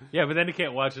get. Yeah. yeah, but then you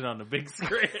can't watch it on the big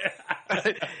screen.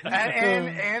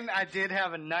 and I did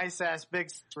have a nice ass big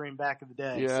screen back in the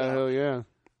day. Yeah, so. hell yeah.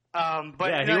 But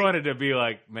yeah, he like, wanted to be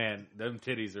like, man, them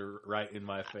titties are right in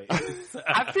my face.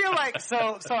 I feel like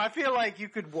so I feel like you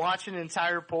could watch an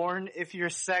entire porn if you're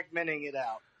segmenting it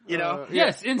out. You know,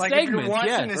 yes, in like if segments. you're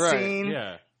watching yes. a right. scene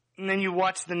Yeah. and then you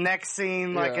watch the next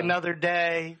scene like Yeah. another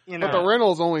day. You know, But the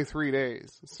rental's only 3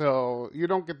 days, so you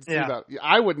don't get to see Yeah. that.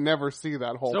 I would never see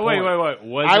that whole. So porn. wait.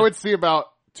 Was I it- would see about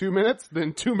 2 minutes,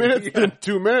 then 2 minutes, then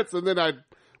 2 minutes, and then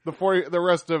the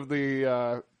rest of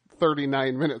the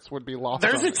 39 minutes would be lost.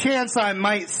 there's on a me. chance I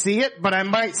might see it, but I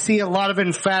might see a lot of it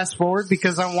in fast forward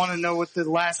because I want to know what the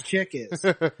last chick is.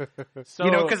 So,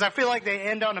 You know, because I feel like they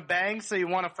end on a bang, so you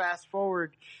want to fast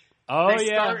forward Oh they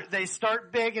yeah. they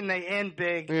start big and they end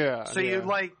big. Yeah. So you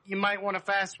might want to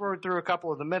fast forward through a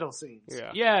couple of the middle scenes.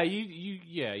 Yeah. Yeah,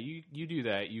 you do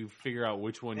that. You figure out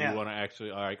which one Yeah. you want to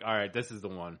actually. All right, this is the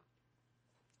one.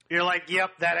 You're like,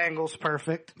 yep, that angle's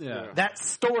perfect. Yeah. That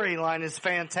storyline is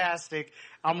fantastic.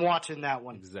 I'm watching that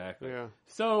one. Exactly. Yeah.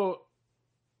 So,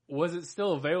 was it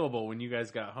still available when you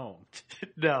guys got home?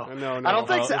 No. No. I don't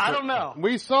think so. Oh, I don't know.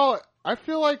 We saw it. I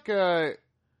feel like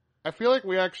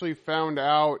we actually found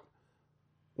out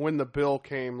when the bill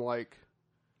came, like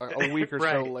a week or so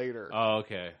Right. later. Oh,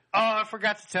 okay. Oh, I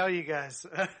forgot to tell you guys.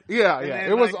 Yeah, And yeah.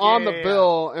 then, It was like, on yeah, the yeah,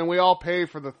 bill, and we all pay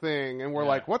for the thing, and we're Yeah.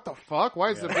 like, "What the fuck?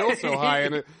 Why is the bill so high?"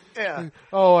 And it, Yeah.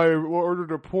 oh, I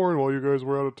ordered a porn while you guys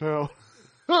were out of town.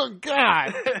 Oh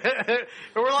God. And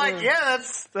we're like, yeah,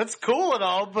 that's cool and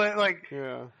all, but like,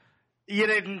 Yeah. you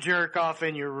didn't jerk off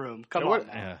in your room. Come It on. would,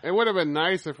 now. Yeah. it would have been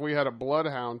nice if we had a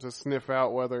bloodhound to sniff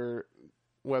out whether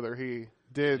he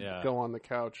did Yeah. go on the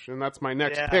couch, and that's my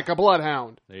next Yeah. pick, a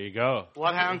bloodhound. There you go.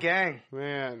 Bloodhound gang.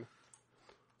 Man.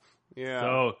 Yeah.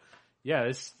 So,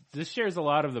 yeah, this shares a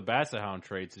lot of the Basset Hound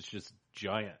traits. It's just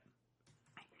giant.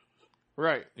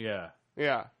 Right. Yeah.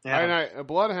 Yeah. Yeah.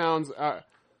 Bloodhounds.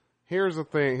 Here's the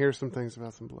thing. Here's some things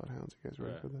about some bloodhounds. You guys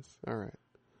ready Right. for this? All right.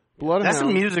 Bloodhounds. That's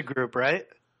a music group, right?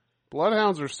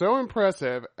 Bloodhounds are so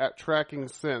impressive at tracking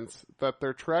scents that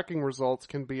their tracking results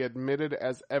can be admitted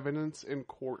as evidence in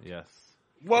court. Yes.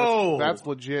 Whoa. That's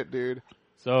legit, dude.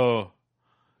 So,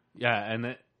 yeah,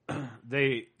 and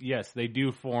they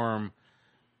form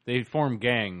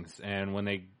gangs, and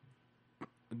when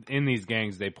in these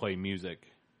gangs they play music.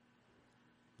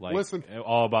 Like, Listen.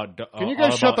 all about. Can you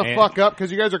guys shut the fuck up?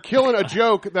 Because you guys are killing a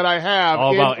joke that I have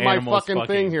All about in my animals fucking fucking.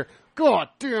 thing here. God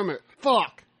damn it.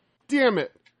 Fuck. Damn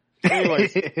it.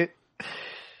 Anyways,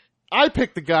 I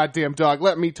picked the goddamn dog.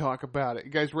 Let me talk about it.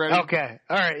 You guys ready? Okay.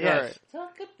 All right. Yes. All right.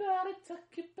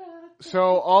 So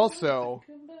also,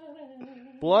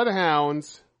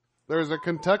 bloodhounds, there's a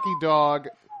Kentucky dog,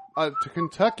 a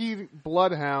Kentucky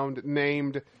bloodhound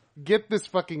named, get this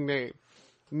fucking name,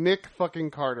 Nick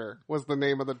fucking Carter was the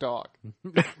name of the dog.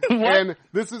 And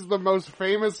this is the most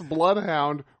famous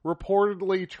bloodhound,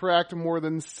 reportedly tracked more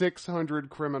than 600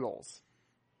 criminals.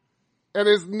 And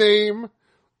his name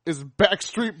is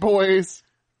Backstreet Boys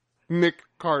Nick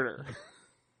Carter.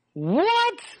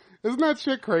 What? Isn't that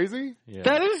shit crazy? Yeah.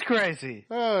 That is crazy.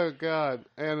 Oh God!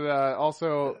 And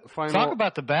also, Talk final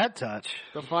about the bad touch.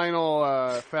 the final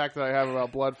fact that I have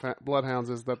about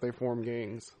bloodhounds is that they form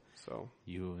gangs. So,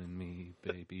 You and me,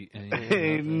 baby,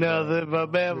 Ain't nothing but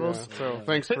yeah. mammals. So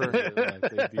thanks for like they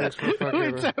do. thanks for We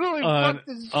fucking totally on, fucked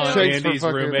this shit. on Thanks for Andy's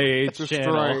fucking roommate's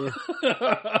destroying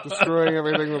channel. destroying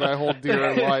everything that I hold dear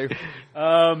in life.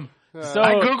 So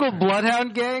I googled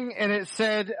Bloodhound Gang and it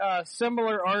said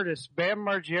similar artists: Bam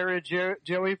Margera,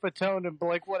 Joey Fatone, and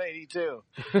Blake 182.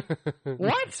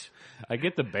 What? I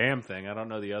get the Bam thing. I don't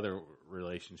know the other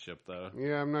relationship though.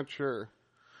 Yeah, I'm not sure.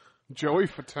 Joey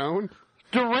Fatone.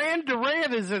 Duran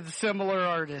Duran is a similar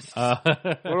artist.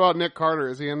 What about Nick Carter?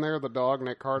 Is he in there? The dog,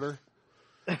 Nick Carter.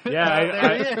 Yeah,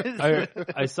 There he is.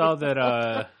 I saw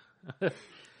that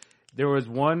there was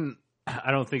one.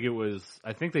 I don't think it was.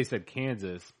 I think they said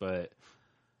Kansas, but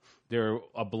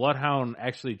a bloodhound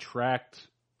actually tracked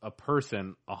a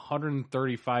person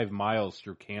 135 miles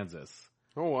through Kansas,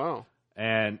 Oh wow.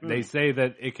 and they say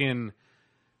that they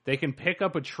can pick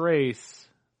up a trace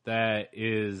that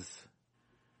is.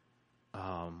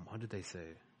 What did they say?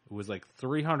 It was like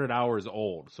 300 hours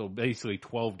old, so basically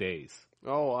 12 days.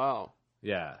 Oh wow.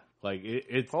 Yeah, like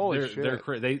it's Holy they're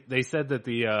shit. they said that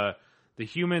the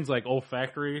human's like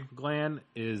olfactory gland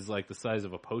is like the size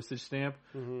of a postage stamp,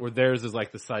 where theirs is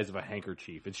like the size of a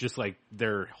handkerchief. It's just like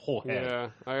their whole head. Yeah.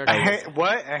 I A actually,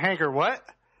 what? A hanker what?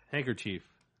 Handkerchief.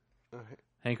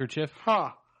 Handkerchief.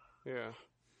 Huh. yeah.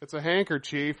 It's a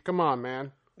handkerchief. Come on,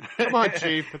 man. Come on,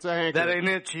 Chief. It's a handkerchief. That ain't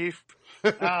it, Chief.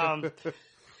 Hooray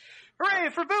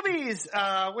for boobies!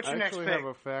 What's I your next actually pick? have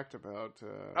a fact about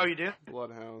Oh, you do?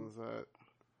 bloodhounds that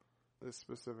is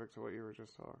specific to what you were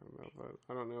just talking about, but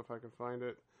I don't know if I can find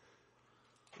it.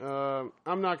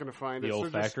 I'm not going to find The it. So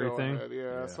just olfactory go thing? ahead.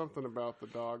 Yeah, Yeah. something about the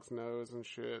dog's nose and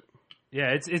shit.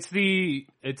 Yeah, this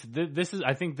is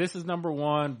I think this is number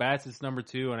 1, Bats is number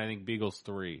 2, and I think Beagle's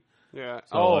 3. Yeah.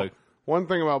 So, oh, like- one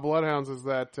thing about bloodhounds is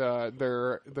that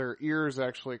their ears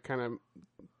actually kind of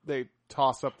they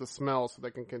toss up the smell so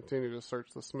they can continue to search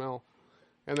the smell.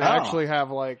 And they actually have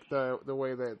like the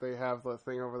way that they have the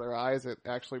thing over their eyes, it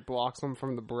actually blocks them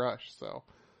from the brush. So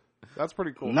that's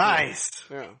pretty cool. Nice.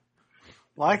 Yeah.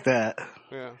 Like that.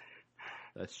 Yeah.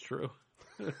 That's true.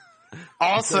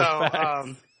 Also, facts.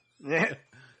 yeah.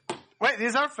 Wait,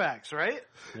 these are facts, right?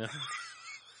 Yeah.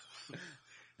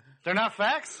 They're not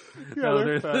facts? No,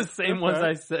 they're the fast. same They're ones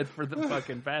I fast. said for the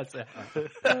fucking Basset Hound.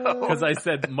 Because I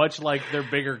said much like their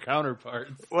bigger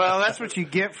counterparts. Well, that's what you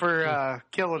get for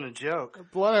killing a joke.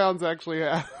 Bloodhounds actually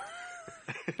have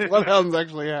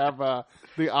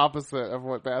the opposite of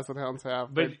what Basset Hounds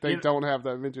have, but But, they you know- don't have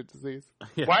that midget disease.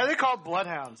 Why are they called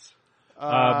bloodhounds?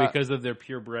 Because of their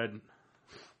pure blood.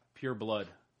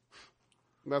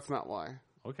 That's not why.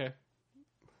 Okay.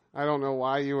 I don't know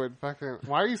why you would fucking.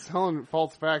 Why are you telling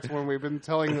false facts when we've been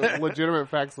telling legitimate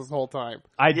facts this whole time?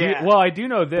 I do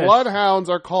know this. Bloodhounds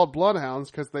are called bloodhounds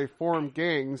because they form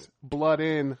gangs, blood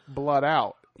in, blood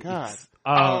out. God.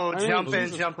 Oh, I mean, jump in,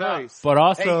 Jesus jump Christ. But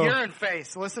out. Hey, also, urine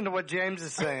face. Listen to what James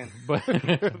is saying.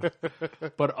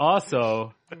 but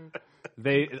also,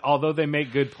 although they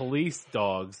make good police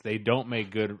dogs, they don't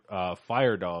make good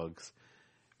fire dogs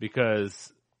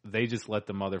because they just let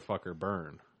the motherfucker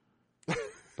burn.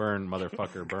 Burn,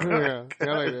 motherfucker, burn.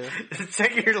 Yeah, they do.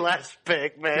 Take your last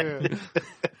pick, man.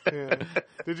 Yeah.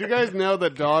 Did you guys know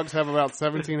that dogs have about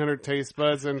 1,700 taste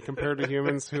buds, and compared to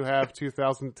humans who have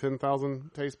 2,000,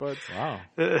 10,000 taste buds? Wow.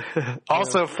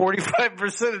 Also,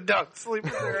 45% of dogs sleep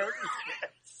with their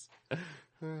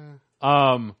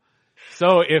owners.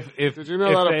 So if Did you know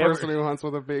if that they a ever- person who hunts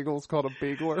with a beagle is called a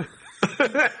beagler?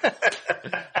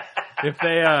 if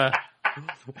they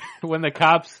when the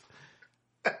cops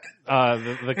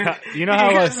you know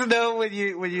how You guys know when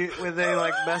they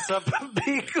like mess up a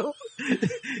beagle?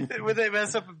 When they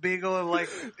mess up a beagle and like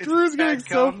it's Drew's getting bad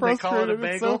so cum, they call it a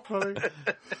frustrated. It's so bagel. funny.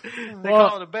 They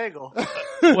call it a bagel.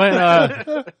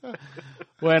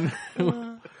 when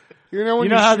You know when You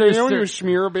know how there's you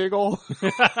smear a bagel?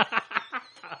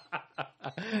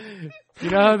 you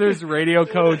know how there's radio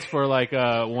codes for like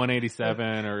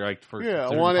 187 or like for Yeah,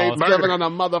 certain 187 calls? on a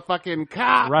motherfucking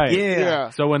cop. Right. Yeah.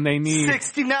 So when they need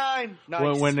 69.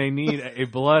 Nice. when they need a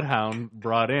bloodhound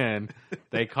brought in,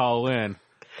 they call in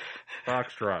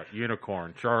Foxtrot,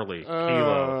 Unicorn, Charlie,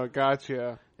 Kilo. Oh,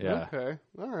 gotcha. Yeah. Okay.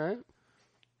 All right.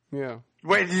 Yeah.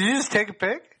 Wait, did you just take a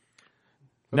pic?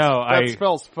 No, That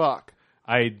spells fuck.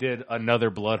 I did another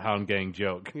bloodhound gang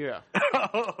joke. Yeah.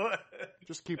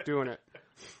 Just keep doing it.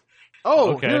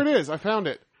 Oh, Okay. here it is. I found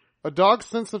it. A dog's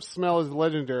sense of smell is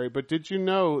legendary, but did you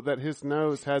know that his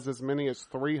nose has as many as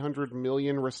 300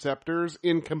 million receptors?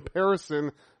 In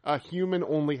comparison, a human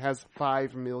only has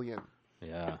 5 million.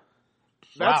 Yeah.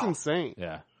 That's Wow. insane.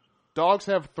 Yeah. Dogs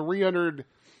have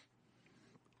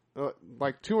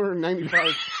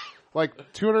 295, like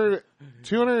 200,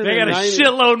 They got a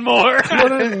shitload more.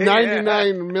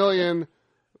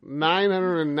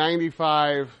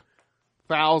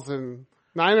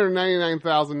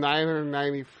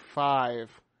 999,995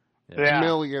 Yeah.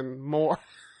 million more.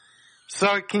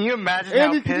 So can you imagine Andy, how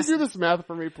can you pissed? do this math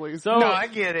for me, please? So No, I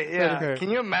get it. Yeah. Okay. Can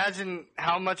you imagine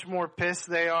how much more pissed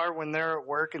they are when they're at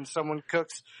work and someone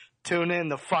cooks tuna in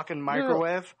the fucking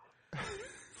microwave?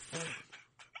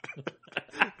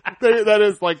 That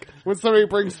is like when somebody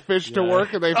brings fish to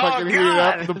work and they fucking heat it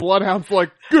God. up. The bloodhound's like,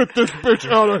 "Get this bitch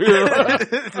out of here!"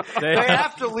 They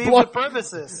have to leave Blood- the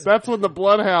premises. That's when the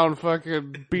bloodhound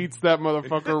fucking beats that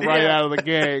motherfucker right Yeah. out of the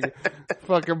gang.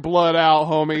 Fucking blood out,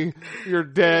 homie. You're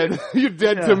dead. You're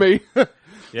dead to me.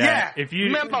 Yeah. If you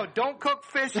Remember, don't cook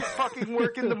fish at fucking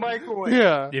work in the microwave.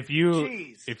 Yeah. if you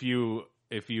Jeez. if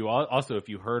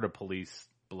you hurt a police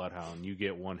bloodhound, you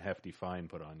get one hefty fine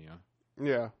put on you.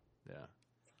 Yeah. Yeah.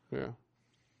 Yeah.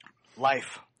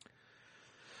 Life.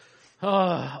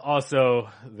 Also,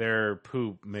 their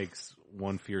poop makes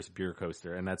one fierce beer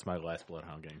coaster, and that's my last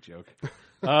bloodhound gang joke.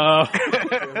 All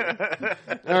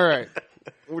right.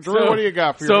 Drew, what do you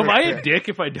got for your So am I pick? a dick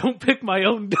if I don't pick my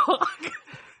own dog?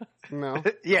 No.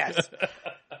 Yes.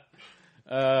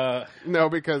 No,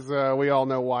 because we all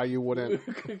know why you wouldn't.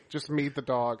 Just meet the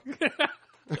dog.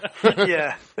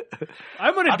 Yeah.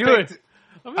 I'm gonna do picked- it.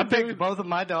 I picked both of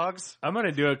my dogs. I'm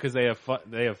gonna do it because they have fun.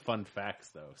 They have fun facts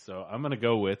though. So I'm gonna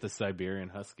go with the Siberian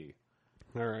Husky.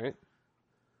 All right.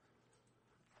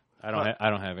 I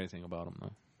don't have anything about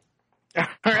them though.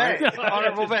 All right.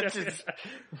 Honorable mentions.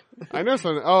 I know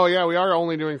some. Oh, yeah, we are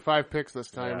only doing 5 picks this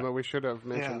time, Yeah. though we should have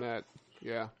mentioned that.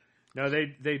 Yeah. No,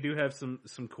 they do have some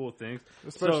cool things.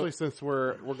 Especially since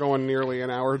we're going nearly an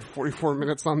hour and 44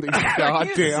 minutes on these you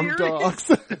goddamn serious? dogs.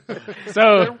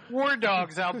 So War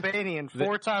Dogs, Albanian,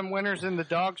 4-time winners in the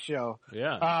dog show.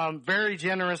 yeah, Very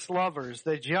generous lovers.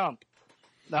 They jump.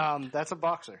 That's a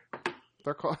boxer.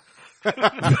 They're called. what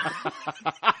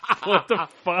the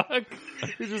fuck?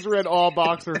 You just read all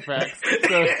boxer facts.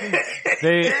 So,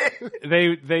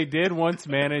 They did once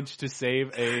manage to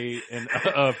save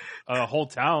a whole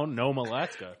town, Nome,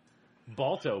 Alaska.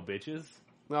 Balto, bitches.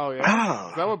 oh, yeah.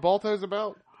 Is that what Balto's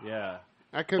about? Yeah.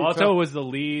 I couldn't Balto tell. was the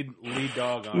lead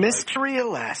dog on. Mystery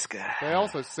Alaska. They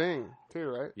also sing too,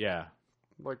 right? Yeah,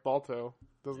 Like Balto,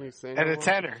 doesn't he sing? And a a lot?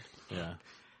 tenor. yeah.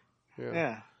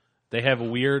 Yeah. They have a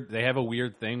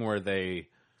weird thing where they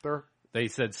They're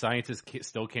said scientists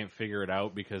still can't figure it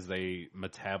out because they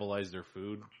metabolize their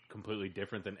food completely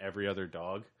different than every other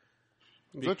dog.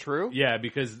 is that true? Yeah,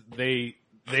 because they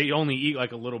only eat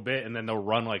like a little bit and then they'll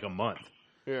run like a month.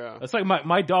 Yeah. That's like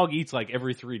my dog eats like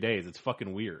every 3 days. It's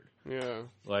fucking weird. Yeah.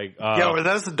 Like, Yo, were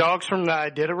those the dogs from the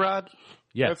Iditarod?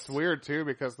 yes. That's weird too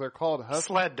because they're called huskies.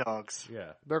 Sled dogs.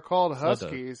 Yeah, They're called Sled dog.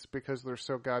 huskies because they're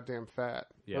so goddamn fat.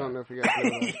 Yeah. I don't know if you guys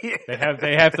know that.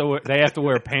 they have to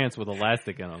wear pants with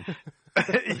elastic in them.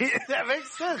 Yeah, that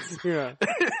makes sense. Yeah.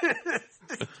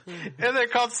 And they're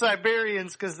called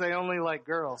Siberians because they only like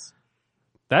girls.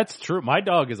 That's true. My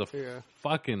dog is a Yeah.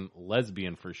 fucking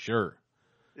lesbian for sure.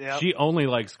 Yeah. She only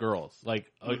likes girls. Like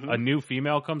Mm-hmm. a new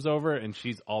female comes over and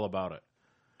she's all about it.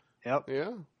 Yep.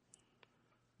 Yeah.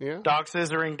 Yeah.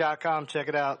 Dogscissoring.com. Check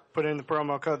it out. Put in the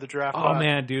promo code the draft. Oh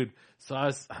man, dude. So I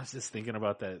was just thinking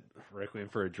about that Requiem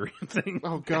for a Dream thing.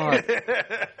 Oh god.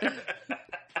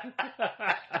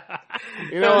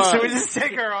 You know, Should we just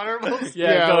take our honorables?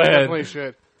 Yeah, go we ahead. definitely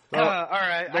should. All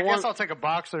right. I guess one- I'll take a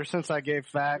boxer since I gave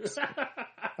facts.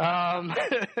 I'll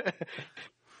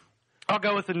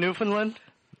go with the Newfoundland.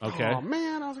 Okay. Oh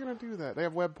man, I was gonna do that. They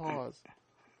have web paws.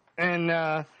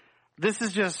 And this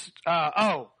is just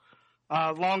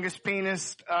longest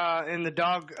penis in the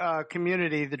dog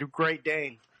community, the Great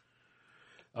Dane.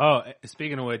 Oh,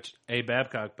 speaking of which, A.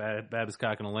 Babcock, Babs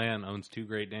Cock and a Land owns 2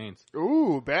 Great Danes.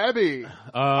 Ooh, Babby.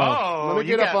 Oh, let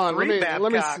me you get up got on. 3 Let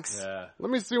me Babcocks. Yeah.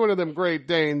 let me see one of them Great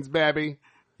Danes, Babby.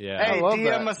 Yeah. Hey, love DM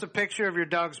that. us a picture of your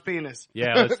dog's penis.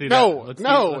 Yeah, let's see No, that.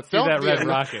 no, Let's see don't that do red that.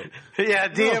 rocket. Yeah,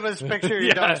 DM us a picture of your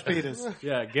Yeah. dog's penis.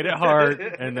 Yeah, get it hard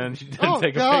and then Oh,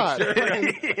 take a God.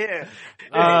 picture.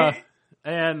 Yeah.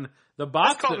 And the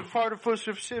That's called boxer, a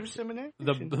fartificial seminary.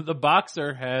 the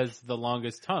boxer has the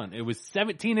longest ton. It was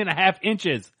 17 and a half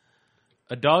inches.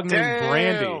 A dog named Damn.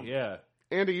 Brandy. Yeah.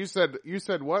 Andy, you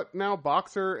said what now?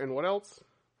 Boxer and what else?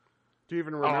 Do you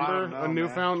even I don't remember? know, A man.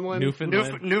 Newfoundland?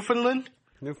 Newfoundland. Newfoundland?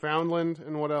 Newfoundland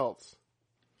and what else?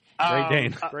 Great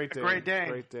Dane. Great Dane. Great Dane.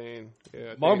 Great Dane.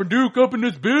 Yeah, Marmaduke up in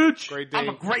this bitch. Great I'm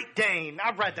Dane. a Great Dane.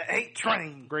 I ride the 8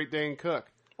 train. Great Dane Cook.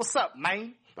 What's up,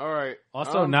 man? All right.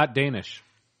 Also not Danish.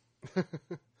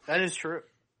 That is true.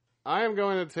 I am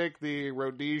going to take the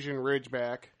Rhodesian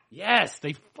Ridgeback. Yes,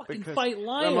 they fucking Because fight them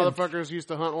lions. motherfuckers used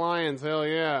to hunt lions. Hell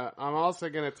yeah. I'm also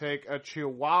going to take a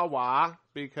Chihuahua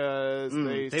because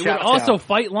They Chow would chow. also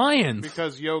fight lions.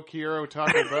 because Yo Quiero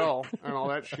Taco Bell and all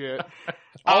that shit.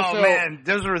 Oh, Also, man.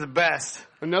 Those were the best.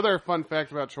 another fun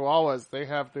fact about Chihuahuas, they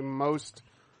have the most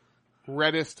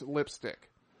reddest lipstick.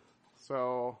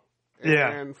 So, Yeah.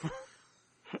 and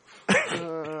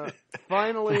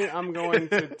finally, I'm going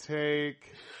to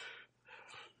take.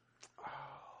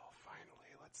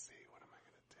 Finally, let's see. What am I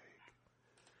going to take?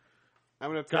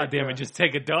 I'm going to take. God damn it, just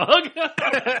take a dog.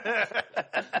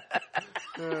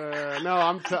 No,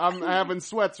 I'm having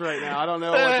sweats right now. I don't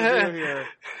know what to do here.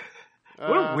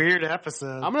 What a weird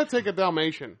episode. I'm going to take a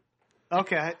Dalmatian.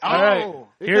 Okay. Oh. All right.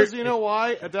 Because you know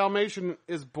why? A Dalmatian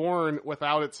is born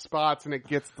without its spots, and it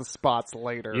gets the spots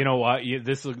later. You know what?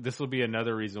 This will be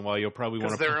another reason why you'll probably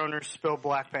want Because to. their owners spill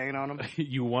black paint on them.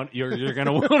 You're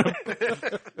gonna want to.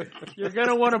 You're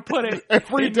gonna want to put it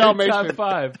Every in your Dalmatian. top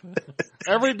 5.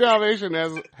 Every Dalmatian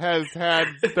has had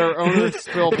their owners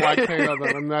spill black paint on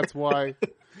them, and that's why.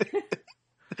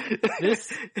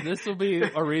 This will be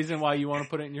a reason why you want to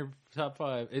put it in your top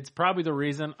 5. It's probably the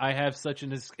reason I have such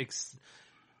an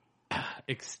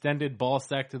extended ball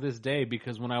sack to this day,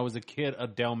 because when I was a kid, a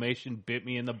Dalmatian bit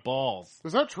me in the balls.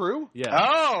 Is that true? Yeah.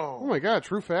 Oh Oh. my god,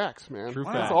 true facts, man. True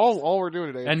That's facts. all we're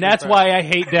doing today. And True that's facts. why I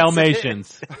hate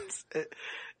Dalmatians.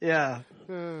 Yeah.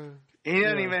 Uh, He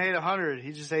doesn't even hate 100.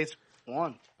 He just hates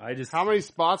 1. how many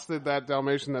spots did that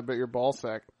Dalmatian that bit your ball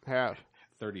sack have?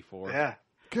 34. Yeah.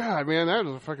 God, man, that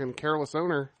was a fucking careless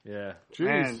owner. Yeah. Jeez.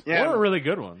 Man, yeah. Or a really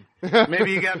good one.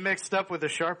 Maybe you got mixed up with a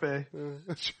Sharpei.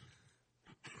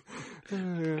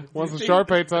 Once the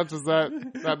Sharpei touches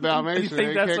that Dalmatian,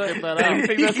 he can't get that You out.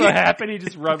 think that's what happened? He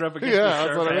just rubbed up against Yeah,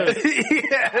 the that's what Sharpei?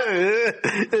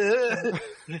 it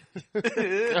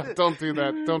is. Yeah. God, don't do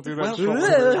that. Don't do that. Welcome Sean. to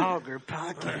the Dogger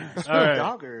Podcast. All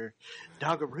right.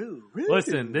 Doggeroo.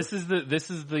 Listen, this is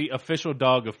the official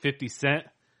dog of 50 Cent,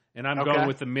 and I'm Okay. going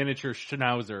with the miniature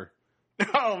Schnauzer,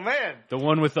 Oh, man. the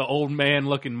one with the old man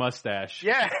looking mustache.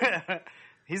 Yeah.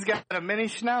 He's got a mini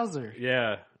schnauzer.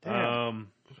 Yeah. Damn.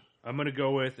 I'm going to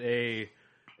go with a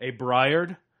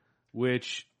Briard,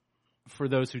 which, for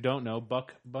those who don't know,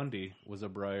 Buck Bundy was a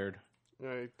Briard.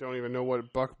 I don't even know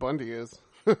what Buck Bundy is.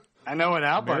 I know what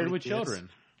Al Married Bundy with is. Children.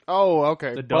 Oh,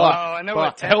 okay. The Buck. dog. Oh, I know Buck.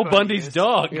 what Ted Al Bundy Bundy's is.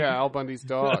 dog. Yeah, Al Bundy's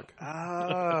dog.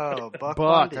 Oh, Buck Buck.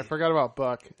 Bundy. I forgot about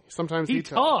Buck. Sometimes He he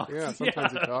talks. Yeah,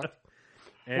 sometimes Yeah. he talks.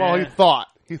 And, Well, he thought.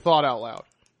 He thought out loud.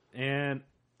 and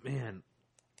man,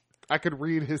 I could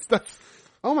read his stuff.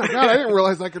 Oh my god! I didn't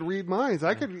realize I could read minds.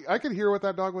 I could hear what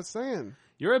that dog was saying.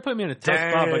 you already put me in a tough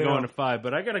spot by Damn. going to 5,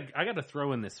 but I gotta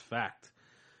throw in this fact.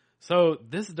 So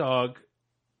this dog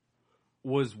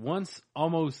was once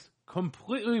almost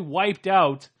completely wiped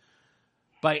out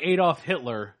by Adolf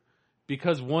Hitler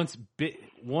because one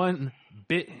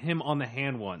bit him on the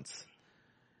hand once,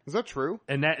 Is that true?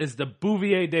 and that is the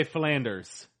Bouvier de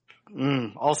Flanders,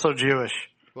 Also Jewish.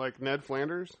 Like Ned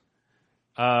Flanders?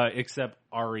 except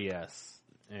RES,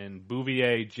 and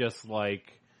Bouvier just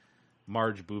like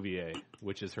Marge Bouvier,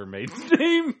 which is her maiden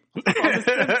name on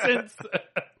The Simpsons.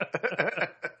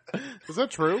 Is that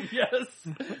true? Yes.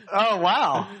 Oh,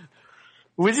 wow.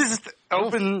 We just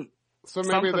opened... So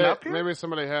maybe Something up here? maybe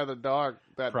somebody had a dog,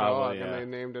 that Probably, dog, yeah. and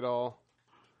they named it all.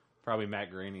 Probably Matt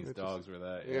Groening's dogs were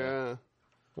that. Yeah.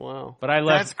 Wow. But I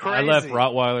That's left crazy.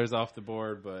 Rottweilers off the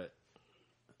board, but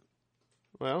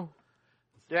Well,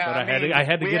 Yeah, I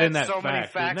had to we get in had that so many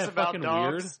fact. facts Isn't that about fucking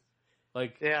dogs. weird?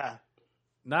 Like, Yeah.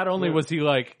 not only was he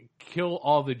like kill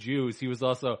all the Jews, he was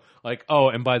also like, oh,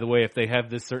 and by the way, if they have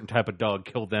this certain type of dog,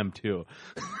 kill them too.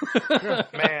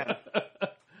 Man.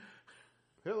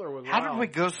 Hitler was How wild. did we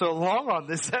go so long on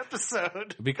this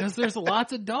episode? Because there's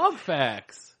lots of dog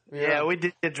facts. Yeah, we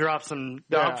did drop some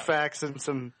dog Yeah. facts and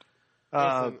some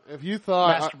Listen, if you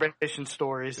thought masturbation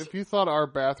stories. if you thought our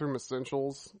bathroom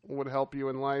essentials would help you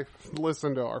in life,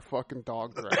 listen to our fucking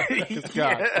dog draft. 'Cause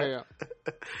God damn.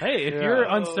 Hey, if Yeah. you're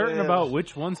uncertain yeah. about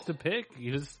which ones to pick,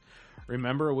 you just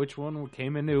remember which one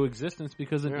came into existence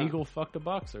because an Yeah. eagle fucked a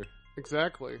boxer.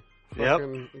 Exactly. Yep.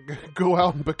 Fucking go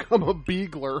out and become a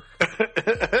beagler.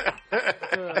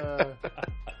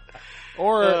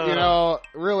 Or, you know,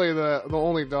 really the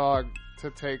only dog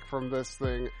to take from this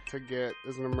thing to get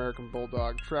is an American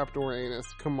Bulldog. Trapdoor anus.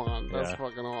 Come on. That's Yeah.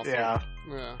 fucking awesome. Yeah.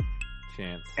 Yeah.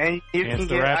 Chance. And you Chance can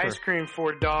the get Rapper. ice cream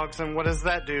for dogs, and what does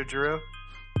that do, Drew?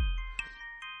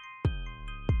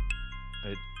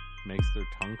 It makes their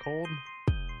tongue cold.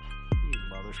 You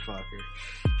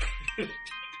motherfucker.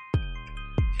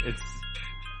 It's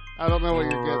I don't know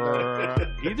what you're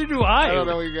getting at. either do I. I don't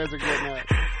know what you guys are getting at.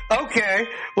 Okay,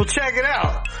 well check it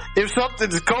out. If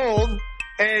something's cold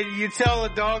and you tell a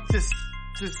dog to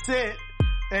sit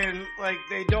and like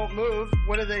they don't move,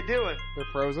 what are they doing? They're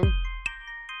frozen?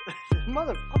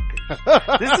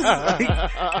 Motherfucker. This is like,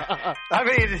 I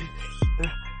mean,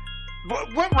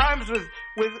 what rhymes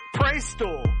with prey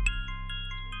stool?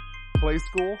 Play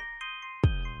school?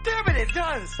 Damn it, it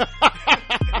does.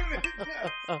 Damn it, it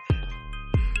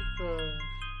does.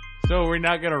 So we're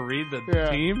not gonna read the Yeah.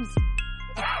 teams,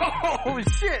 Oh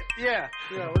shit, yeah.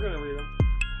 Yeah, we're gonna read them.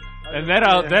 and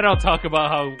then I'll talk about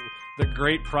how the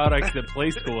great products that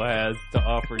Play School has to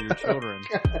offer your children.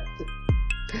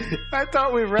 I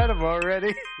thought we read them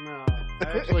already. No, I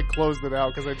actually closed it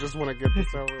out because I just want to get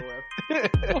this over with.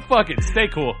 Well, fuck it, stay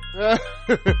cool.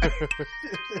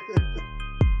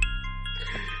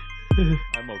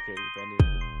 I'm okay with any of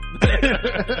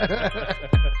it.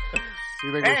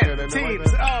 You think we should And end it like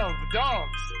teams that? of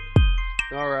dogs.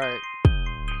 All right.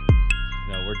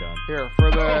 No, we're done. Here for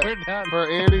We're done.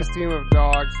 for Andy's team of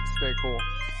dogs. Stay cool.